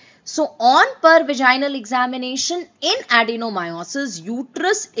 So on per vaginal examination, in adenomyosis,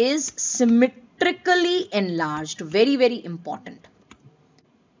 uterus is symmetrically enlarged. Very, very important.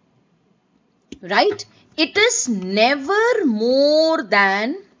 Right? It is never more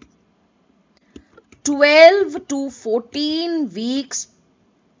than 12 to 14 weeks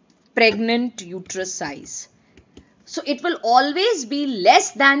pregnant uterus size. So it will always be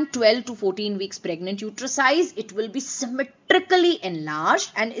less than 12 to 14 weeks pregnant uterus size. It will be symmetrically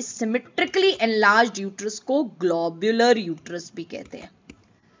enlarged, and इस symmetrically enlarged uterus को globular uterus भी कहते हैं.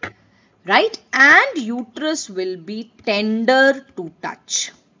 Right? And uterus will be tender to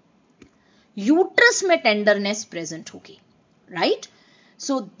touch. Uterus में tenderness present होगी. Right?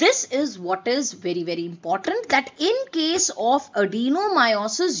 So this is what is very, very important, that in case of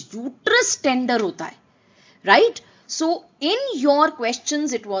adenomyosis, uterus tender होता है. Right? So in your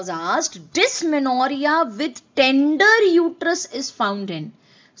questions it was asked, dysmenorrhea with tender uterus is found in.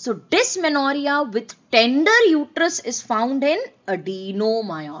 So dysmenorrhea with tender uterus is found in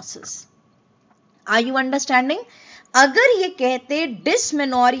adenomyosis. Are you understanding? अगर ये कहते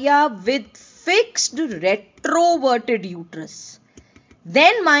dysmenorrhea with fixed retroverted uterus,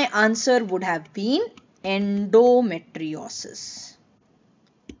 then my answer would have been endometriosis.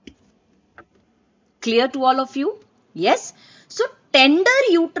 Clear to all of you? Yes. So tender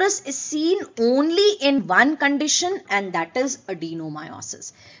uterus is seen only in one condition, and that is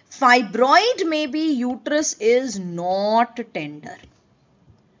adenomyosis. Fibroid में भी uterus is not tender.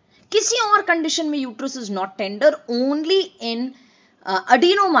 किसी और condition में uterus is not tender, only in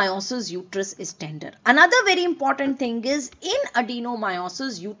adenomyosis uterus is tender. Another very important thing is, in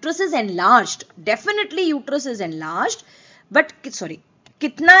adenomyosis uterus is enlarged. Definitely uterus is enlarged, but sorry,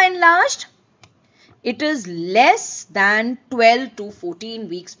 कितना enlarged? It is less than 12 to 14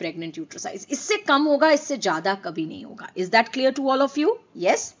 weeks pregnant uterus size. इससे कम होगा, इससे ज़्यादा कभी नहीं होगा. Is that clear to all of you?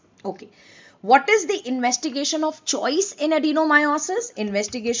 Yes? Okay. What is the investigation of choice in adenomyosis?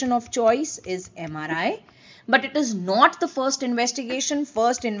 Investigation of choice is MRI. But it is not the first investigation.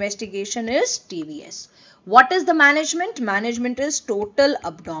 First investigation is TVS. What is the management? Management is total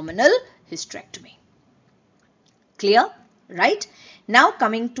abdominal hysterectomy. Clear? Right? Now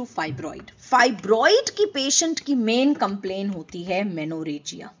coming to fibroid. Fibroid की patient की main complaint होती है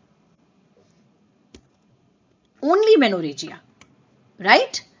menorrhagia. Only menorrhagia.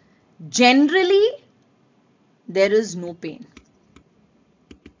 Right? Generally, there is no pain.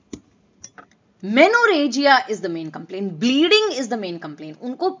 Menorrhagia is the main complaint. Bleeding is the main complaint.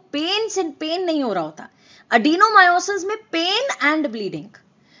 उनको pain से pain नहीं हो रहा होता. Adenomyosis में pain and bleeding.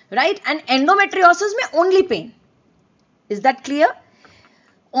 Right? And endometriosis में only pain. Is that clear?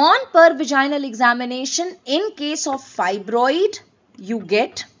 On per vaginal examination, in case of fibroid, you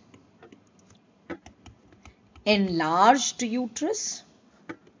get enlarged uterus,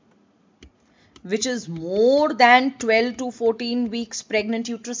 which is more than 12 to 14 weeks pregnant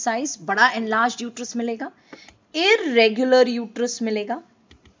uterus size. बड़ा enlarged uterus मिलेगा. Irregular uterus मिलेगा.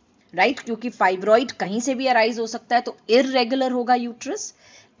 Right? क्योंकि fibroid कहीं से भी arise हो सकता है, तो irregular होगा uterus.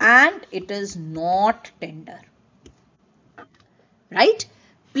 And it is not tender. Right?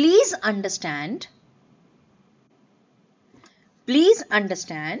 Please understand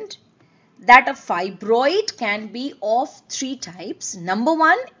that a fibroid can be of three types. Number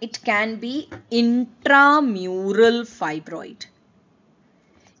one, it can be intramural fibroid.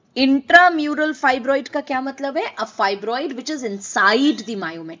 Intramural fibroid का क्या मतलब है? A fibroid which is inside the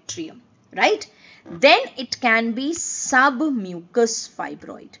myometrium, right? Then it can be submucous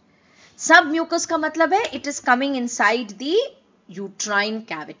fibroid. Submucous का मतलब है it is coming inside the uterine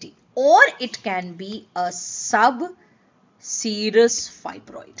cavity, or it can be a subserous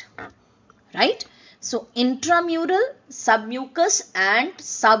fibroid, right? So intramural, submucous and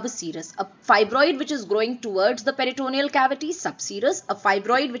subserous. A fibroid which is growing towards the peritoneal cavity, subserous. A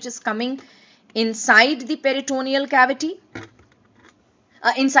fibroid which is coming inside the peritoneal cavity,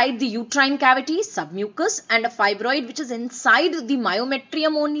 inside the uterine cavity, submucous. And a fibroid which is inside the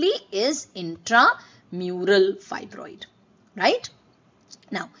myometrium only is intramural fibroid. Right?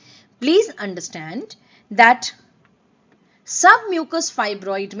 Now, please understand that submucous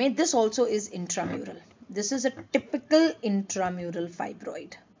fibroid mein, this also is intramural. This is a typical intramural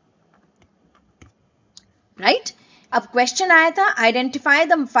fibroid. Right? अब question आया था, identify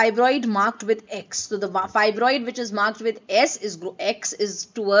the fibroid marked with x. So the fibroid which is marked with S is X is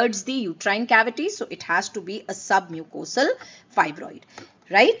towards the uterine cavity, so it has to be a submucosal fibroid.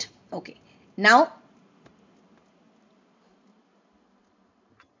 Right? Okay. Now,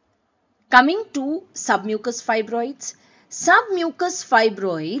 coming to submucous fibroids. Submucous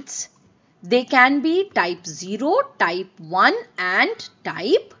fibroids, they can be type 0, type 1 and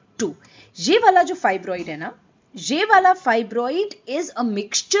type 2. ये वाला जो fibroid है ना, ये वाला fibroid is a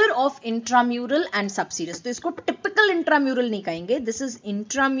mixture of intramural and subserous. तो इसको typical intramural नहीं कहेंगे. This is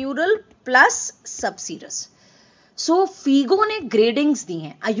intramural plus subserous. So FIGO ने gradings दी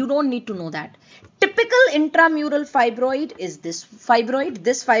हैं. You don't need to know that. Typical intramural fibroid is this fibroid.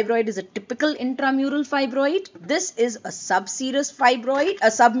 This fibroid is a typical intramural fibroid. This is a subserous fibroid,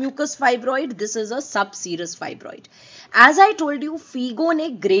 a submucous fibroid. This is a subserous fibroid. As I told you, FIGO ने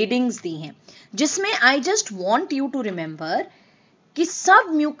gradings दी हैं, जिसमें I just want you to remember कि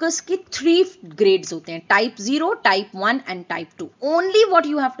सब mucus की 3 grades होते हैं, type 0, type 1 and type 2. Only what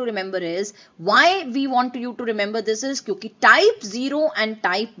you have to remember is, why we want you to remember this is, क्योंकि type 0 and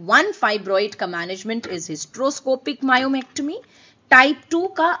type 1 fibroid का management is hysteroscopic myomectomy, type 2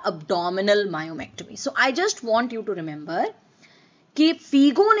 का abdominal myomectomy. So I just want you to remember कि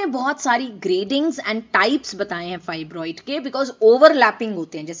FIGO ने बहुत सारी gradings and types बताए हैं fibroid के, बिकॉज ओवरलैपिंग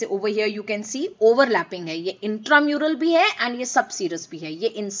होते हैं. जैसे over here you can see overlapping है, ये इंट्राम्यूरल भी है एंड ये सबसीरस भी है. ये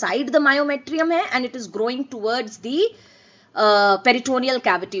इनसाइड द मायोमेट्रियम है and it is growing towards the peritoneal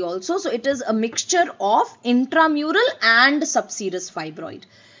cavity also. So it is a mixture of intramural and सबसीरस fibroid.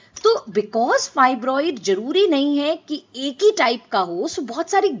 तो बिकॉज फाइब्रॉइड जरूरी नहीं है कि एक ही टाइप का हो, सो बहुत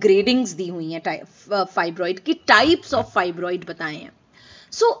सारी ग्रेडिंग्स दी हुई हैं फाइब्रॉइड की, टाइप्स ऑफ फाइब्रॉइड बताए हैं.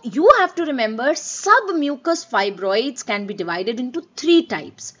 So you have to remember सब mucus fibroids can be divided into 3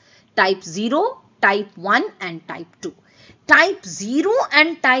 types, type 0, type 1 and type 2. Type 0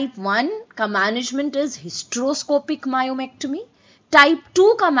 and type 1 का management is hysteroscopic myomectomy, type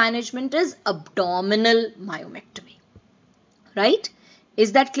 2 का management is abdominal myomectomy. Right?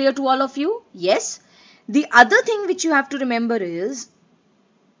 Is that clear to all of you? Yes. The other thing which you have to remember is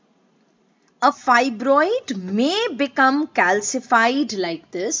a fibroid may become calcified like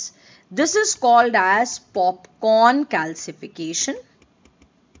this. This is called as popcorn calcification.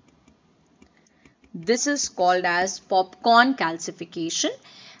 This is called as popcorn calcification.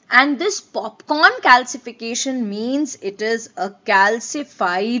 And this popcorn calcification means it is a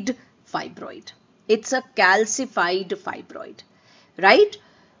calcified fibroid. It's a calcified fibroid. Right?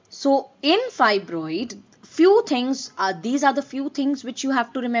 So in fibroid, few things are, these are the few things which you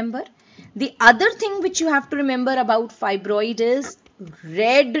have to remember. The other thing which you have to remember about fibroid is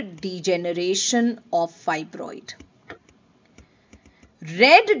red degeneration of fibroid.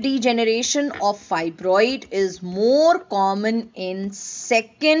 Red degeneration of fibroid is more common in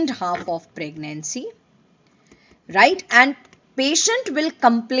second half of pregnancy. Right? And patient will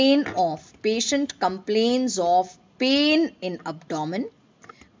complain of, patient complains of pain in abdomen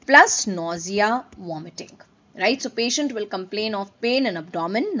plus nausea, vomiting. Right? So patient will complain of pain in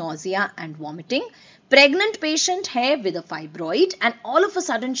abdomen, nausea and vomiting. Pregnant patient hai with a fibroid and all of a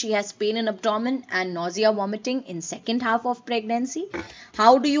sudden she has pain in abdomen and nausea, vomiting in second half of pregnancy.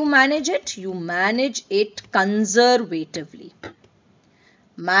 How do you manage it? You manage it conservatively.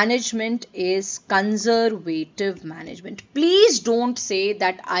 Management is conservative management. Please don't say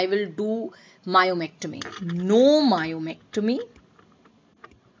that I will do myomectomy. No myomectomy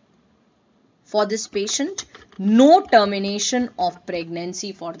for this patient. No termination of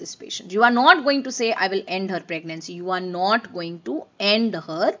pregnancy for this patient. You are not going to say I will end her pregnancy. You are not going to end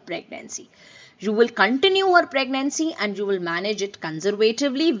her pregnancy. You will continue her pregnancy and you will manage it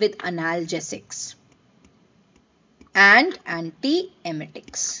conservatively with analgesics and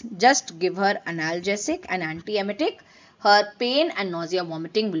antiemetics. Just give her analgesic and antiemetic. Her pain and nausea,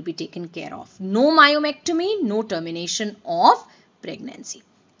 vomiting will be taken care of. No myomectomy, no termination of pregnancy.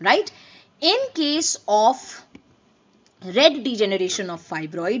 Right? In case of red degeneration of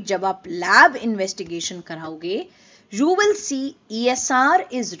fibroid, जब आप lab investigation कराओगे, you will see ESR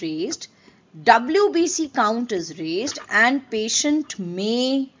is raised, WBC count is raised, and patient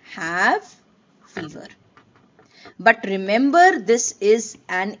may have fever. But remember, this is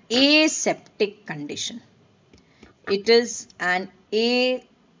an aseptic condition. It is an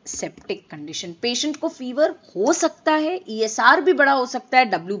aseptic condition. Patient को fever हो सकता है, ESR भी बड़ा हो सकता है,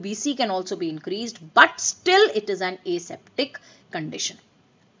 WBC can also be increased, but still it is an aseptic condition.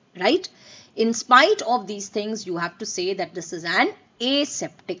 right? In spite of these things, you have to say that this is an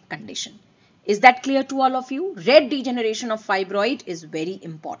aseptic condition. Is that clear to all of you? Red degeneration of fibroid is very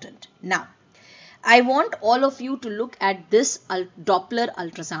important. Now, I want all of you to look at this Doppler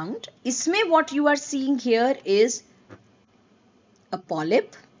ultrasound. Isme what you are seeing here is a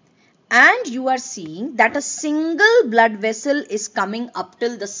polyp, and you are seeing that a single blood vessel is coming up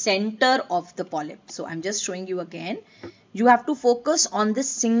till the center of the polyp. So I'm just showing you again. You have to focus on this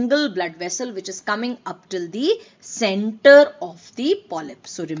single blood vessel which is coming up till the center of the polyp.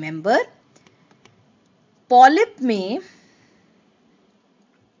 So remember, polyp may,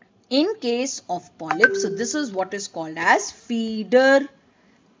 in case of polyp, so this is what is called as feeder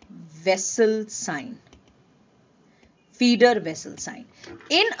vessel sign. Feeder vessel sign.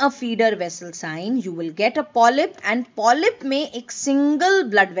 In a feeder vessel sign, you will get a polyp, and polyp में एक single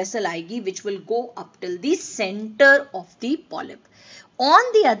blood vessel आएगी which will go up till the center of the polyp. On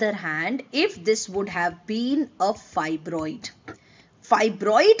the other hand, if this would have been a fibroid,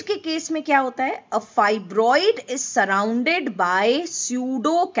 fibroid के case में क्या होता है? अ fibroid is surrounded by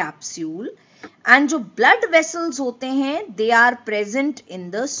pseudo capsule, and जो blood vessels होते हैं they are present in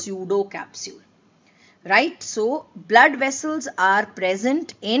the pseudo capsule, right? So blood vessels are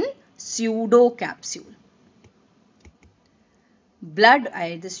present in pseudo capsule. Blood,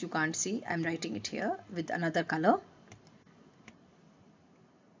 this you can't see, I'm writing it here with another color.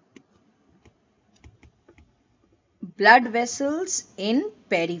 Blood vessels in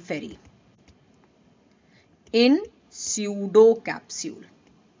periphery, in pseudo capsule.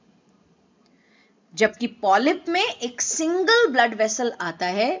 जबकि polyp में एक single blood vessel आता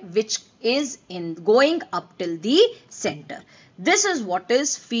है which is in going up till the center. This is what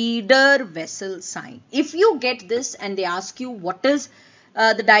is feeder vessel sign. If you get this and they ask you what is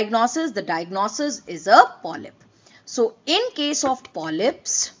the diagnosis is a polyp. So in case of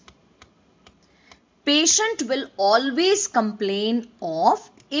polyps, patient will always complain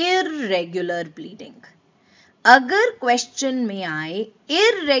of irregular bleeding. अगर question में आए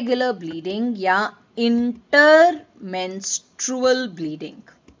irregular bleeding या intermenstrual bleeding,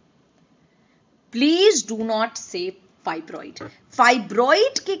 please do not say fibroid.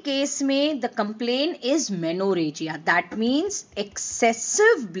 Fibroid के case में the complaint is menorrhagia. That means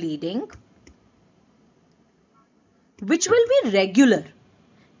excessive bleeding which will be regular.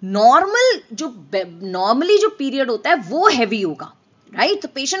 Normally जो period होता है वो heavy होगा, right? The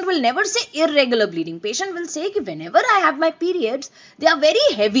patient will never say irregular bleeding. Patient will say कि whenever I have my periods, they are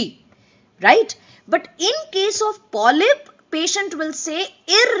very heavy, right? But in case of polyp, patient will say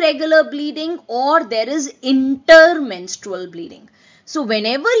irregular bleeding or there is intermenstrual bleeding. So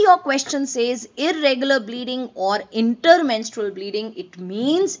whenever your question says irregular bleeding or intermenstrual bleeding, it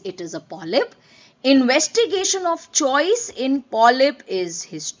means it is a polyp. Investigation of choice in polyp is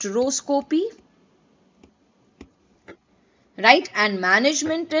hysteroscopy, right? And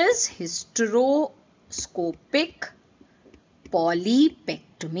management is hysteroscopic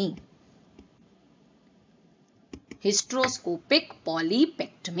polypectomy. Hysteroscopic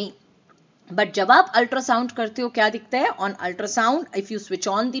polypectomy. But जब आप ultrasound करते हो क्या दिखता है? On ultrasound, if you switch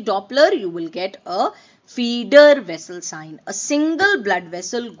on the Doppler, you will get a feeder vessel sign, a single blood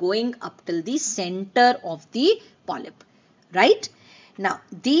vessel going up till the center of the polyp, right? Now,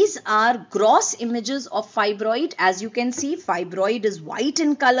 these are gross images of fibroid. As you can see, fibroid is white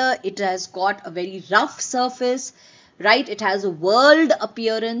in color. It has got a very rough surface, right? It has a whorled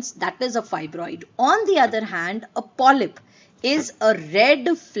appearance. That is a fibroid. On the other hand, a polyp is a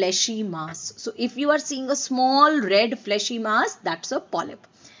red fleshy mass. So, if you are seeing a small red fleshy mass, that's a polyp.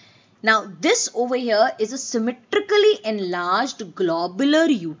 Now, this over here is a symmetrically enlarged globular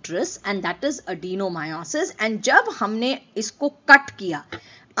uterus, and that is adenomyosis. And जब हमने इसको cut किया,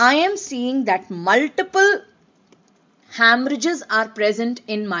 I am seeing that multiple hemorrhages are present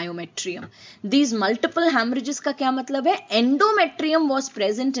in myometrium. These multiple hemorrhages का क्या मतलब है? Endometrium was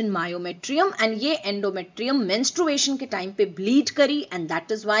present in myometrium, and ये endometrium menstruation के time पे bleed करी, and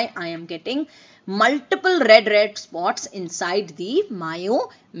that is why I am getting multiple red spots inside the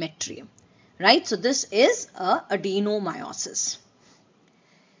myometrium, right? So this is a adenomyosis.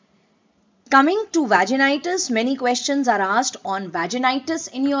 Coming to vaginitis, many questions are asked on vaginitis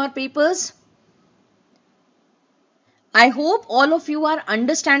in your papers. I hope all of you are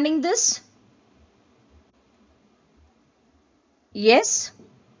understanding this. Yes?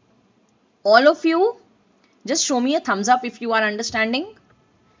 All of you? Just show me a thumbs up if you are understanding.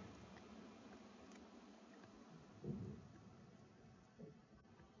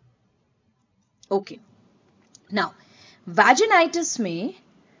 Okay. Now, vaginitis में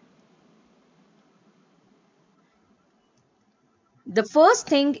The first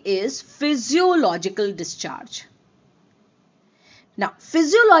thing is physiological discharge. Now,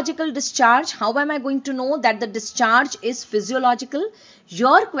 physiological discharge, how am I going to know that the discharge is physiological?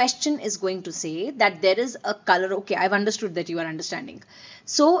 Your question is going to say that there is a color. Okay, I've understood that you are understanding.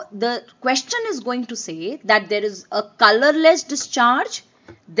 So, the question is going to say that there is a colorless discharge,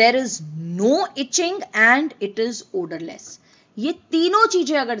 there is no itching and it is odorless. ये तीनों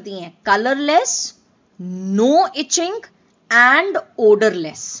चीजें अगर दी हैं, colorless, no itching and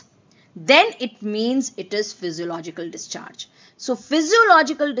odorless, then it means it is physiological discharge. So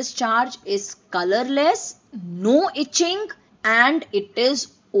physiological discharge is colorless, no itching and it is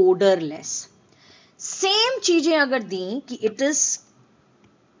odorless. Same चीजें अगर दी कि it is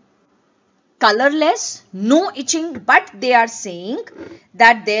colorless, no itching, but they are saying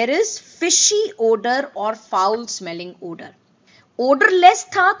that there is fishy odor or foul smelling odor. Odorless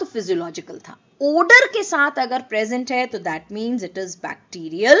था तो physiological था. Odor के साथ अगर present है तो that means it is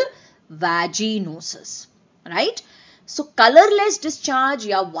bacterial vaginosis, right? So colorless discharge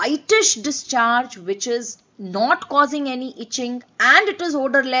या whitish discharge which is not causing any itching and it is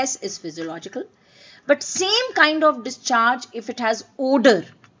odorless is physiological. But same kind of discharge, if it has odor,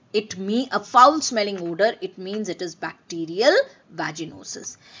 it means a foul smelling odor, it means it is bacterial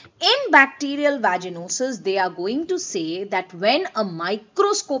vaginosis. In bacterial vaginosis, they are going to say that when a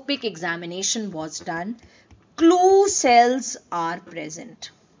microscopic examination was done, clue cells are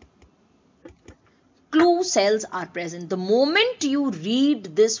present. Clue cells are present. The moment you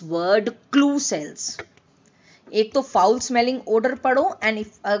read this word clue cells, एक तो foul smelling order पढ़ो and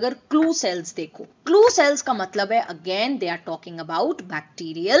if अगर clue sales देखो, clue sales का मतलब है again they are talking about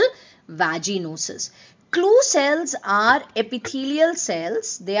bacterial वैजिनोसिस. Clue cells are epithelial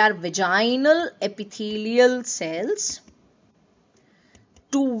cells. They are vaginal epithelial cells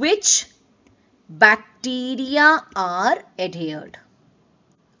to which bacteria are adhered.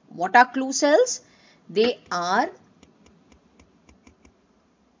 What are clue cells? They are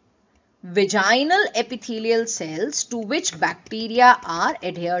vaginal epithelial cells to which bacteria are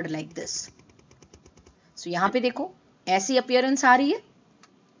adhered like this. So यहाँ पे देखो ऐसी appearance आ रही है,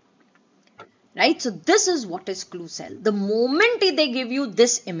 right? So this is what is clue cell. The moment they give you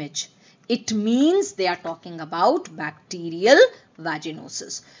this image, it means they are talking about bacterial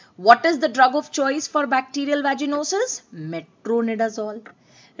vaginosis. What is the drug of choice for bacterial vaginosis? Metronidazole,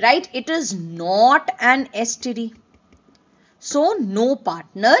 right? It is not an STD. So no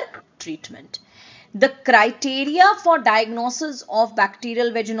partner treatment. The criteria for diagnosis of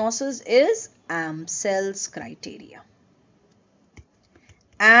bacterial vaginosis is Amsel's criteria.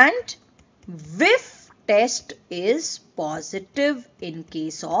 And whiff test is positive in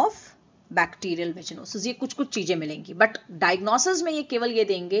case of bacterial vaginosis. ये कुछ चीजें मिलेंगी, but diagnosis में ये केवल ये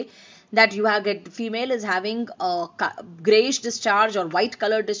देंगे that you have female is having a grayish discharge or white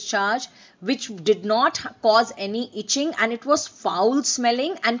color discharge which did not cause any itching and it was foul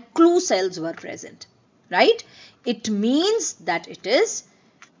smelling and clue cells were present, right? It means that it is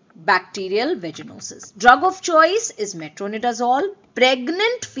bacterial vaginosis. Drug of choice is metronidazole.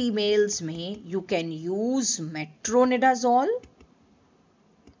 Pregnant females में you can use metronidazole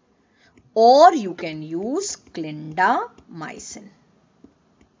or you can use clindamycin.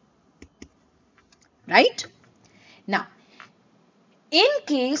 Right? Now, in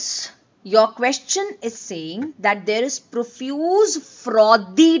case your question is saying that there is profuse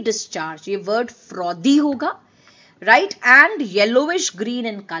frothy discharge, ये word frothy होगा, right? And yellowish green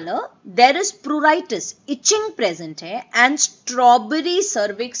in color, there is pruritus, itching present है and strawberry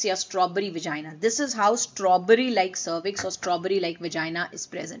cervix या strawberry vagina. This is how strawberry like cervix or strawberry like vagina is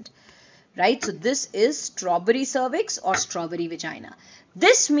present. Right? So this is strawberry cervix or strawberry vagina.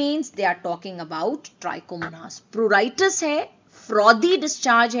 This means they are talking about trichomonas. Pruritus है, frothy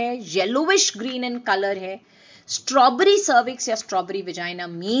discharge है, yellowish green in color है. Strawberry cervix या strawberry vagina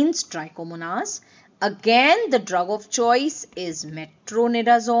means trichomonas. Again, the drug of choice is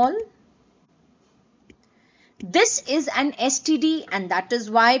metronidazole. This is an STD and that is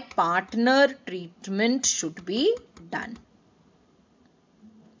why partner treatment should be done.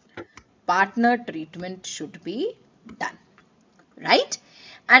 Partner treatment should be done, right?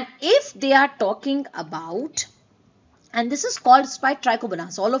 And if they are talking about, and this is called spike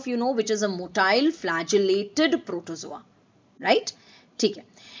trichomonas, all of you know, which is a motile flagellated protozoa, right? ठीक है.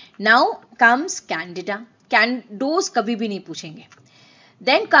 Now comes candida. Dose कभी भी नहीं पूछेंगे.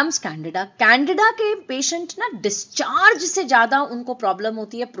 Then comes candida. Candida के patient ना discharge से ज़्यादा उनको problem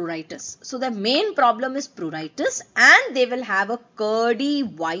होती है pruritus. So the main problem is pruritus and they will have a curdy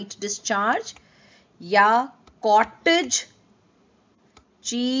white discharge या cottage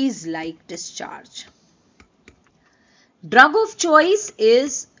cheese like discharge. Drug of choice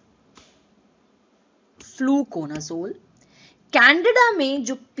is fluconazole. Candida में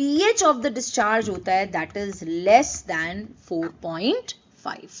जो pH ऑफ द डिस्चार्ज होता है that is less than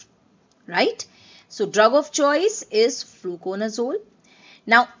 4.5, right? So drug of choice is fluconazole.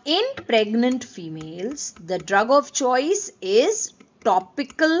 Now in pregnant females, the drug of choice is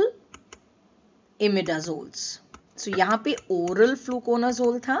topical imidazoles. So यहाँ पे oral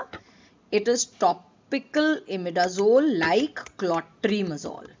fluconazole था. It is topical imidazole like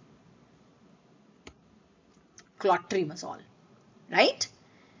clotrimazole. Clotrimazole, right?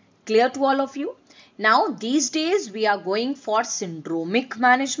 Clear to all of you? Now these days we are going for syndromic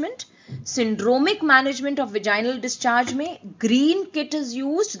management. Syndromic management of vaginal discharge में green kit is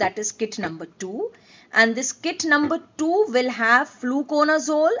used, that is kit number 2, and this kit number 2 will have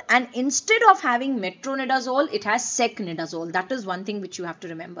fluconazole, and instead of having metronidazole it has secnidazole. That is one thing which you have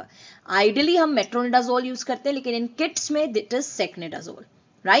to remember. Ideally हम metronidazole use करते हैं, लेकिन in kits में it is secnidazole,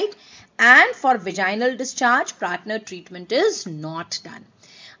 right? And for vaginal discharge partner treatment is not done.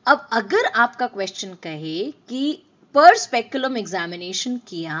 अब अगर आपका question कहे कि पर स्पेकुलम एग्जामिनेशन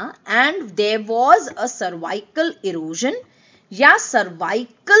किया and there was a cervical erosion या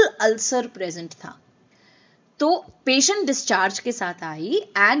सर्वाइकल अल्सर प्रेजेंट था, तो पेशेंट डिस्चार्ज के साथ आई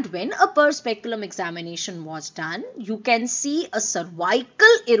एंड व्हेन अ पर speculum examination was done you can see a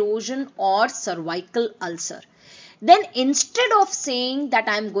cervical erosion और cervical ulcer. Then instead of saying that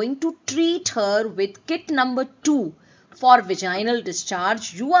I am going to treat her with kit number 2 for vaginal discharge,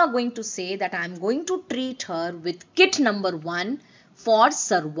 you are going to say that I am going to treat her with kit number 1 for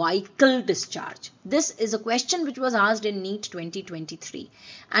cervical discharge. This is a question which was asked in NEET 2023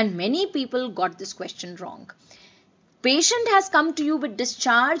 and many people got this question wrong. Patient has come to you with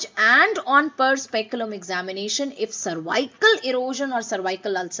discharge and on per speculum examination, if cervical erosion or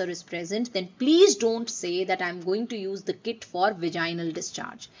cervical ulcer is present, then please don't say that I am going to use the kit for vaginal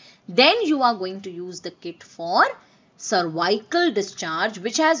discharge. Then you are going to use the kit for cervical discharge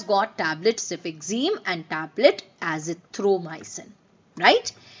which has got tablet cefixime and tablet azithromycin,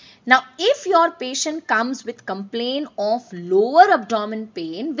 right? Now, if your patient comes with complaint of lower abdomen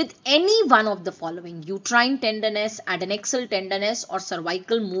pain with any one of the following, uterine tenderness, adnexal tenderness or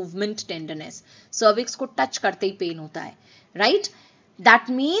cervical movement tenderness, cervix को touch करते ही pain होता है, right? That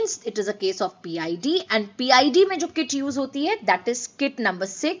means it is a case of PID and PID में जो kit use होती है that is kit number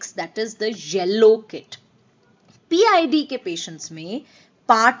 6, that is the yellow kit. PID के patients में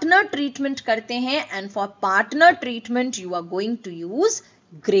partner treatment करते हैं and for partner treatment you are going to use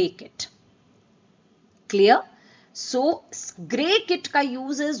grey kit. Clear? So grey kit का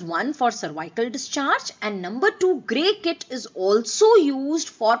use is one for cervical discharge and number 2 grey kit is also used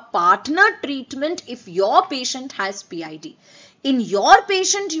for partner treatment if your patient has PID. In your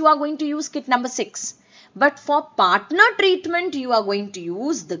patient you are going to use kit number 6 but for partner treatment you are going to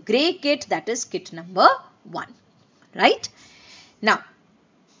use the grey kit, that is kit number 1, right? Now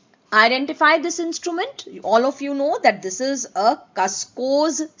identify this instrument. All of you know that this is a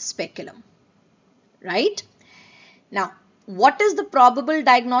Cusco's speculum, right? Now, what is the probable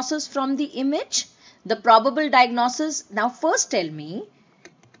diagnosis from the image? The probable diagnosis, now first tell me,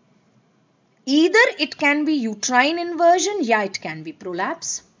 either it can be uterine inversion, yeah, it can be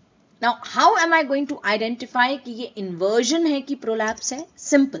prolapse. Now, how am I going to identify कि ये inversion है कि prolapse है?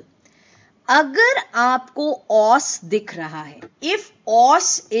 Simple. अगर आपको os दिख रहा है, if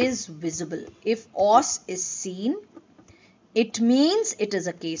os is visible, if os is seen, it means it is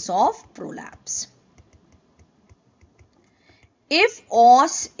a case of prolapse. If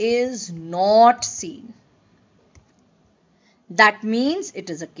os is not seen, that means it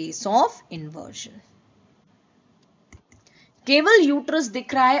is a case of inversion. केवल uterus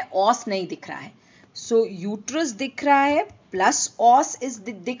दिख रहा है, os नहीं दिख रहा है. So uterus दिख रहा है plus os is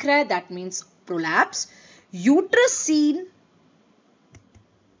दिख रहा है, that means prolapse. Uterus seen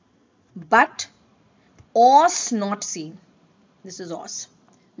but os not seen, this is os,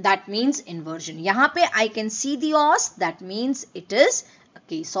 that means inversion. यहाँ पे I can see the os, that means it is a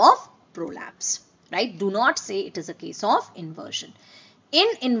case of prolapse, right? Do not say it is a case of inversion. In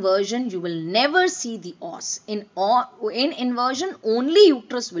inversion, you will never see the os. In inversion, only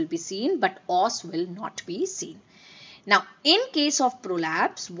uterus will be seen, but os will not be seen. Now, in case of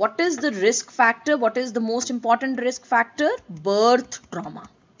prolapse, what is the risk factor? What is the most important risk factor? Birth trauma.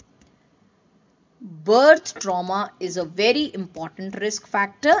 Birth trauma is a very important risk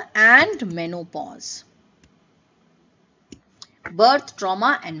factor and menopause. Birth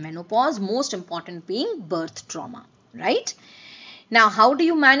trauma and menopause, most important being birth trauma, right? Now, how do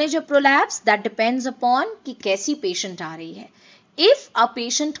you manage a prolapse? That depends upon कि कैसी patient आ रही है. If a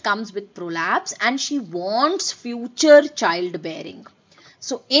patient comes with prolapse and she wants future childbearing,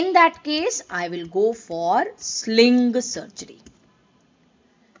 so in that case, I will go for sling surgery.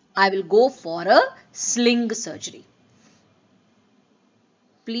 I will go for a sling surgery.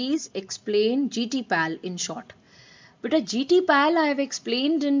 Please explain GT-PAL in short. But a GT-PAL I have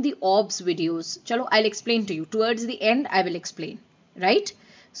explained in the OBS videos. Chalo, I'll explain to you. Towards the end, I will explain. Right?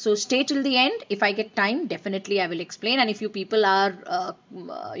 So stay till the end. If I get time, definitely I will explain. And if you people are,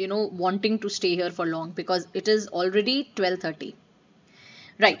 wanting to stay here for long, because it is already 12:30.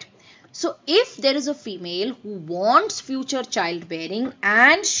 Right. So if there is a female who wants future childbearing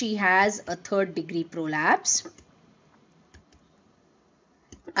and she has a 3rd-degree prolapse,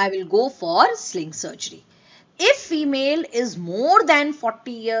 I will go for sling surgery. If female is more than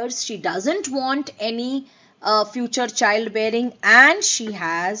 40 years, she doesn't want any future childbearing and she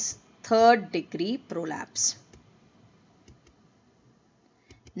has 3rd-degree prolapse.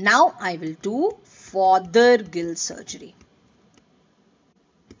 Now I will do Fothergill surgery.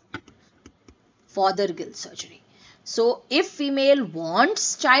 Fothergill surgery. So if female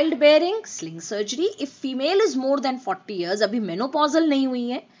wants childbearing, sling surgery. If female is more than 40 years, abhi menopausal nahi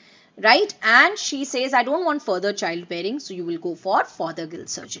hui hai, right? And she says, I don't want further childbearing, so you will go for Fothergill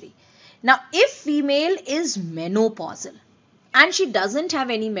surgery. Now, if female is menopausal and she doesn't have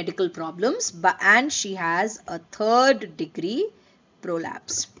any medical problems, and she has a 3rd-degree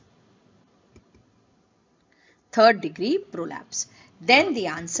prolapse. 3rd-degree prolapse. Then the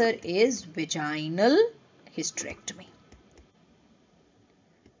answer is vaginal hysterectomy.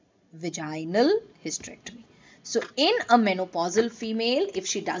 Vaginal hysterectomy. So in a menopausal female, if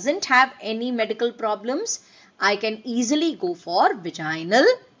she doesn't have any medical problems, I can easily go for vaginal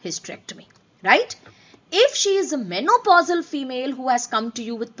hysterectomy, right? If she is a menopausal female who has come to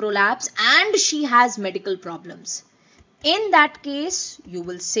you with prolapse and she has medical problems, in that case, you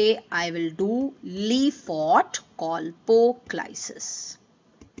will say, I will do Lefort colpoclysis.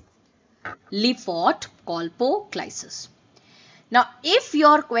 Lefort colpoclysis. Now, if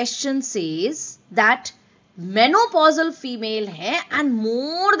your question says that menopausal female hai and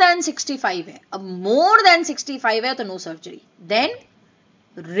more than 65 hai, ab more than 65 hai, to no surgery, then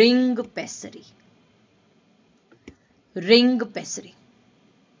ring pessary. Ring pessary.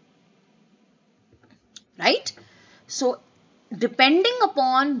 Right? So, depending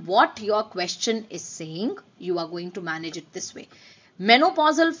upon what your question is saying, you are going to manage it this way.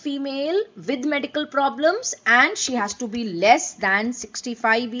 Menopausal female with medical problems and she has to be less than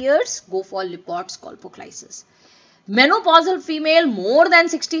 65 years, go for Lefort's colpoclysis. Menopausal female more than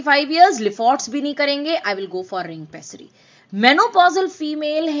 65 years, Lefort's bhi nahi karenge, I will go for ring pessary. Menopausal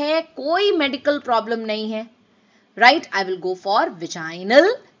female hai, koi medical problem nahi hai, right? I will go for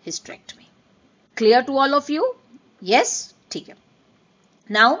vaginal hysterectomy. Clear to all of you? Yes? ठीक है.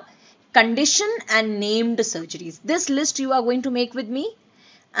 Now, condition and named surgeries. This list you are going to make with me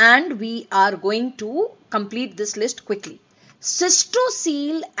and we are going to complete this list quickly.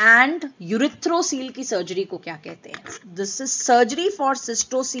 Cystocele and urethrocoele की surgery को क्या कहते हैं? This is surgery for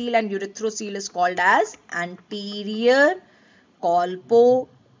cystocele and urethrocoele is called as anterior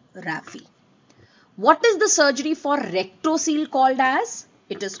colporrhaphy. What is the surgery for rectocele called as?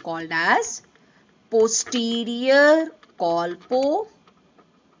 It is called as posterior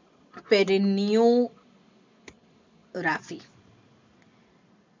colpoperineorrhaphy.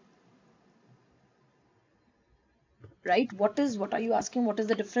 Right? What are you asking? What is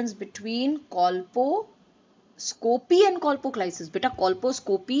the difference between colposcopy and colpoclysis? Beta,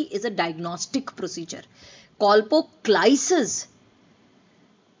 colposcopy is a diagnostic procedure. Colpoclysis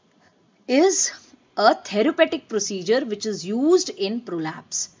is a therapeutic procedure which is used in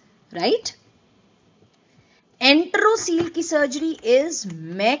prolapse. Right? Enterocele की surgery is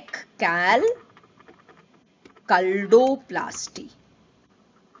McCall-Culdoplasty.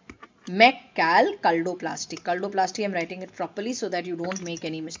 McCall-Culdoplasty. Culdoplasty, I am writing it properly so that you don't make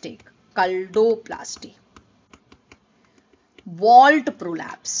any mistake. Culdoplasty. Vault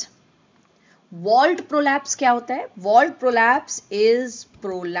prolapse. Vault prolapse क्या होता है? Vault prolapse is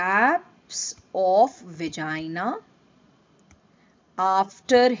prolapse of vagina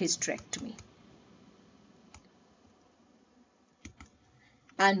after hysterectomy.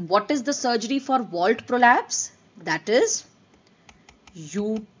 And what is the surgery for vault prolapse? That is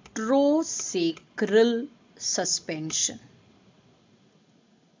uterosacral suspension.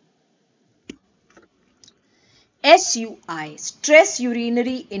 SUI, stress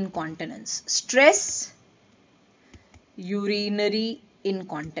urinary incontinence. Stress urinary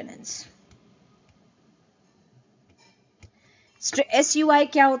incontinence. SUI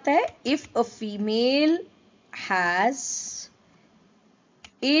क्या होता है? If a female has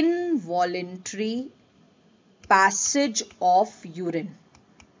involuntary passage of urine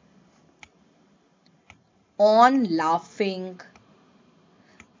on laughing,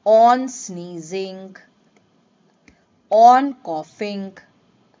 on sneezing, on coughing.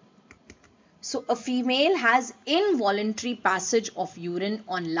 So a female has involuntary passage of urine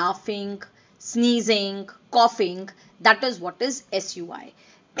on laughing, sneezing, coughing. That is what is SUI.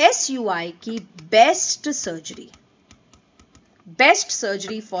 SUI की best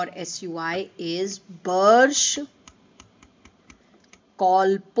surgery for SUI is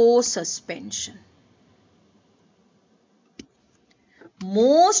Burch-Colpo suspension.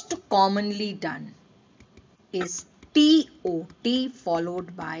 Most commonly done is TOT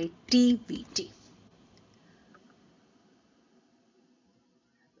followed by TVT.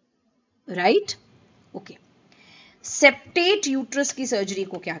 Right? Okay. Septate uterus की surgery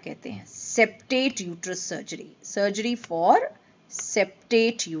को क्या कहते हैं? Septate uterus surgery for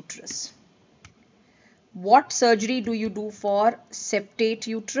septate uterus. What surgery do you do for septate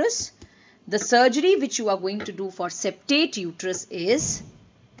uterus? The surgery which you are going to do for septate uterus is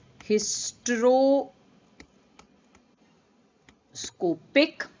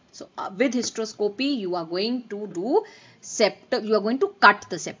hysteroscopic. So with hysteroscopy you are going to do you are going to cut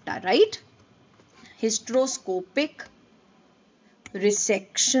the septa, right? Hysteroscopic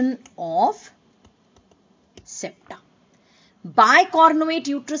resection of septa. बायकॉर्नुएट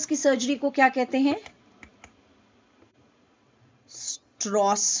uterus की surgery को क्या कहते हैं?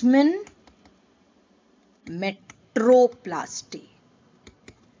 स्ट्रॉसमैन metroplasty.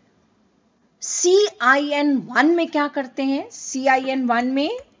 CIN1 में क्या करते हैं? CIN1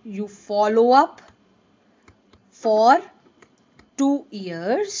 में you follow up for 2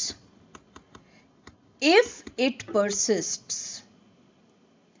 years. If it persists,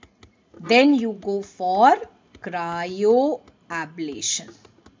 then you go for cryoablation.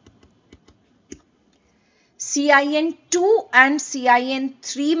 CIN2 and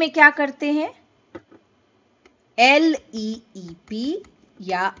CIN3 में क्या करते हैं? LEEP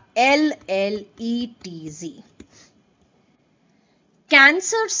या LLETZ.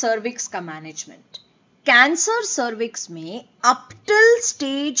 कैंसर सर्विक्स का मैनेजमेंट. कैंसर सर्विक्स में up till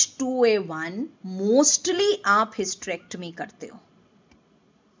stage 2A1 mostly आप हिस्टेरेक्टमी करते हो,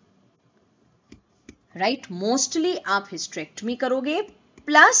 राइट? मोस्टली आप हिस्टेरेक्टमी करोगे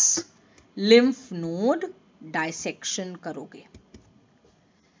प्लस लिम्फ नोड डायसेक्शन करोगे.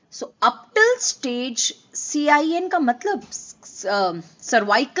 So up till stage CIN का मतलब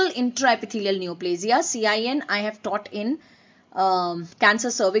cervical intraepithelial neoplasia. CIN I have taught in cancer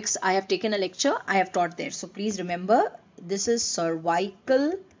cervix. I have taken a lecture. I have taught there. So please remember, this is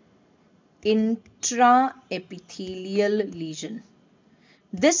cervical intraepithelial lesion.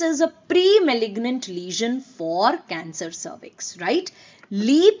 This is a pre-malignant lesion for cancer cervix, right?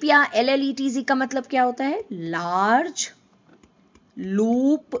 LEEP या LLETZ का मतलब क्या होता है? Large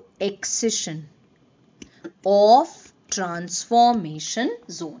loop excision of transformation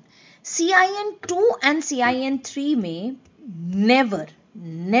zone. CIN2 and CIN3 में never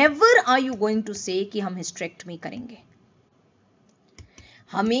are you going to say कि हम hysterectomy करेंगे.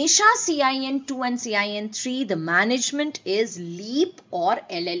 हमेशा CIN2 and CIN3 the management is LEEP or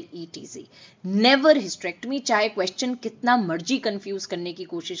LLETZ. Never hysterectomy. चाहे क्वेश्चन कितना मर्जी कंफ्यूज करने की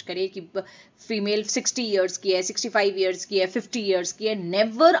कोशिश करे कि फीमेल 60 years की है, 65 years की है, 50 years की है,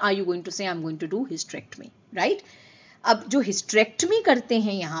 never are you going to say I'm going to do hysterectomy, right? अब जो hysterectomy करते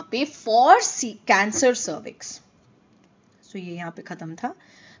हैं यहाँ पे for cancer cervix, so ये यहाँ पे खत्म था.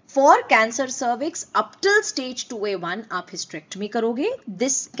 For cancer cervix up till stage 2A1 आप hysterectomy करोगे.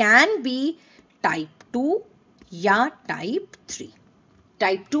 This can be type 2 या type 3.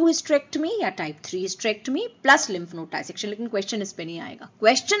 Type 2 hysterectomy या type 3 hysterectomy plus lymph node dissection. लेकिन क्वेश्चन इस पे नहीं आएगा.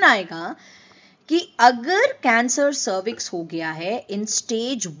 क्वेश्चन आएगा कि अगर कैंसर सर्विक्स हो गया है in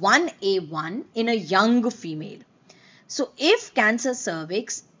stage 1A1 in a young female. So if cancer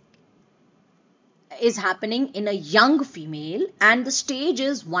cervix is happening in a young female and the stage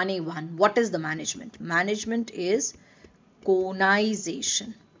is 1A1, what is the management? Management is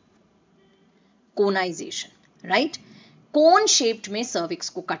conization. Conization, right? Cone shaped में cervix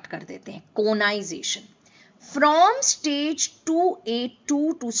को cut कर देते हैं. Conization. From stage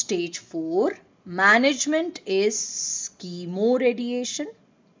 2A2 to stage 4, management is chemoradiation.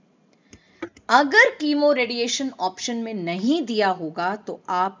 अगर chemo radiation option में नहीं दिया होगा तो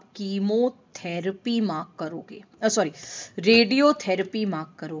आप कीमोथेरेपी मार्क करोगे, सॉरी रेडियोथेरेपी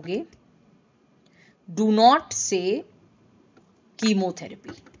मार्क करोगे. डू नॉट से chemotherapy,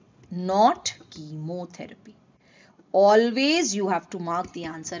 not chemotherapy. Always you have to mark the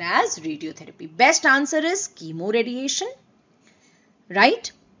answer as radiotherapy. Best answer is chemoradiation,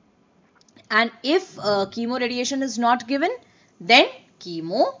 right? And if chemoradiation is not given, then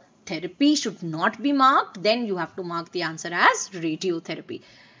chemotherapy should not be marked. Then you have to mark the answer as radiotherapy.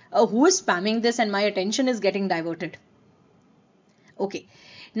 Who is spamming this and my attention is getting diverted? Okay.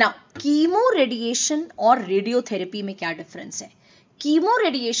 Now, chemoradiation और radiotherapy में क्या difference है?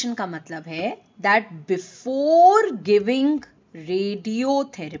 Chemoradiation का मतलब है that before giving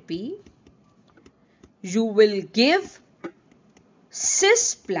radiotherapy, you will give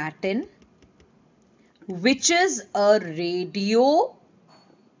cisplatin, which is a radio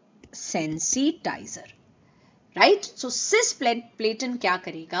sensitizer, right? So cisplatin क्या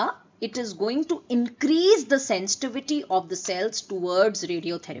करेगा? It is going to increase the sensitivity of the cells towards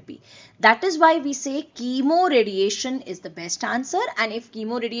radiotherapy. That is why we say chemoradiation is the best answer, and if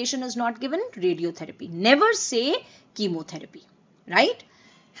chemoradiation is not given, radiotherapy. Never say chemotherapy, right?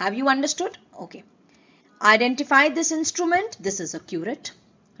 Have you understood? Okay. Identify this instrument. This is a curette,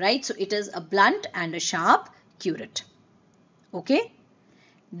 right? So it is a blunt and a sharp curette. Okay.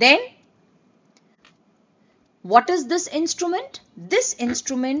 Then what is this instrument? This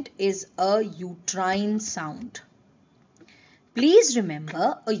instrument is a uterine sound. Please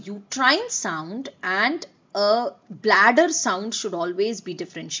remember, a uterine sound and a bladder sound should always be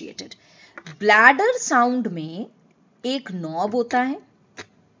differentiated. Bladder sound में एक knob होता है,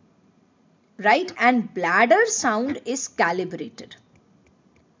 right? And bladder sound is calibrated,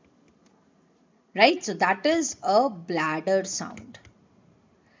 right? So that is a bladder sound.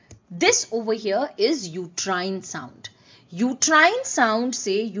 This over here is uterine sound. Uterine sound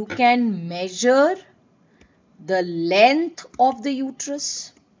say you can measure the length of the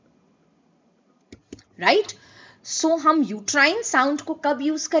uterus, right? So हम uterine sound को कब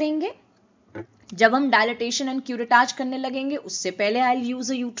use करेंगे? जब हम dilatation and curettage करने लगेंगे, उससे पहले I'll use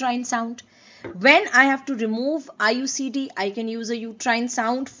a uterine sound. When I have to remove IUCD, I can use a uterine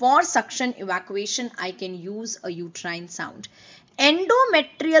sound. For suction evacuation, I can use a uterine sound.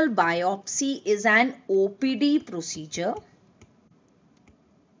 Endometrial biopsy is an OPD procedure.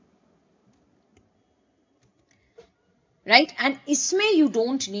 Right? And isme you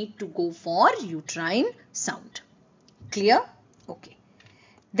don't need to go for uterine sound. Clear? Okay.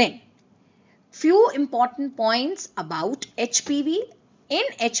 Then, few important points about HPV. In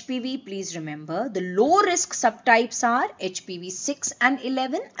HPV, please remember, the low risk subtypes are HPV 6 and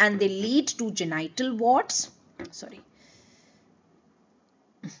 11 and they lead to genital warts.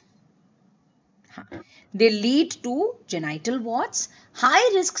 They lead to genital warts.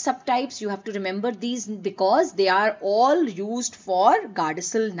 High risk subtypes, you have to remember these because they are all used for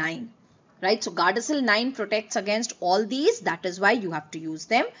Gardasil 9. Right? So Gardasil 9 protects against all these. That is why you have to use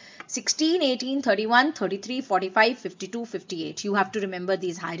them. 16, 18, 31, 33, 45, 52, 58. You have to remember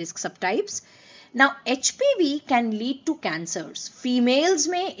these high risk subtypes. Now HPV can lead to cancers. Females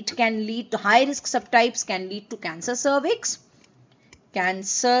may it can lead to high risk subtypes can lead to cancer cervix,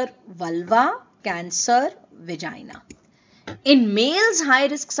 cancer vulva, cancer vagina. In males, high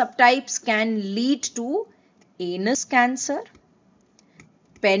risk subtypes can lead to anus cancer,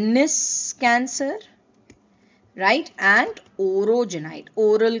 penis cancer, right, and oral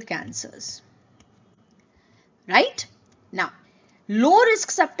cancers, right? Now, low risk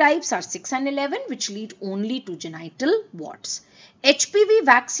subtypes are 6 and 11 which lead only to genital warts. HPV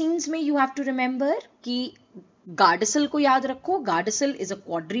vaccines में you have to remember कि Gardasil को याद रखो. Gardasil is a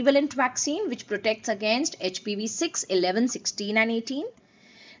quadrivalent vaccine which protects against HPV 6, 11, 16 and 18.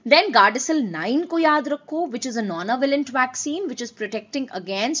 Then Gardasil 9 को याद रखो, which is a nonavalent vaccine which is protecting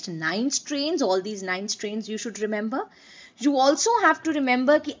against 9 strains. All these 9 strains you should remember. You also have to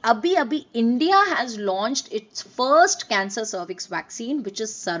remember कि अभी India has launched its first cancer cervix vaccine which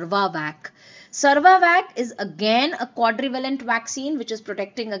is Sarvavac. Sarvavac is again a quadrivalent vaccine which is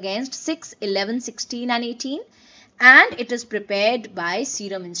protecting against 6, 11, 16 and 18 and it is prepared by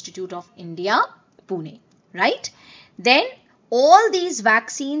Serum Institute of India, Pune, right? Then all these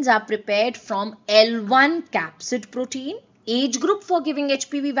vaccines are prepared from L1 capsid protein. Age group for giving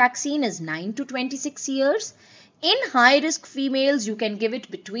HPV vaccine is 9 to 26 years. In high risk females, you can give it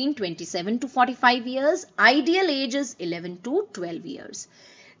between 27 to 45 years. Ideal age is 11 to 12 years.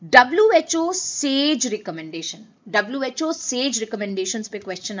 WHO SAGE recommendation. WHO SAGE recommendations पे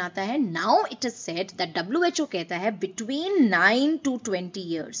question आता है. Now it is said that WHO कहता है between 9 to 20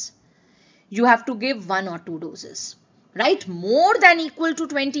 years. You have to give 1 or 2 doses. Right? More than equal to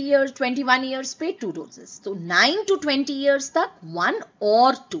 20 years, 21 years पे 2 doses. So 9 to 20 years तक 1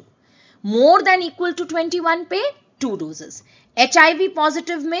 or 2. More than equal to 21 पे 2 doses. HIV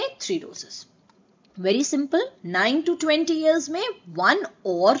positive में 3 doses. Very simple. 9 to 20 years में 1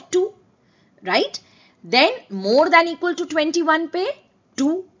 or 2. Right? then more than equal to 21 पे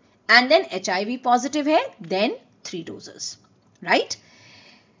 2, and then HIV positive है, then 3 doses, right?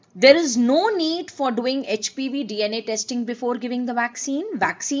 There is no need for doing HPV DNA testing before giving the vaccine.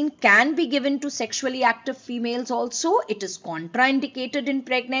 Vaccine can be given to sexually active females also. It is contraindicated in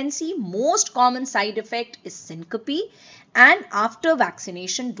pregnancy. Most common side effect is syncope. And after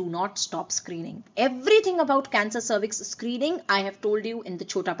vaccination, do not stop screening. Everything about cancer cervix screening I have told you in the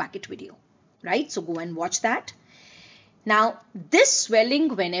Chota Packet video, right? So go and watch that. Now, this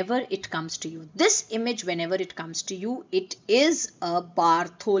swelling whenever it comes to you, this image whenever it comes to you, it is a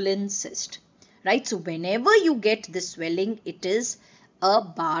Bartholin cyst, right? So whenever you get this swelling, it is a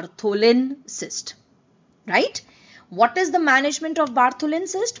Bartholin cyst, right? What is the management of Bartholin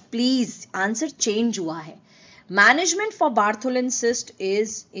cyst? Please, answer change हुआ है. Management for Bartholin cyst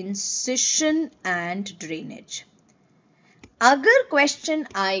is incision and drainage. अगर question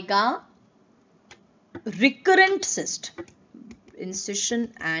आएगा recurrent cyst,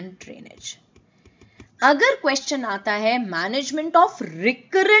 incision and drainage. अगर question आता है management of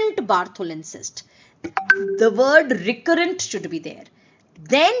recurrent Bartholin cyst, the word recurrent should be there.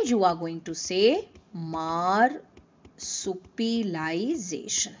 Then you are going to say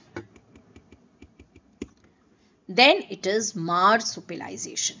marsupilization. Then it is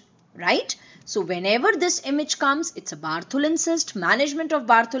marsupilization, right? So whenever this image comes, it's a Bartholin cyst. Management of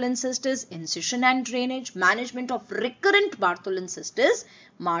Bartholin cyst is incision and drainage. Management of recurrent Bartholin cyst is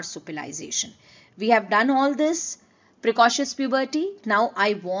marsupilization. We have done all this. Precocious puberty. Now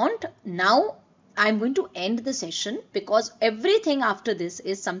I'm going to end the session because everything after this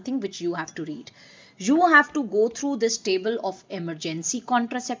is something which you have to read. You have to go through this table of emergency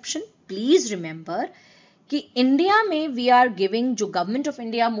contraception. Please remember कि India में we are giving, जो government of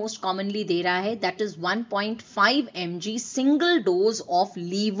India most commonly दे रहा है, that is 1.5 mg single dose of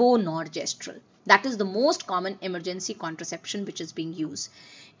लीवोनॉर्जेस्ट्रल. That is the most common emergency contraception which is being used.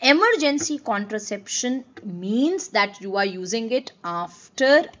 Emergency contraception means that you are using it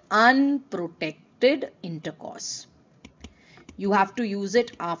after unprotected intercourse. You have to use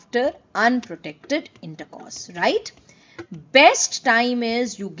it after unprotected intercourse, right? Best time is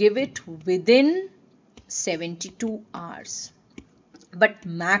you give it within 72 hours. But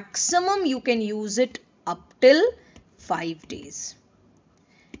maximum you can use it up till 5 days.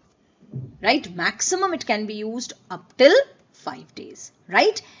 Right? Maximum it can be used up till 5 days.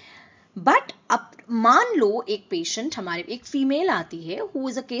 Right? But मान लो एक patient हमारे, एक female आती है who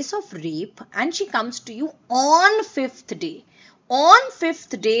is a case of rape and she comes to you on 5th day. On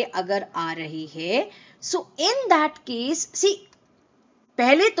 5th day अगर आ रही है, so in that case, see,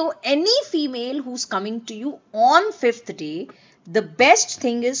 पहले तो any female who's coming to you on 5th day, the best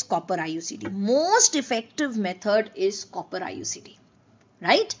thing is copper IUCD. Most effective method is copper IUCD,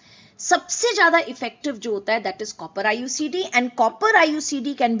 right? सबसे ज़्यादा effective जो होता है that is copper IUCD, and copper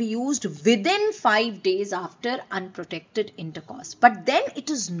IUCD can be used within 5 days after unprotected intercourse. But then it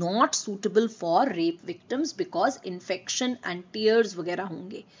is not suitable for rape victims because infection and tears वगैरह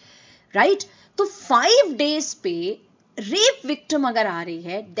होंगे, right? तो 5 days पे rape victim अगर आ रही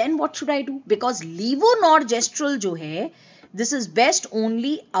है, then what should I do? Because levonorgestrel जो है, this is best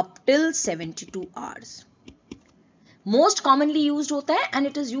only up till 72 hours. Most commonly used होता है and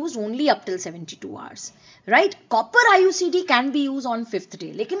it is used only up till 72 hours. Right? Copper IUCD can be used on 5th day.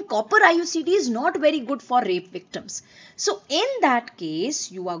 लेकिन copper IUCD is not very good for rape victims. So in that case,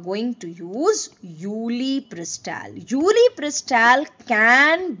 you are going to use ulipristal. Ulipristal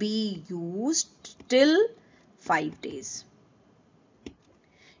can be used till 5 days.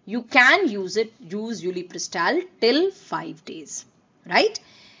 You can use ulipristal till 5 days. Right?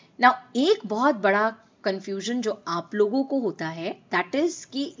 Now, एक बहुत बड़ा confusion जो आप लोगों को होता है, that is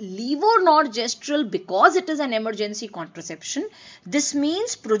कि levonorgestrel, because it is an emergency contraception, this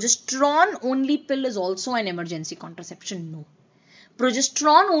means progesterone only pill is also an emergency contraception. No.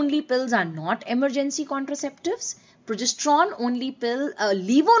 Progesterone only pills are not emergency contraceptives. Progesterone only pill,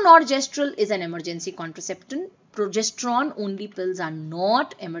 levonorgestrel is an emergency contraception. Progesterone only pills are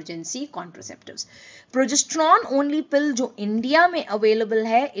not emergency contraceptives. Progesterone only pill जो India में available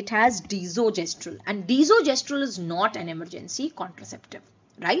है, it has desogestrel, and desogestrel is not an emergency contraceptive,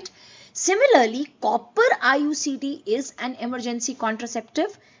 right? Similarly, copper IUCD is an emergency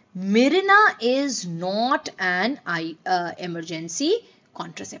contraceptive. Mirena is not an emergency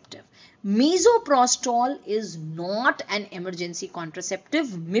contraceptive. Misoprostol is not an emergency contraceptive.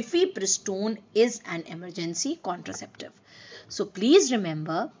 Mifepristone is an emergency contraceptive. So please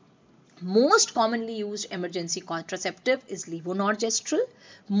remember, most commonly used emergency contraceptive is levonorgestrel.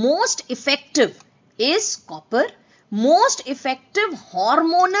 Most effective is copper. Most effective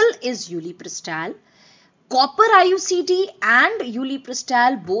hormonal is ulipristal. Copper IUCD and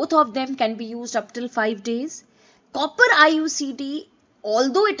ulipristal, both of them can be used up till 5 days. Copper IUCD,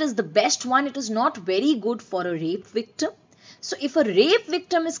 although it is the best one, it is not very good for a rape victim. So if a rape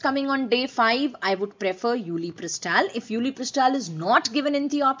victim is coming on day 5, I would prefer ulipristal. If ulipristal is not given in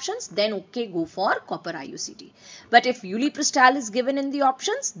the options, then okay, go for copper IUCD. But if ulipristal is given in the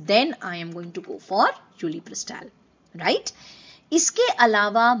options, then I am going to go for ulipristal, right? इसके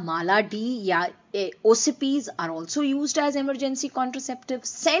अलावा माला D या OCPs are also used as emergency contraceptive.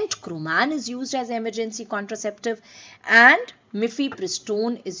 Centroman is used as emergency contraceptive, and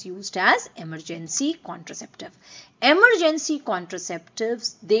mifepristone is used as emergency contraceptive. Emergency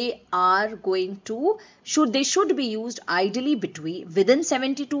contraceptives, they should be used ideally within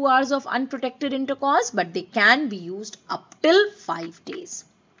 72 hours of unprotected intercourse, but they can be used up till 5 days,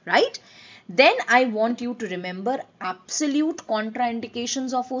 right? Then I want you to remember absolute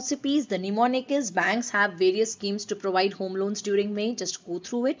contraindications of OCPs. The mnemonic is banks have various schemes to provide home loans during May. Just go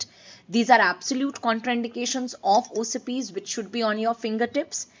through it. These are absolute contraindications of OCPs which should be on your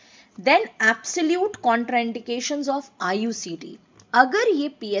fingertips. Then absolute contraindications of IUCD. अगर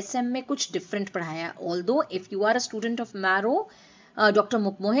ये PSM में कुछ different पढ़ाया, although if you are a student of Marrow, Dr.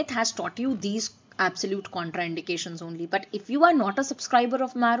 Mohit has taught you these absolute contraindications only. But if you are not a subscriber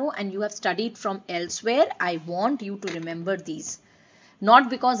of Marrow and you have studied from elsewhere, I want you to remember these. Not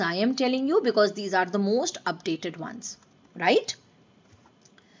because I am telling you, because these are the most updated ones, right?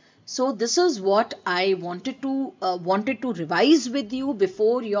 So this is what I wanted to revise with you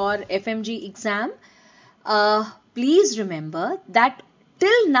before your FMG exam. Please remember that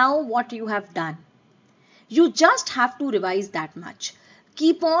till now what you have done, you just have to revise that much.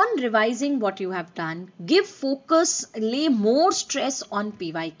 Keep on revising what you have done. Give focus, lay more stress on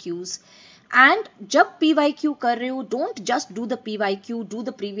PYQs. And जब PYQ कर रहे हो, don't just do the PYQ, do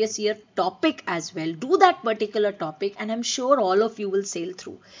the previous year topic as well. Do that particular topic and I'm sure all of you will sail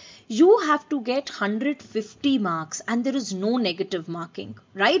through. You have to get 150 marks and there is no negative marking,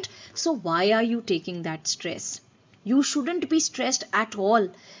 right? So why are you taking that stress? You shouldn't be stressed at all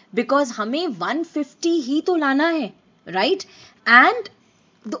because हमें 150 ही तो लाना है, right? And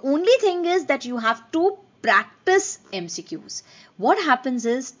the only thing is that you have to practice MCQs. What happens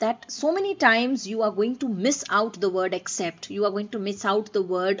is that so many times you are going to miss out the word except, you are going to miss out the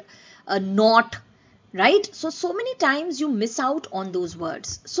word not, right? So many times you miss out on those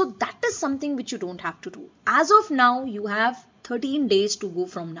words. So that is something which you don't have to do. As of now, you have 13 days to go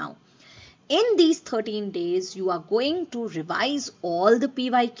from now. In these 13 days, you are going to revise all the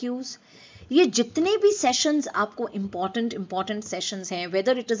PYQs. ये जितने भी sessions आपको important sessions हैं,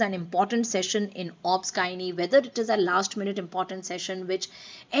 whether it is an important session in Obs Gynae, whether it is a last minute important session which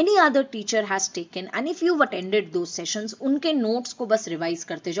any other teacher has taken, and if you've attended those sessions, उनके notes को बस revise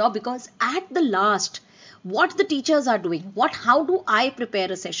करते जाओ, because at the last, what the teachers are doing, how do I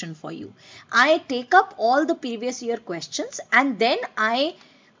prepare a session for you? I take up all the previous year questions and then I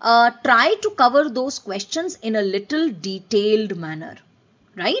try to cover those questions in a little detailed manner,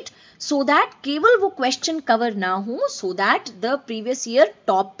 right? So that केवल वो question cover ना हो, so that the previous year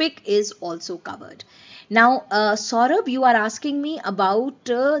topic is also covered. Now, Saurabh, you are asking me about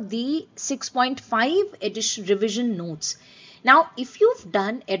the 6.5 edition revision notes. Now, if you've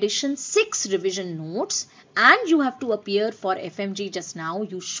done edition 6 revision notes and you have to appear for FMG just now,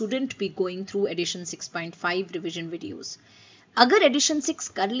 you shouldn't be going through edition 6.5 revision videos. अगर edition 6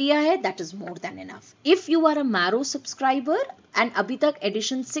 कर लिया है, that is more than enough. If you are a Marrow subscriber and अभी तक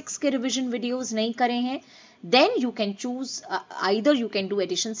edition 6 के revision videos नहीं करे हैं, then you can choose either you can do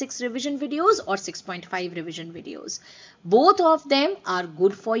edition 6 revision videos or 6.5 revision videos. Both of them are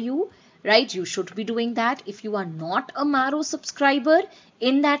good for you, right? You should be doing that. If you are not a Marrow subscriber,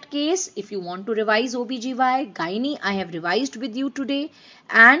 in that case, if you want to revise OBGY, Gynae, I have revised with you today,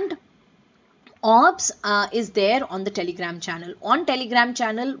 and Obs is there on the Telegram channel. On Telegram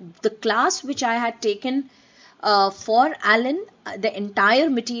channel, the class which I had taken for Alan, the entire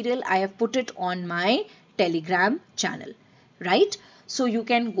material I have put it on my Telegram channel, right? So you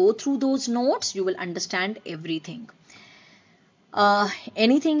can go through those notes, you will understand everything.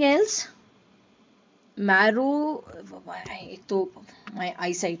 Anything else? Marrow, my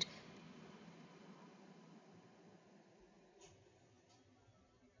eyesight.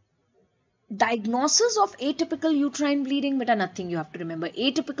 Diagnosis of atypical uterine bleeding, beta nothing you have to remember.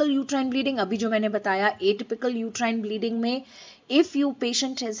 Atypical uterine bleeding, abhi jo maine bataya, atypical uterine bleeding mein, if your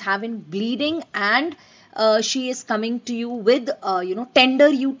patient is having bleeding and she is coming to you with tender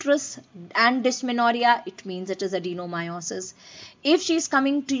uterus and dysmenorrhea, it means it is adenomyosis. If she is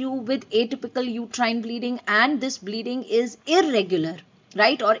coming to you with atypical uterine bleeding and this bleeding is irregular,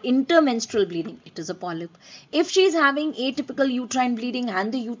 right? Or intermenstrual bleeding, it is a polyp. If she is having atypical uterine bleeding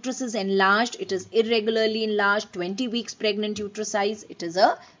and the uterus is enlarged, it is irregularly enlarged, 20 weeks pregnant uterus size, it is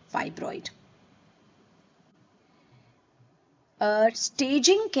a fibroid.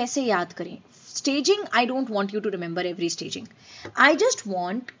 Staging कैसे याद करें? Staging, I don't want you to remember every staging. I just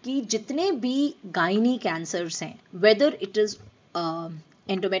want कि जितने भी gynae cancers हैं, whether it is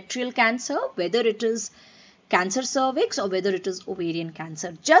endometrial cancer, whether it is cancer cervix, or whether it is ovarian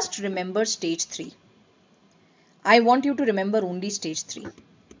cancer, just remember stage 3. I want you to remember only stage 3.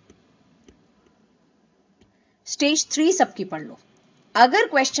 Stage 3 सबकी पढ़ लो. अगर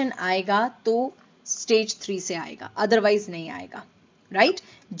question आएगा तो stage 3 से आएगा, otherwise नहीं आएगा, right?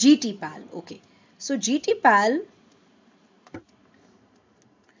 GT PAL, okay. So GT PAL,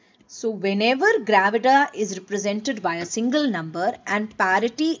 so whenever gravida is represented by a single number and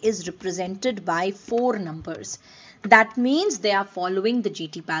parity is represented by 4 numbers, that means they are following the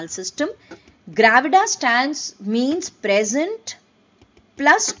GT PAL system. Gravida means present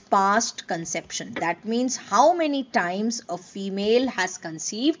plus past conception. That means how many times a female has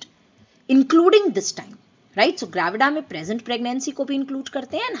conceived, including this time, right? So gravida में present pregnancy को भी include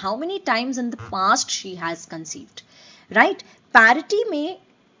करते हैं and how many times in the past she has conceived, right? Parity में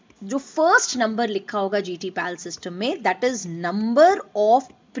जो first number लिखा होगा GT PAL system में, that is number of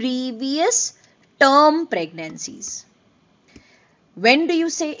previous term pregnancies. When do you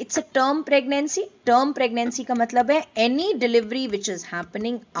say it's a term pregnancy? Term pregnancy का मतलब है any delivery which is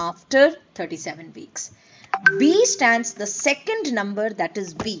happening after 37 weeks. B stands the second number, that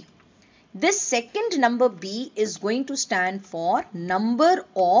is B. This second number B is going to stand for number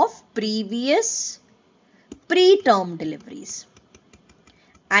of previous preterm deliveries.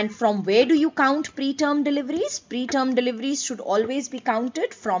 And from where do you count preterm deliveries? Preterm deliveries should always be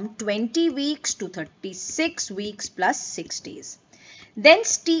counted from 20 weeks to 36 weeks plus 6 days. Then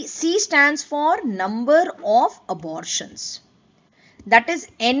C stands for number of abortions. That is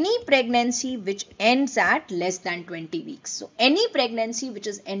any pregnancy which ends at less than 20 weeks. So any pregnancy which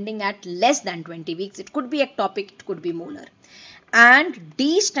is ending at less than 20 weeks, it could be ectopic, it could be molar. And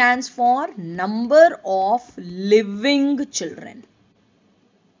D stands for number of living children.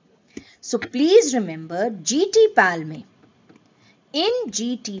 So please remember GT PAL में, in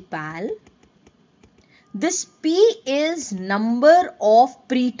GT PAL, this P is number of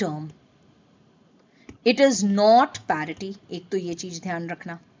preterm. It is not parity. एक तो ये चीज ध्यान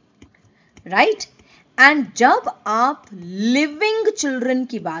रखना, right? And जब आप living children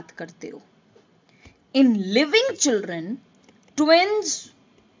की बात करते हो, in living children, twins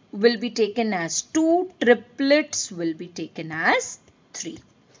will be taken as 2, triplets will be taken as 3.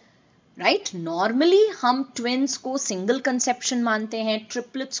 Right? Normally हम ट्विंस को सिंगल कंसेप्शन मानते हैं,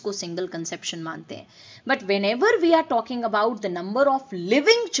 ट्रिपलेट्स को सिंगल कंसेप्शन मानते हैं. But when ever we are talking about the number of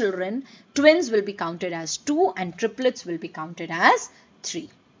living children, twins will be counted as 2 and triplets will be counted as 3.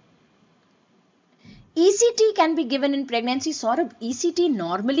 ECT can be given in pregnancy. Saurabh, ECT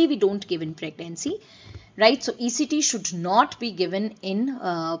normally we don't give in pregnancy. Right, so ECT should not be given in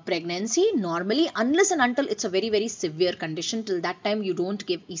pregnancy normally, unless and until it's a very, very severe condition. Till that time, you don't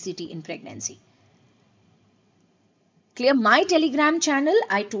give ECT in pregnancy. Clear? My Telegram channel,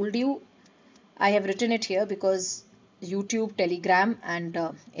 I told you, I have written it here because YouTube, Telegram, and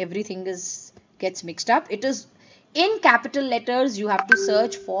everything gets mixed up. It is in capital letters. You have to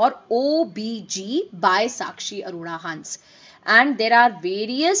search for OBG by Sakshi Arora Hans, and there are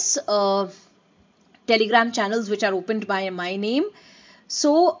various Telegram channels which are opened by my name.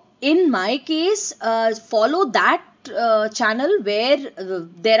 So in my case, follow that channel where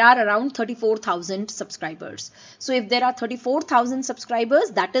there are around 34,000 subscribers. So if there are 34,000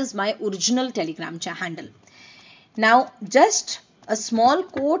 subscribers, that is my original Telegram handle. Now just a small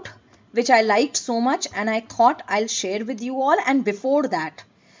quote which I liked so much and I thought I'll share with you all. And before that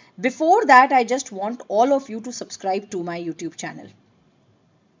I just want all of you to subscribe to my YouTube channel.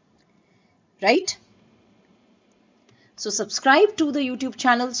 Right? So subscribe to the YouTube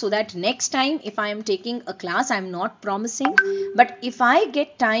channel so that next time if I am taking a class, I am not promising, but if I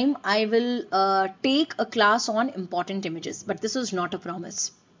get time, I will take a class on important images. But this is not a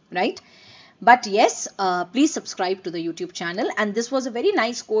promise, right? But yes, please subscribe to the YouTube channel. And this was a very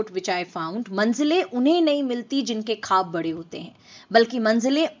nice quote which I found. मंजिलें उन्हें नहीं मिलती जिनके ख्वाब बड़े होते हैं, बल्कि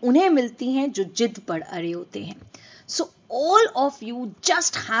मंजिलें उन्हें मिलती हैं जो जिद पर अड़े होते हैं. So all of you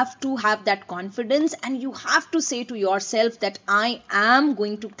just have to have that confidence and you have to say to yourself that I am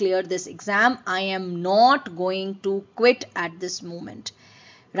going to clear this exam. I am not going to quit at this moment,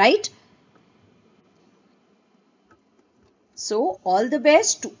 right? So all the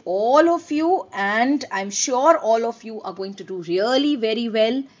best to all of you, and I'm sure all of you are going to do really very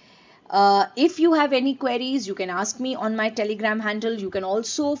well. If you have any queries, you can ask me on my Telegram handle. You can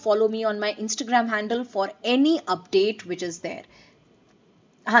also follow me on my Instagram handle for any update which is there.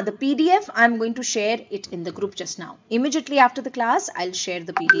 The PDF, I'm going to share it in the group just now. Immediately after the class, I'll share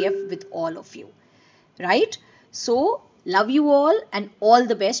the PDF with all of you. Right? So, love you all and all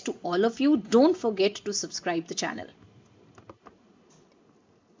the best to all of you. Don't forget to subscribe the channel.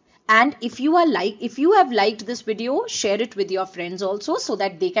 And if you have liked this video, share it with your friends also, so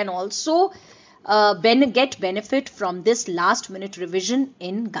that they can also get benefit from this last minute revision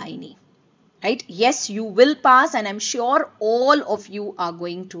in gynae. Right? Yes, you will pass, and I'm sure all of you are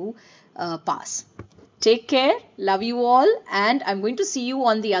going to pass. Take care. Love you all, and I'm going to see you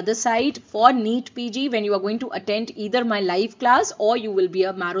on the other side for NEET PG when you are going to attend either my live class or you will be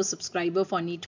a Marrow subscriber for NEET